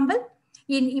example,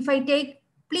 if I take,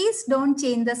 please don't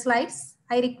change the slides.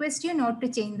 I request you not to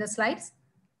change the slides.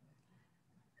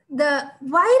 The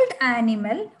wild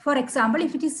animal, for example,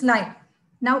 if it is lion,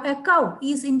 Now a cow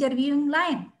is interviewing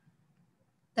lion.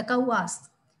 The cow asks,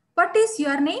 "What is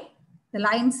your name?" The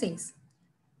lion says,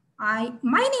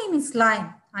 My name is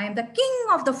Lion. I am the king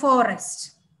of the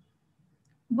forest."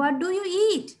 "What do you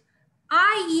eat?"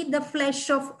 "I eat the flesh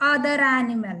of other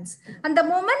animals." And the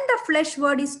moment the flesh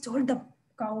word is told, the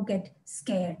cow gets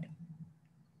scared.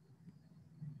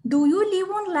 "Do you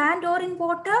live on land or in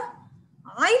water?"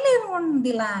 "I live on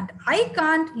the land. I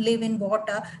can't live in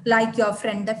water like your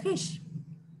friend the fish."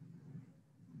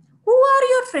 "Who are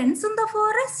your friends in the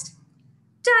forest?"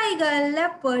 "Tiger,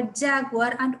 leopard, jaguar,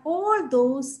 and all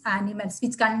those animals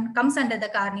which comes under the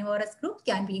carnivorous group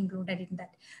can be included in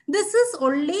that." This is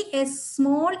only a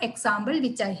small example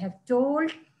which I have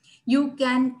told. You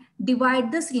can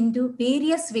divide this into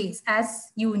various ways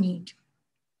as you need.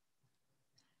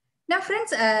 Now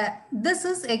friends, this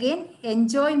is again,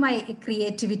 enjoy my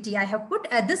creativity. I have put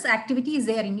this activity is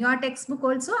there in your textbook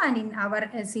also and in our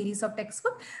series of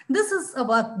textbook. This is a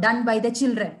work done by the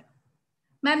children.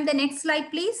 Ma'am, the next slide,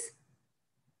 please.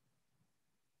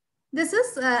 This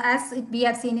is, as we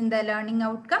have seen in the learning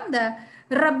outcome, the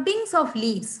rubbings of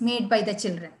leaves made by the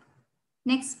children.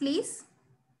 Next, please.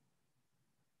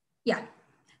 Yeah.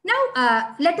 Now,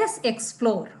 let us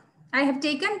explore. I have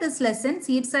taken this lesson,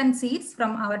 Seeds and Seeds,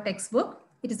 from our textbook.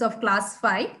 It is of class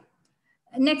 5.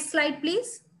 Next slide,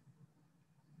 please.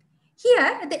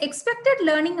 Here, the expected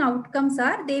learning outcomes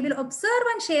are they will observe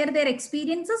and share their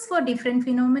experiences for different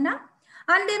phenomena,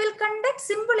 and they will conduct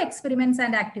simple experiments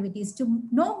and activities to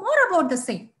know more about the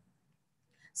same.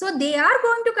 So they are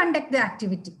going to conduct the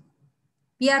activity.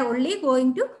 We are only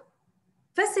going to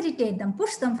facilitate them,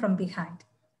 push them from behind.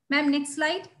 Ma'am, next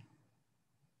slide.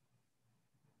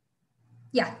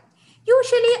 Yeah,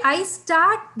 usually I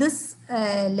start this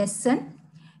lesson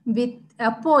with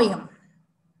a poem.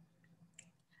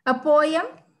 A poem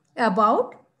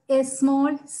about a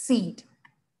small seed.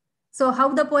 So how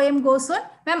the poem goes on?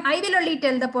 Ma'am, I will only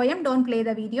tell the poem, don't play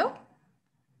the video.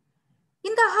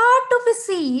 In the heart of a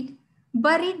seed,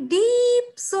 buried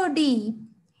deep, so deep,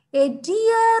 a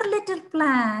dear little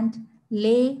plant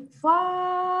lay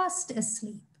fast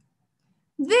asleep.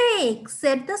 "Wake,"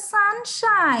 said the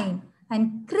sunshine,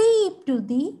 and creep to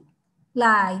the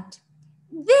light.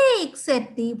 "Wake,"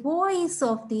 said the voice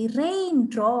of the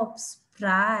raindrops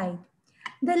bright.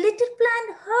 The little plant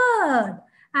heard,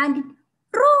 and it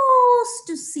rose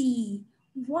to see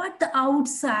what the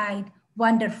outside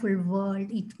wonderful world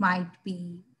it might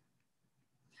be.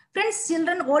 Friends,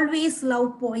 children always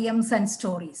love poems and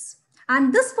stories.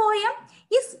 And this poem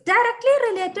is directly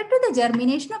related to the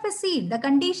germination of a seed, the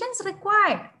conditions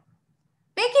required.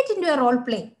 Make it into a role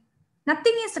play.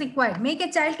 Nothing is required. Make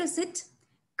a child to sit,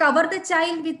 cover the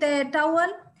child with a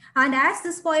towel, and as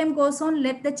this poem goes on,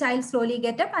 let the child slowly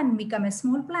get up and become a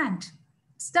small plant.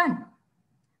 It's done.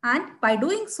 And by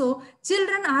doing so,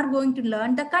 children are going to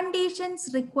learn the conditions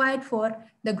required for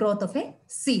the growth of a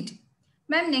seed.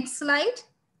 Ma'am, next slide.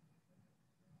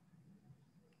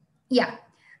 Yeah,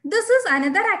 this is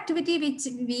another activity which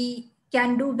we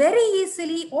can do very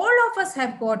easily. All of us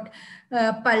have got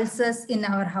pulses in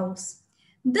our house.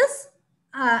 This,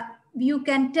 you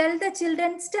can tell the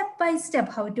children step by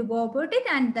step how to go about it.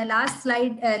 And the last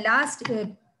slide,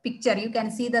 picture, you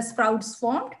can see the sprouts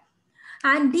formed.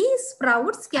 And these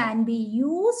sprouts can be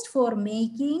used for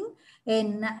making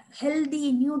a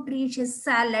healthy, nutritious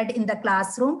salad in the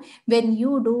classroom when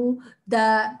you do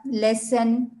the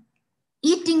lesson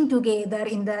eating together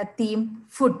in the theme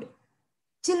food.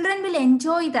 Children will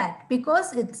enjoy that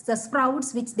because it's the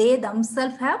sprouts which they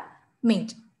themselves have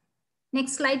made.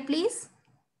 Next slide, please.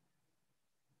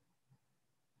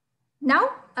 Now,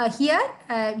 here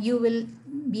you will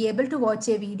be able to watch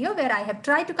a video where I have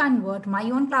tried to convert my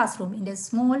own classroom into a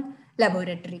small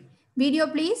laboratory. Video,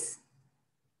 please.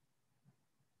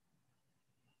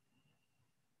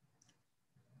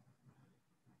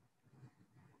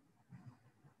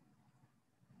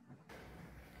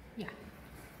 Yeah.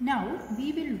 Now,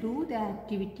 we will do the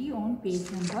activity on page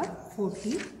number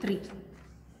 43.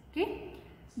 Okay.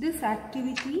 This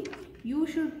activity, you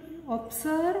should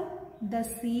observe the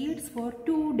seeds for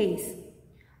 2 days.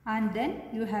 And then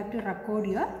you have to record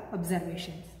your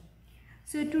observations.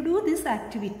 So to do this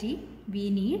activity, we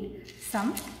need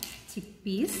some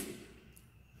chickpeas.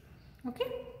 Okay.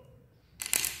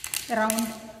 Around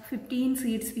 15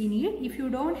 seeds we need. If you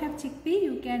don't have chickpea,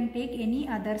 you can take any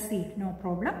other seed, no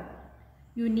problem.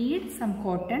 You need some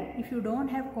cotton. If you don't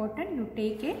have cotton, you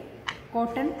take a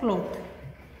cotton cloth.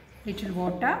 Little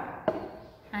water.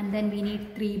 And then we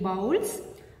need 3 bowls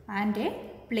and a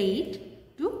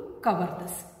plate to cover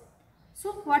this.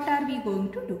 So what are we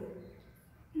going to do?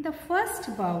 In the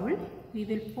first bowl, we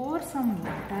will pour some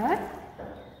water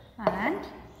and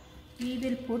we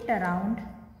will put around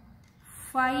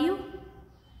 5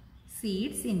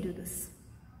 seeds into this.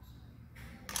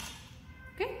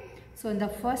 Okay, so in the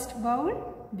first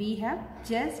bowl we have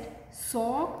just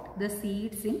soaked the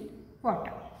seeds in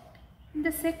water. In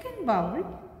the second bowl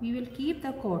we will keep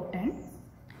the cotton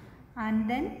and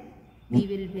then we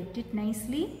will wet it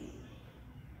nicely.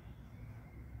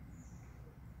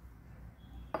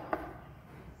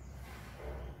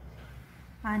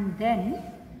 And then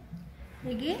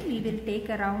again we will take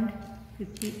around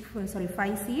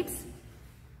 5 seeds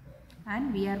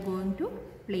and we are going to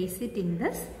place it in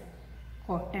this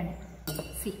cotton.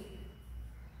 See,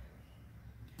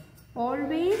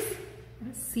 always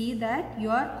see that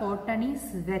your cotton is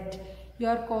wet.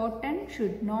 Your cotton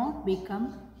should not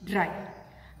become dry.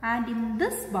 And in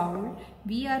this bowl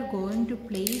we are going to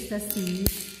place the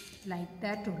seeds like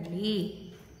that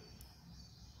only.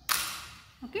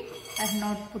 Okay, I have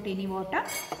not put any water,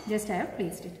 just I have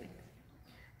placed it.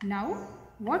 Now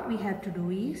what we have to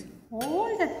do is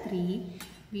all the 3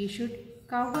 we should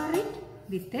cover it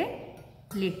with a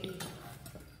lid.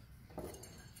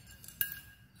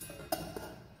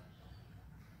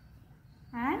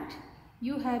 And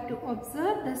you have to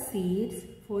observe the seeds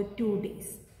for 2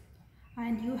 days.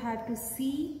 And you have to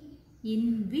see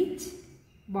in which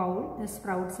bowl the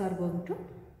sprouts are going to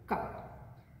come.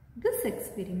 This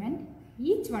experiment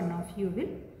each one of you will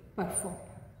perform.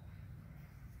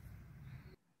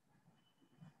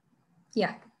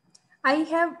 Yeah, I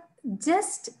have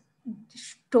just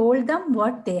told them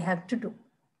what they have to do.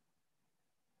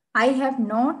 I have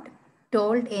not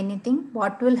told anything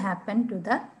what will happen to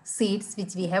the seeds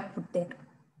which we have put there.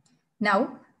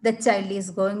 Now the child is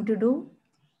going to do.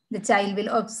 The child will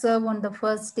observe on the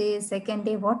first day, second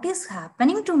day, what is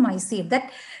happening to my seed. That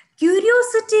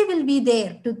curiosity will be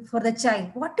there for the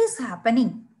child. What is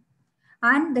happening?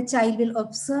 And the child will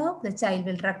observe, the child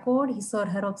will record his or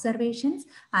her observations,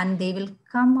 and they will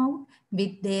come out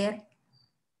with their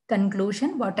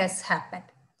conclusion, what has happened.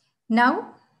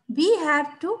 Now, we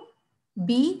have to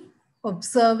be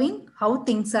observing how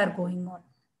things are going on.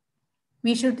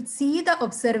 We should see the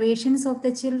observations of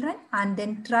the children and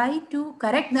then try to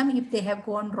correct them if they have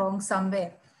gone wrong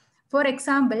somewhere. For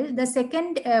example, the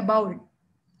second bowl,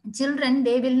 children,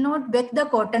 they will not wet the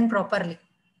cotton properly.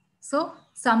 So,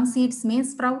 some seeds may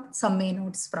sprout, some may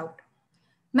not sprout.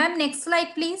 Ma'am, next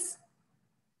slide, please.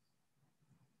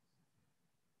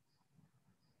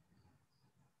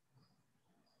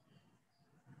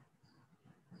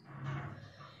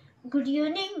 Good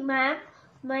evening, ma'am.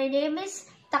 My name is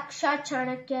DIKSHA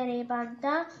Chanakya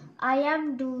Rebanta. I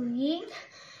am doing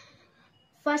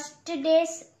first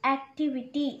day's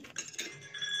activity.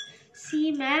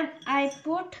 See, ma'am, I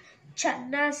put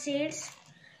channa seeds.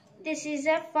 This is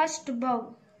a first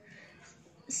bowl.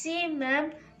 See,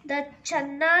 ma'am, the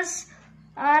channas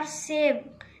are same.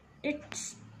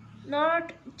 It's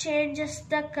not changes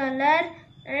the color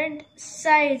and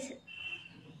size.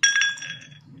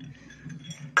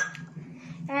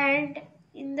 And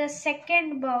in the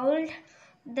second bowl,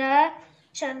 the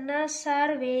channas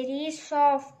are very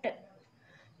soft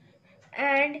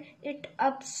and it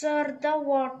absorbs the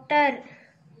water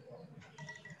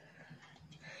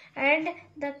and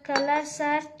the colors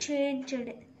are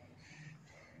changed.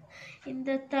 In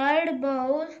the third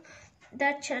bowl,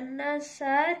 the channas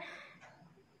are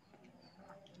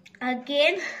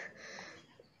again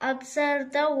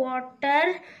absorb the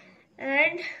water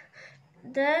and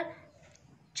the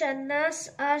channas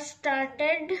are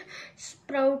started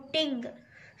sprouting.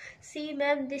 See,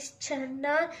 ma'am, this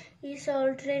channa is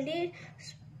already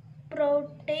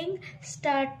sprouting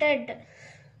started.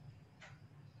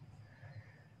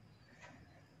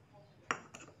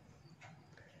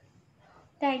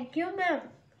 Thank you, ma'am.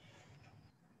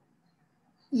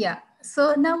 Yeah,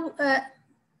 so now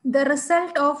the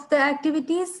result of the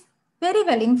activity is very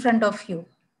well in front of you.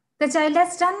 The child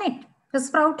has done it. The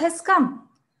sprout has come.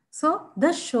 So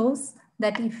this shows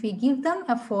that if we give them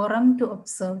a forum to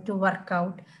observe, to work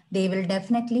out, they will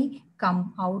definitely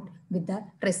come out with the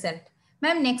result.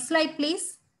 Ma'am, next slide,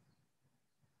 please.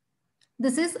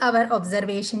 This is our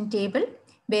observation table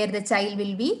where the child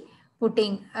will be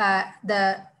putting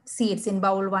the seeds in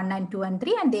bowl 1 and 2 and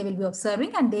 3, and they will be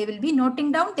observing and they will be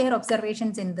noting down their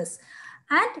observations in this.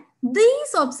 And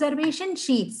these observation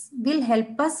sheets will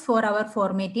help us for our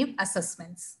formative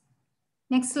assessments.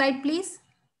 Next slide, please.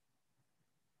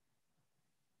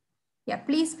 Yeah,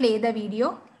 please play the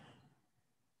video.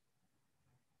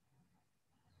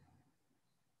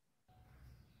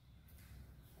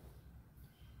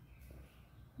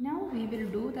 Now we will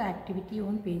do the activity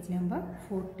on page number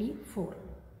 44.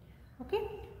 Okay,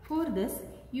 For this,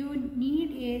 you need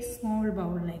a small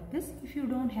bowl like this. If you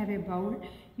don't have a bowl,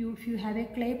 if you have a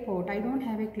clay pot, I don't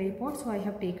have a clay pot, so I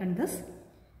have taken this.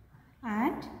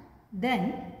 And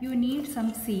then you need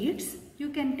some seeds.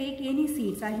 You can take any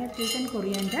seeds. I have taken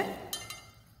coriander.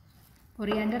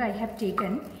 Coriander I have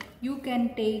taken. You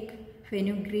can take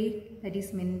fenugreek, that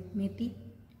is methi,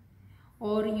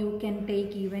 or you can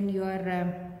take even your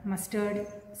mustard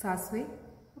saswe.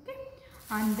 Okay,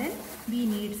 and then we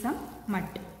need some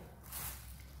mud.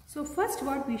 So first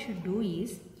what we should do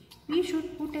is, we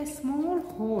should put a small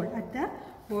hole at the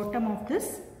bottom of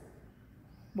this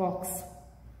box.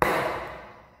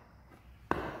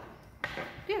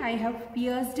 Okay, I have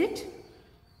pierced it.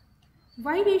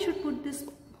 Why we should put this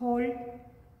hole?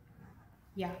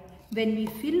 Yeah, when we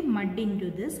fill mud into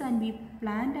this and we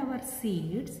plant our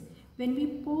seeds, when we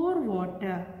pour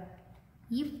water,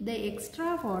 if the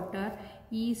extra water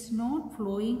is not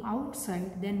flowing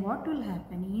outside, then what will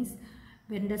happen is,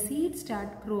 when the seeds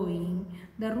start growing,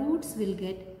 the roots will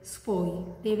get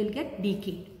spoiled. They will get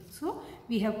decayed. So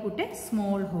we have put a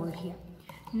small hole here.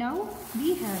 Now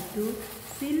we have to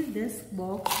fill this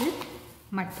box with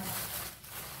mud.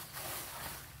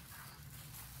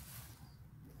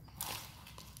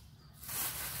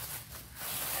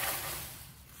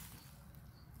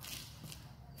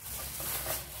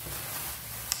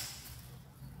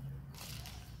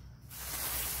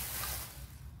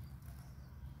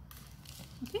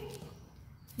 Okay,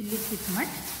 fill it with mud.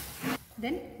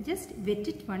 Then just wet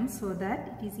it once so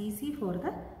that it is easy for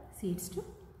the seeds to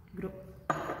grow.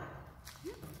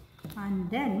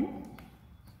 And then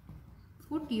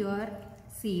put your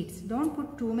seeds. Don't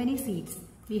put too many seeds.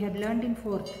 We have learned in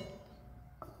 4th.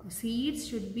 Seeds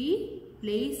should be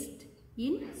placed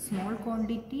in small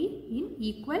quantity in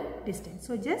equal distance.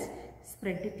 So just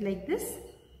spread it like this.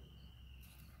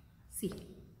 See.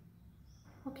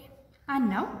 Okay. And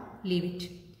now leave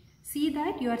it. See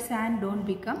that your sand don't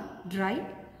become dry.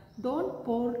 Don't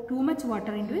pour too much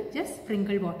water into it. Just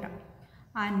sprinkle water.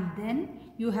 And then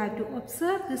you have to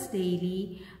observe this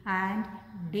daily, and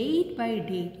date by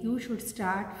date you should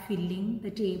start filling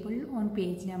the table on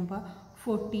page number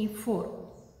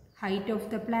 44. Height of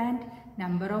the plant,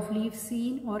 number of leaves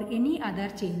seen, or any other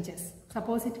changes.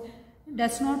 Suppose it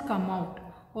does not come out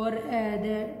or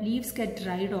the leaves get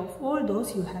dried off, all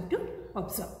those you have to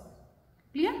observe.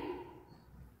 Clear?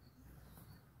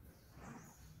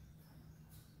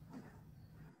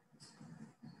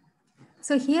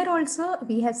 So here also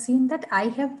we have seen that I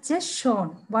have just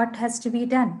shown what has to be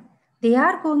done. They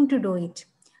are going to do it.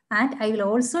 And I will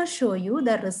also show you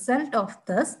the result of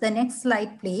this. The next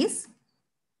slide, please.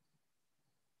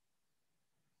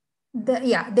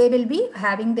 They will be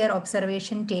having their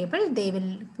observation table. They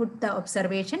will put the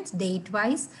observations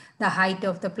date-wise, the height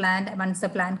of the plant, once the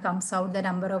plant comes out, the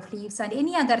number of leaves, and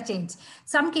any other change.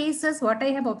 Some cases, what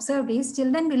I have observed is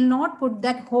children will not put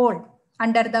that hole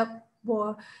under the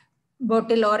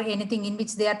bottle or anything in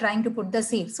which they are trying to put the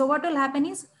seed. So what will happen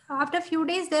is, after a few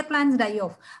days, their plants die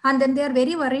off. And then they are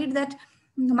very worried that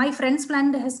my friend's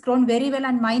plant has grown very well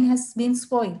and mine has been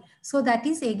spoiled. So that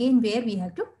is again where we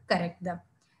have to correct them.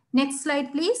 Next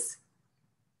slide, please.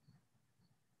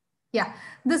 Yeah,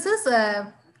 this is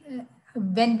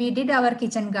when we did our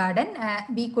kitchen garden,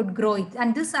 we could grow it.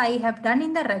 And this I have done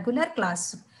in the regular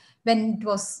class when it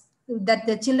was that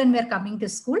the children were coming to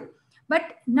school.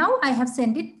 But now I have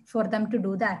sent it for them to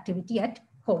do the activity at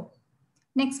home.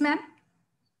 Next, ma'am.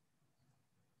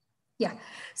 Yeah,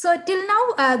 so till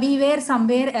now we were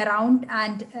somewhere around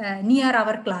and near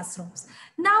our classrooms.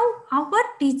 Now our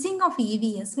teaching of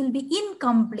EVS will be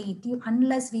incomplete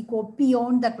unless we go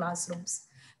beyond the classrooms,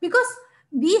 because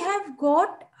we have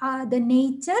got the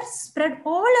nature spread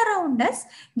all around us,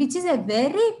 which is a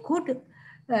very good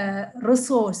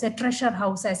resource, a treasure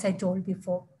house, as I told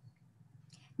before.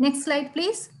 Next slide,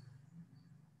 please.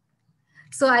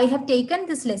 So I have taken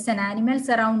this lesson, Animals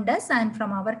Around Us, and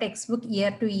from our textbook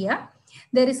Year to Year.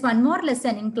 There is one more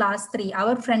lesson in class 3,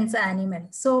 Our Friends Animals.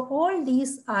 So all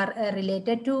these are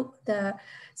related to the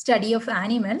study of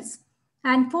animals.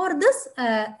 And for this,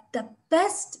 the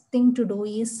best thing to do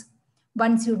is,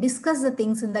 once you discuss the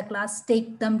things in the class,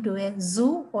 take them to a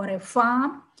zoo or a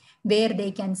farm where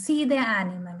they can see the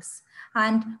animals.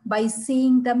 And by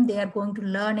seeing them, they are going to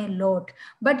learn a lot.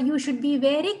 But you should be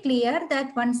very clear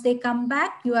that once they come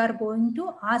back, you are going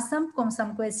to ask them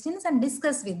some questions and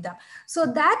discuss with them. So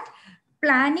that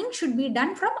planning should be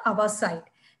done from our side.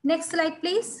 Next slide,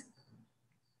 please.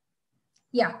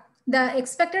 Yeah, the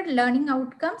expected learning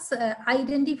outcomes,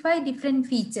 identify different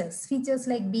features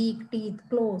like beak, teeth,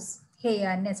 claws,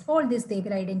 hair, nest, all this they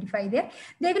will identify there.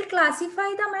 They will classify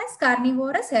them as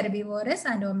carnivorous, herbivorous,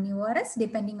 and omnivorous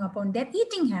depending upon their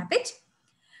eating habit,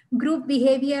 group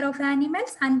behavior of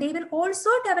animals, and they will also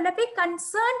develop a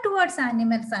concern towards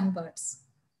animals and birds.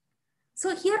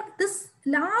 So here, this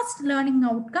last learning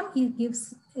outcome, it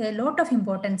gives a lot of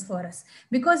importance for us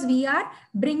because we are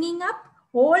bringing up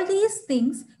all these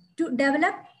things to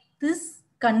develop this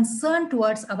concern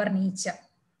towards our nature.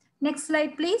 Next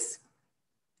slide, please.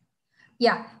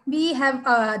 Yeah, we have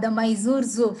the Mysore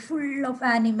Zoo full of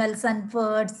animals and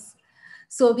birds.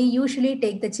 So we usually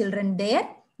take the children there.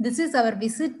 This is our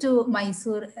visit to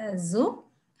Mysore Zoo.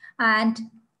 And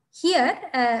here,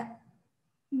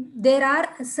 there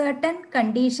are certain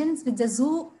conditions which the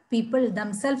zoo people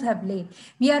themselves have laid.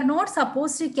 We are not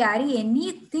supposed to carry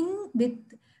anything with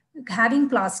having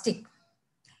plastic.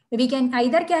 We can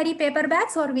either carry paper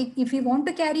bags or if we want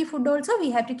to carry food also,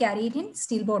 we have to carry it in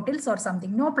steel bottles or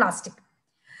something, no plastic.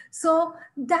 So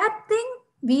that thing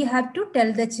we have to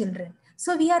tell the children.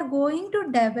 So we are going to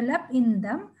develop in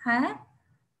them an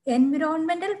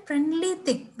environmental friendly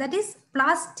thing, that is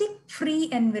plastic free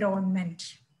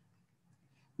environment.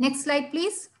 Next slide,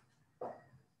 please.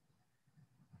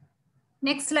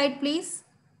 Next slide, please.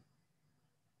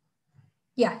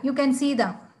 Yeah, you can see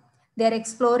them. They're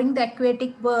exploring the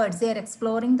aquatic birds. They're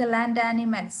exploring the land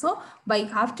animals. So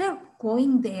after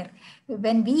going there,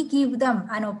 when we give them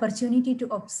an opportunity to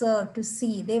observe, to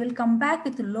see, they will come back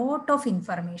with a lot of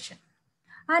information.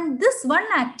 And this one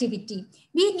activity,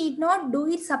 we need not do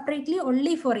it separately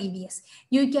only for EVS.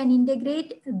 You can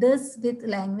integrate this with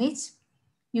language.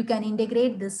 You can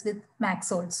integrate this with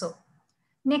Max also.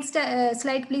 Next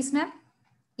slide, please, ma'am.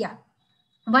 Yeah,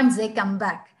 once they come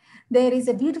back, there is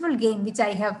a beautiful game which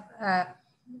I have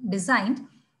designed.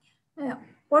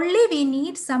 Only we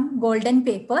need some golden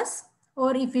papers,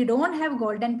 or if you don't have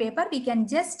golden paper, we can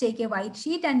just take a white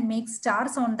sheet and make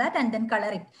stars on that and then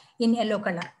color it in yellow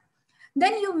color.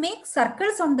 Then you make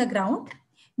circles on the ground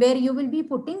where you will be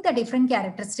putting the different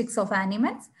characteristics of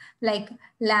animals like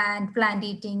land, plant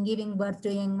eating, giving birth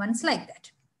to young ones, like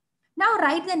that. Now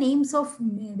write the names of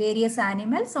various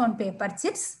animals on paper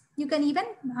chits. You can even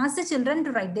ask the children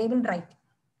to write, they will write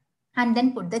and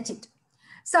then put the chit.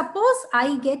 Suppose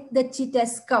I get the chit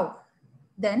as cow,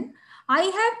 then I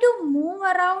have to move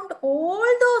around all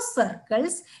those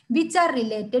circles which are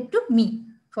related to me.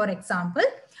 For example,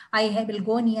 I will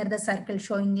go near the circle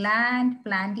showing land,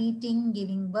 plant eating,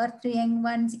 giving birth to young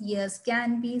ones, ears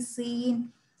can be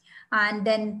seen, and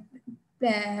then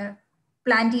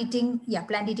plant eating, yeah,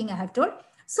 plant eating I have told.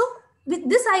 So with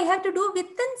this I have to do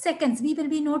within seconds. We will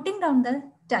be noting down the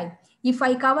time. If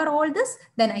I cover all this,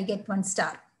 then I get 1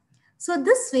 star. So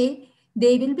this way,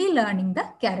 they will be learning the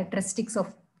characteristics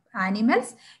of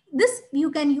animals. This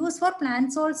you can use for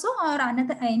plants also, or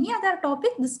any other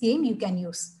topic, this game you can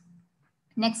use.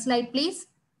 Next slide, please.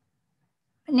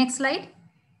 Next slide.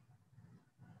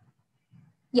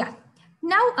 Yeah.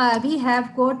 Now we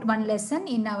have got one lesson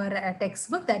in our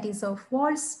textbook, that is of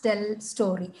Walls Tell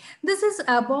Story. This is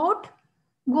about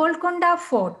Golconda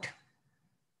Fort,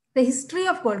 the history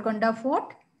of Golconda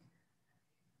Fort.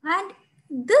 And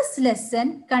this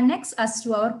lesson connects us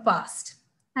to our past.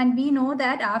 And we know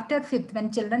that after 5th, when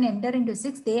children enter into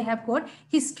 6th, they have got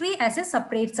history as a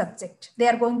separate subject. They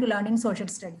are going to learn in social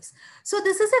studies. So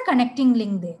this is a connecting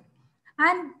link there.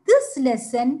 And this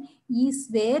lesson is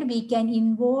where we can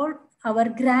involve our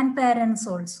grandparents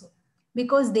also,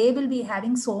 because they will be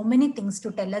having so many things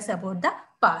to tell us about the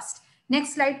past.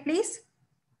 Next slide, please.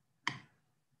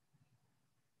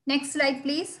 Next slide,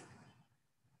 please.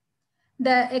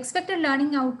 The expected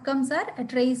learning outcomes are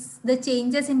trace the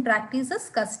changes in practices,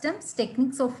 customs,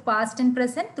 techniques of past and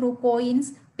present through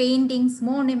coins, paintings,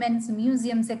 monuments,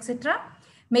 museums, etc.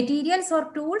 Materials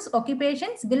or tools,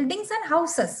 occupations, buildings and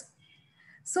houses.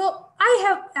 So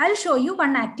I'll show you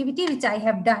one activity which I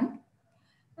have done.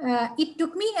 It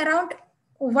took me around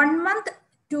 1 month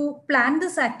to plan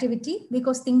this activity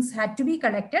because things had to be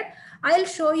collected. I'll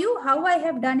show you how I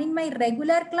have done in my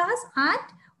regular class and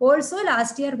also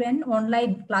last year when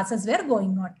online classes were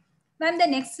going on. Ma'am, the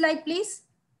next slide, please.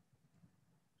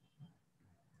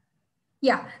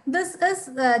 Yeah,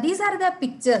 these are the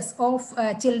pictures of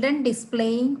children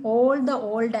displaying all the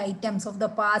old items of the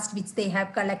past which they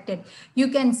have collected. You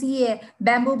can see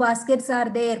bamboo baskets are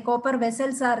there, copper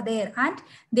vessels are there, and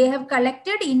they have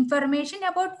collected information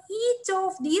about each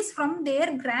of these from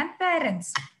their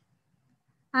grandparents.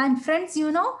 And friends,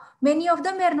 you know, many of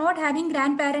them were not having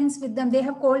grandparents with them. They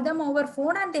have called them over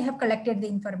phone and they have collected the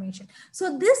information.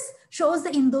 So this shows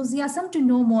the enthusiasm to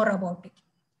know more about it.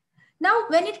 Now,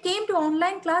 when it came to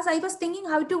online class, I was thinking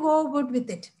how to go about with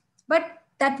it. But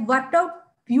that worked out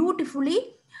beautifully.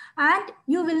 And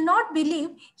you will not believe,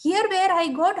 here where I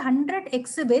got 100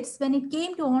 exhibits, when it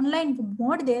came to online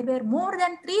mode, there were more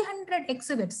than 300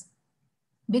 exhibits,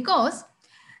 because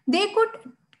they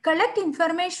could collect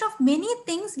information of many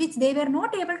things which they were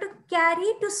not able to carry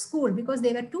to school because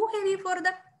they were too heavy for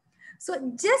them.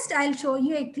 So just I'll show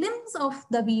you a glimpse of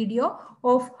the video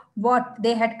of what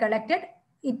they had collected.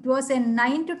 It was a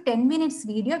 9 to 10 minutes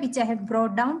video, which I have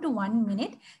brought down to 1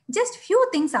 minute. Just few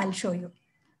things I'll show you.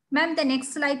 Ma'am, the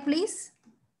next slide, please.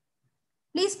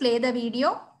 Please play the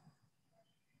video.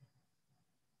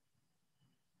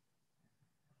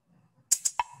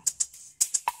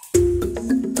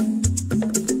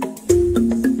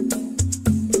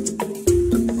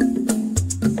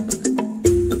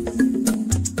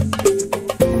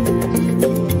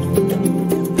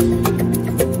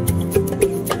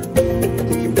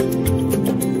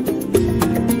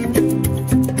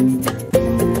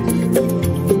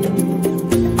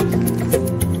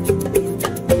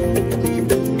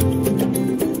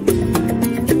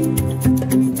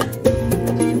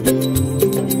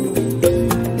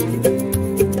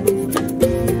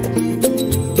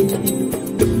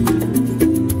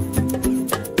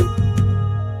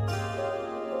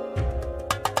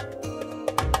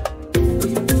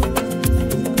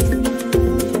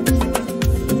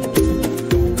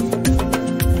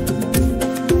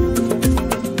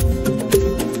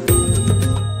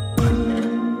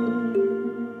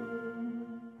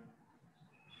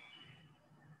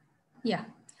 Yeah,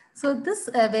 so this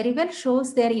very well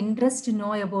shows their interest to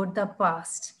know about the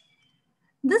past.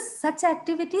 Such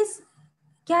activities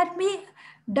can be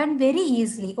done very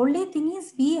easily. Only thing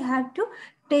is we have to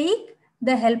take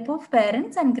the help of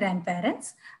parents and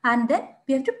grandparents, and then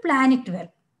we have to plan it well.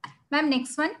 Ma'am,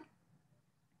 next one.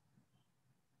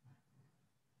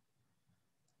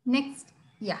 Next,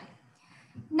 yeah.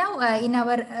 Now in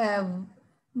our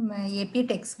AP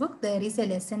textbook, there is a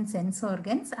lesson sense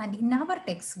organs, and in our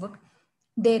textbook,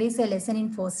 there is a lesson in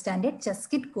 4th standard, Just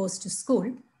Kid Goes to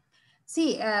School.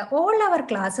 See, all our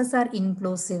classes are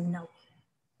inclusive now.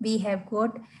 We have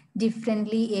got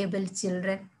differently able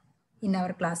children in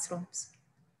our classrooms.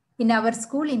 In our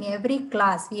school, in every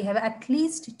class, we have at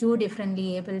least 2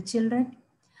 differently able children.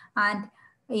 And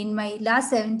in my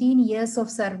last 17 years of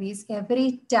service,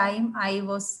 every time I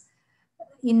was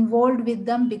involved with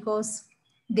them because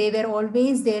they were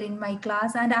always there in my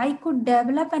class, and I could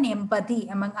develop an empathy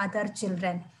among other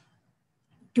children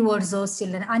towards those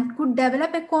children and could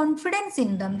develop a confidence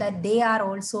in them that they are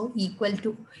also equal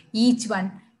to each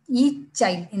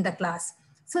child in the class.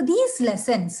 So these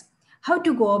lessons, how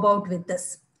to go about with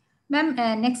this. Ma'am,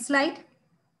 next slide.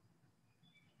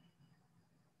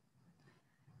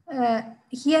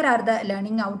 Here are the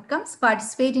learning outcomes.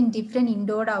 Participate in different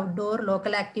indoor, outdoor,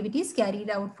 local activities, carried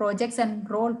out projects and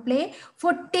role play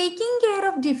for taking care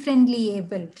of differently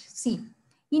abled. See,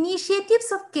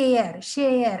 initiatives of care,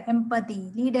 share,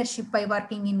 empathy, leadership by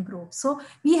working in groups. So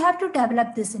we have to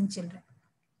develop this in children.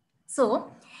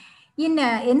 So in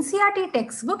NCERT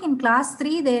textbook in class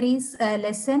 3, there is a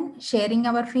lesson sharing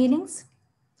our feelings.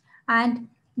 And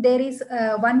there is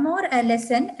one more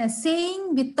lesson,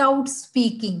 saying without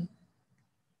speaking.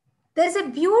 There is a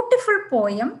beautiful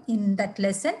poem in that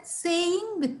lesson,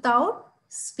 saying without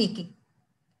speaking.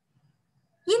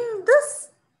 In this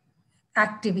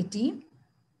activity,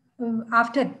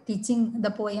 after teaching the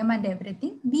poem and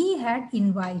everything, we had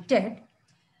invited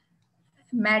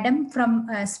Madam from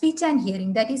Speech and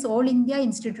Hearing, that is All India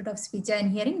Institute of Speech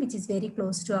and Hearing, which is very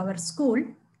close to our school.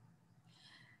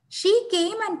 She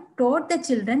came and taught the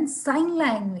children sign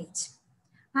language.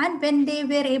 And when they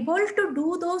were able to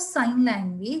do those sign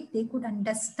language, they could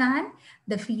understand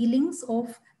the feelings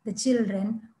of the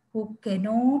children who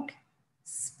cannot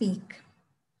speak.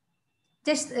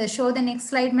 Just show the next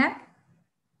slide, ma'am.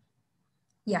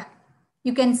 Yeah,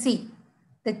 you can see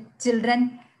the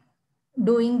children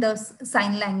doing those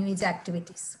sign language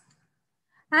activities.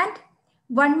 And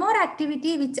one more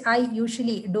activity which I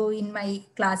usually do in my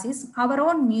class is our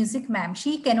own music ma'am.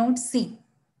 She cannot see.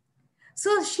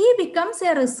 So she becomes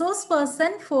a resource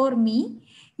person for me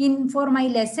for my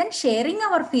lesson, sharing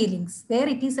our feelings, where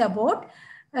it is about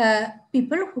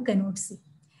people who cannot see.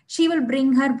 She will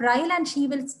bring her braille and she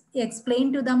will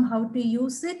explain to them how to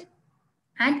use it.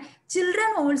 And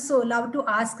children also love to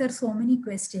ask her so many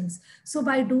questions. So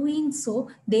by doing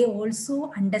so, they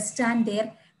also understand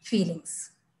their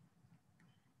feelings.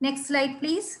 Next slide,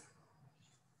 please.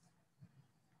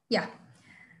 Yeah.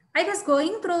 I was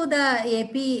going through the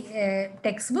AP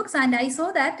textbooks and I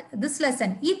saw that this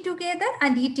lesson, eat together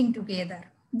and eating together,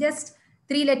 just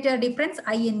 3-letter difference,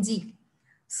 ing.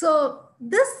 So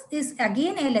this is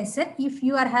again a lesson. If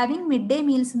you are having midday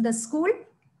meals in the school,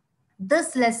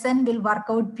 this lesson will work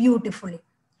out beautifully.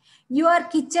 Your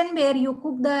kitchen where you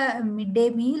cook the midday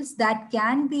meals, that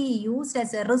can be used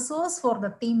as a resource for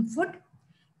the theme food.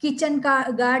 Kitchen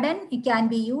garden, it can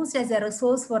be used as a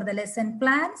resource for the lesson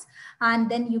plans, and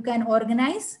then you can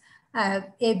organize a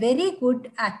very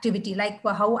good activity like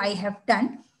how I have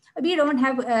done. We don't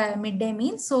have midday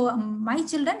meals, so my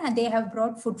children, they have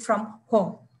brought food from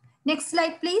home. Next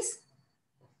slide, please.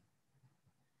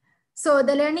 So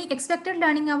the expected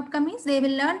learning outcome is they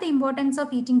will learn the importance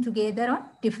of eating together on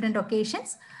different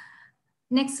occasions.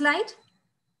 Next slide.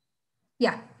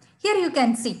 Yeah, here you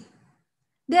can see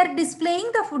they are displaying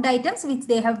the food items which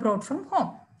they have brought from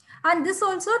home. And this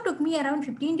also took me around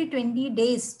 15 to 20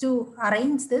 days to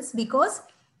arrange this, because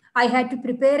I had to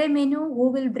prepare a menu, who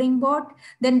will bring what.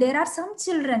 Then there are some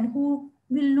children who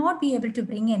will not be able to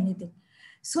bring anything.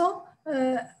 So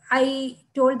I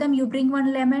told them, you bring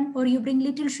 1 lemon or you bring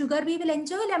little sugar, we will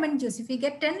enjoy lemon juice. If we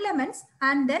get 10 lemons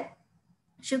and then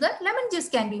sugar, lemon juice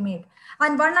can be made.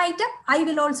 And 1 item I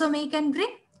will also make and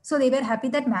bring. So they were happy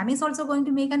that ma'am is also going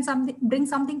to make and bring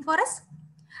something for us.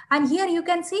 And here you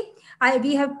can see,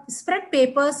 we have spread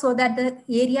paper so that the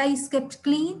area is kept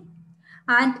clean.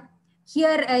 And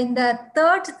here in the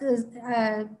third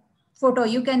photo,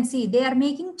 you can see they are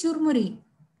making churmuri.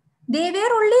 They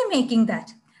were only making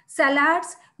that.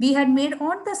 Salads we had made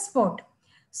on the spot.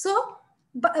 So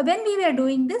when we were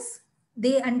doing this,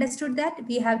 they understood that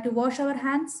we have to wash our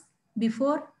hands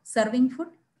before serving food.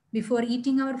 Before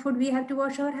eating our food, we have to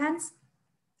wash our hands.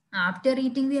 After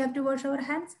eating, we have to wash our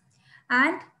hands.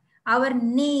 And our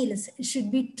nails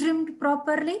should be trimmed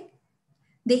properly.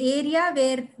 The area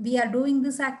where we are doing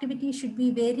this activity should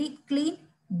be very clean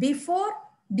before,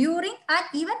 during, and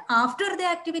even after the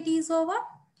activity is over.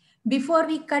 Before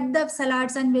we cut the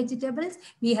salads and vegetables,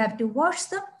 we have to wash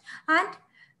them. And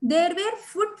there were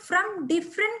food from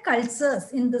different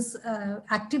cultures in this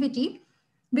activity,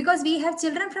 because we have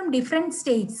children from different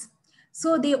states.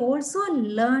 So they also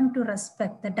learn to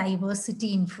respect the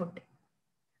diversity in food.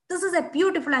 This is a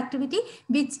beautiful activity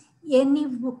which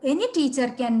any teacher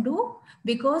can do,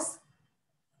 because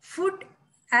food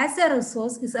as a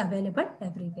resource is available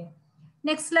everywhere.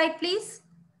 Next slide, please.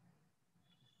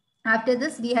 After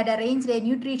this, we had arranged a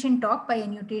nutrition talk by a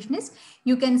nutritionist.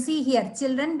 You can see here,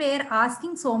 children were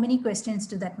asking so many questions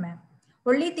to that ma'am.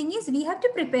 Only thing is, we have to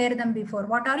prepare them before.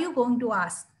 What are you going to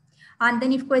ask? And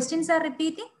then if questions are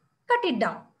repeating, cut it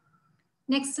down.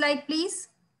 Next slide, please.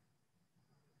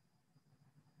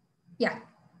 Yeah.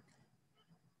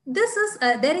 This is,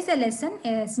 there is a lesson,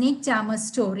 a snake charmer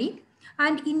story.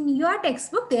 And in your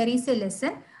textbook, there is a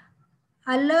lesson,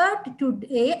 Alert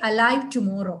Today, Alive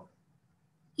Tomorrow.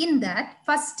 In that,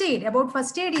 first aid, about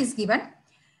first aid is given.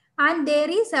 And there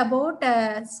is about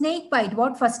snake bite,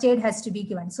 what first aid has to be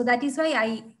given. So that is why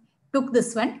I took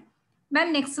this one.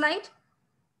 Ma'am, next slide.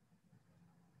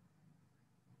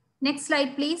 Next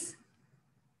slide, please.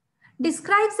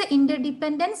 Describes the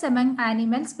interdependence among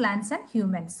animals, plants, and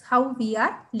humans, how we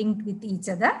are linked with each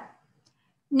other.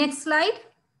 Next slide.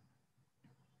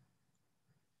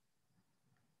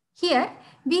 Here,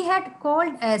 we had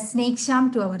called a snake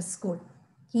charm to our school.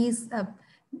 He is a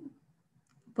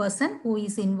person who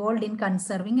is involved in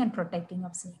conserving and protecting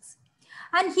of snakes.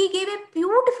 And he gave a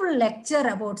beautiful lecture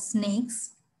about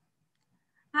snakes.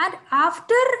 And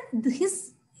after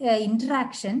his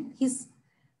interaction, his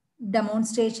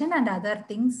demonstration and other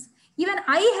things, even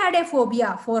I had a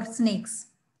phobia for snakes.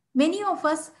 Many of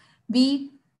us,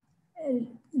 we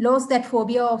lost that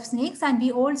phobia of snakes, and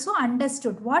we also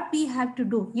understood what we have to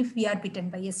do if we are bitten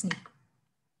by a snake.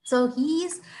 So he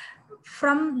is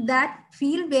from that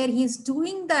field where he is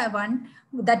doing that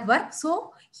work.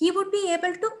 So he would be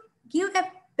able to give a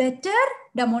better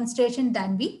demonstration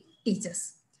than we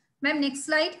teachers. Ma'am, next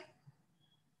slide.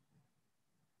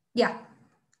 Yeah.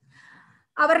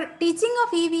 Our teaching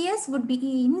of EVS would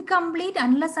be incomplete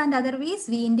unless and otherwise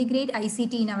we integrate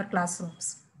ICT in our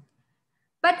classrooms.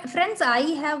 But friends, I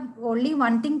have only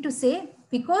one thing to say,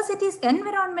 because it is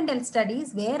environmental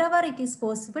studies, wherever it is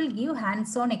possible, give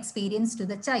hands-on experience to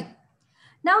the child.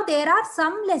 Now, there are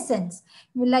some lessons,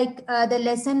 like the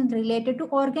lesson related to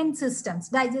organ systems,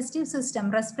 digestive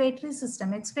system, respiratory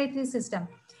system, expiratory system.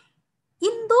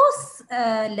 In those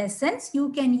lessons,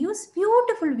 you can use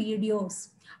beautiful videos,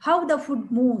 how the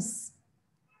food moves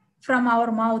from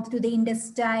our mouth to the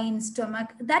intestine, stomach,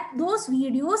 those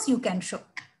videos you can show.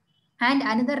 And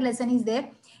another lesson is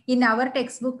there in our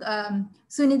textbook,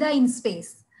 Sunitha in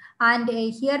Space. And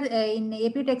here in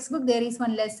AP textbook, there is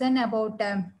one lesson about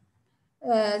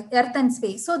Earth and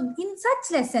space. So in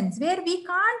such lessons where we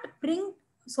can't bring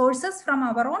sources from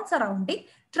our own surrounding,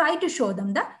 try to show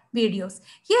them the videos.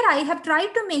 Here I have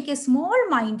tried to make a small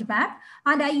mind map,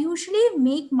 and I usually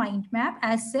make mind map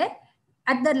as a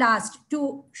at the last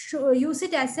to use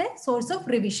it as a source of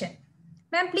revision.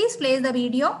 Ma'am, please play the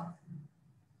video.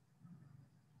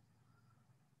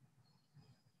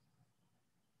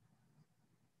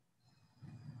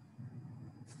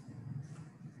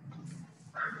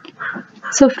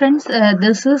 So friends,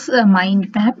 this is a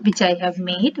mind map which I have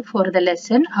made for the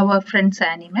lesson, Our Friends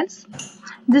Animals.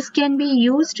 This can be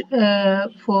used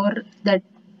for the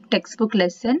textbook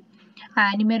lesson,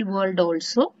 Animal World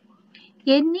also.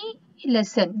 Any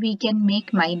lesson we can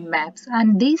make mind maps,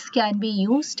 and these can be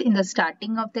used in the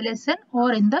starting of the lesson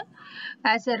or in the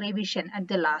as a revision at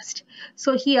the last.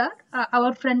 So here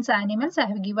Our Friends Animals, I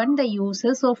have given the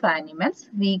uses of animals.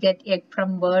 We get egg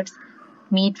from birds,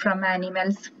 meat from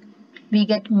animals, we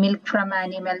get milk from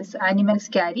animals. Animals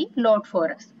carry load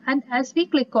for us. And as we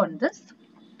click on this,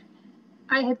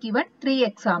 I have given 3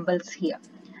 examples here.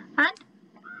 And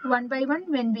one by one,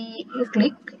 when we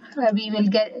click, we will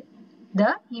get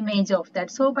the image of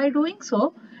that. So by doing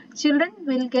so, children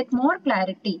will get more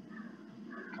clarity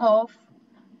of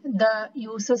the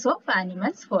uses of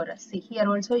animals for us. See, here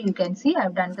also you can see I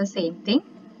have done the same thing.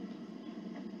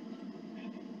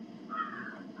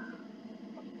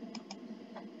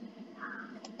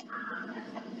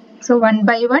 So one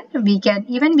by one, we can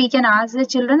ask the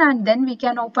children, and then we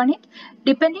can open it.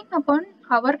 Depending upon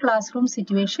our classroom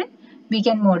situation, we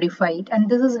can modify it. And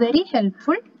this is very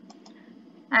helpful,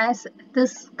 as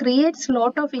this creates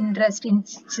lot of interest in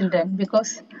children,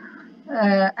 because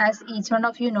as each one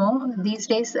of you know, these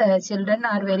days children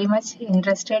are very much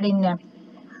interested in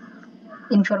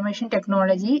information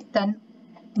technology than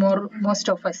most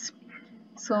of us.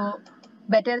 So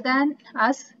better than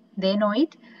us, they know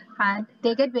it, and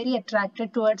they get very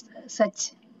attracted towards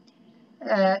such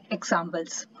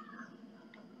examples.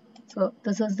 So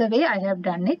this is the way I have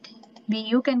done it.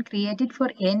 You can create it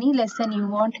for any lesson you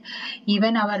want.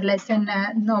 Even our lesson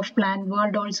of Plant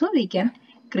World also, we can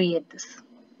create this.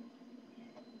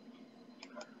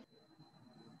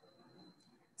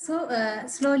 So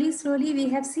slowly we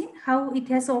have seen how it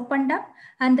has opened up,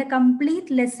 and the complete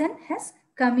lesson has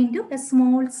come into a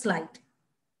small slide.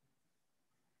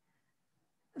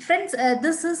 Friends,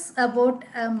 this is about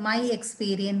my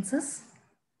experiences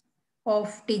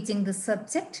of teaching this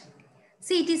subject.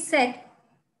 See, it is said,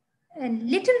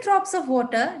 little drops of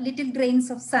water, little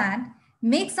grains of sand,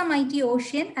 makes a mighty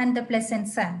ocean and the pleasant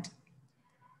sand.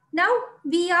 Now,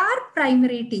 we are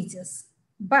primary teachers,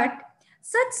 but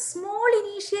such small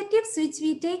initiatives which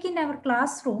we take in our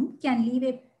classroom can leave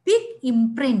a big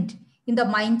imprint in the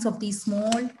minds of these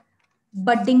small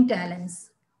budding talents.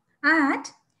 And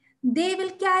they will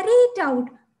carry it out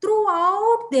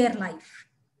throughout their life.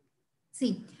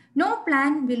 See, no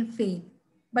plan will fail,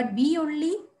 but we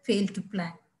only fail to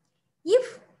plan.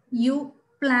 If you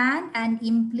plan and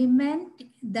implement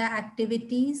the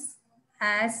activities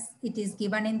as it is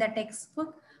given in the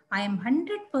textbook, I am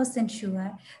 100%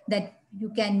 sure that you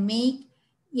can make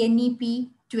NEP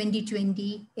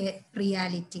 2020 a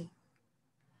reality.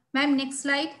 Ma'am, next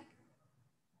slide.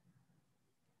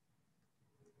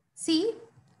 See,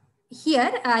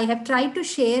 here I have tried to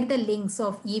share the links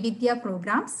of eVidya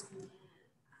programs.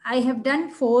 I have done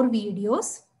 4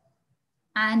 videos,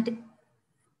 and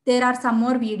there are some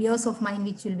more videos of mine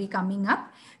which will be coming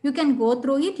up. You can go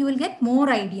through it. You will get more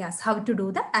ideas how to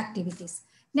do the activities.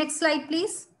 Next slide,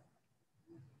 please.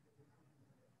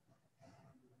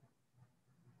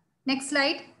 Next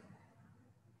slide.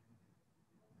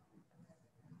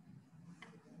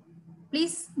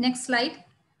 Please, next slide.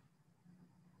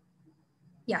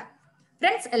 Yeah.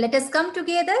 Friends, let us come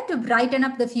together to brighten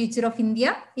up the future of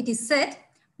India. It is said,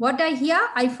 what I hear,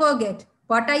 I forget.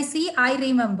 What I see, I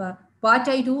remember. What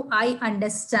I do, I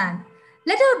understand.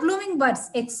 Let our blooming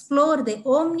buds explore the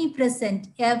omnipresent,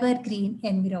 evergreen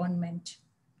environment.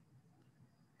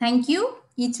 Thank you,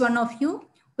 each one of you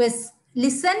who has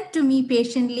listened to me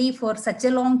patiently for such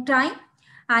a long time.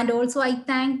 And also I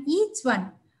thank each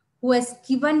one who has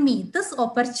given me this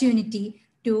opportunity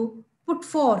to put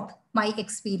forth my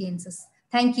experiences.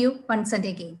 Thank you once and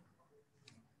again.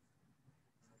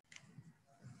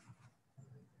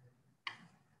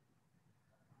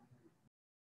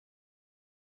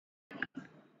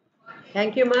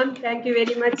 Thank you, ma'am. Thank you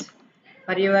very much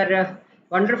for your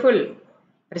wonderful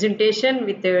presentation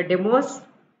with demos,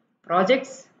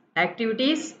 projects,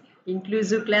 activities,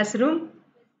 inclusive classroom,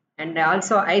 and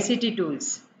also ICT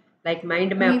tools like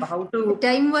mind map. If how to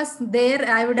time was there,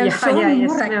 I would have shown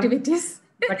more activities.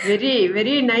 But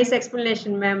very nice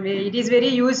explanation, ma'am. It is very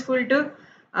useful to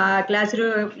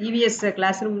classroom EVS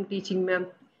classroom teaching, ma'am.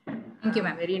 Thank you,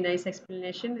 ma'am. Very nice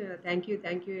explanation. Thank you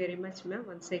very much, ma'am.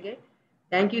 Once again,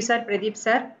 thank you, sir. Pradeep,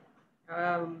 sir.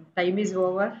 Time is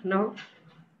over now.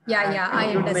 Yeah,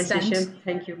 I understand.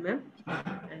 Thank you, ma'am.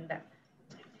 And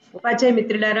ఉపాధ్యాయ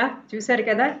మిత్రులారా, చూశారు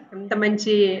కదా ఎంత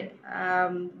మంచి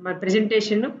మన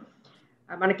presentation.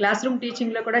 మన class room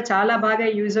టీచింగ్లో కూడా చాలా బాగా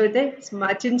యూజ్ అవుతాయి.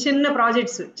 చిన్న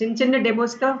ప్రాజెక్ట్స్, చిన్న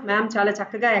డెమోస్తో మ్యామ్ చాలా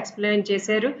చక్కగా ఎక్స్ప్లెయిన్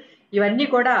చేశారు. ఇవన్నీ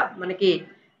కూడా మనకి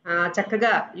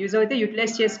చక్కగా యూజ్ అవుతాయి.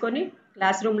 యూటిలైజ్ చేసుకొని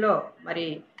క్లాస్ రూమ్లో మరి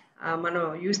మనం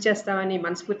యూజ్ చేస్తామని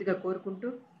మనస్ఫూర్తిగా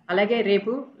కోరుకుంటూ, అలాగే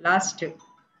రేపు లాస్ట్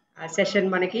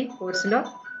సెషన్ మనకి కోర్సులో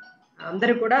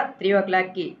అందరూ కూడా 3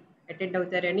 o'clockకి అటెండ్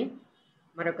అవుతారని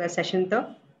మరొక సెషన్తో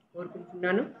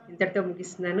కోరుకుంటున్నాను. ఇంతటితో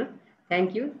ముగిస్తున్నాను.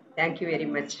 Thank you very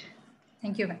much.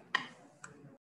 Thank you, ma'am.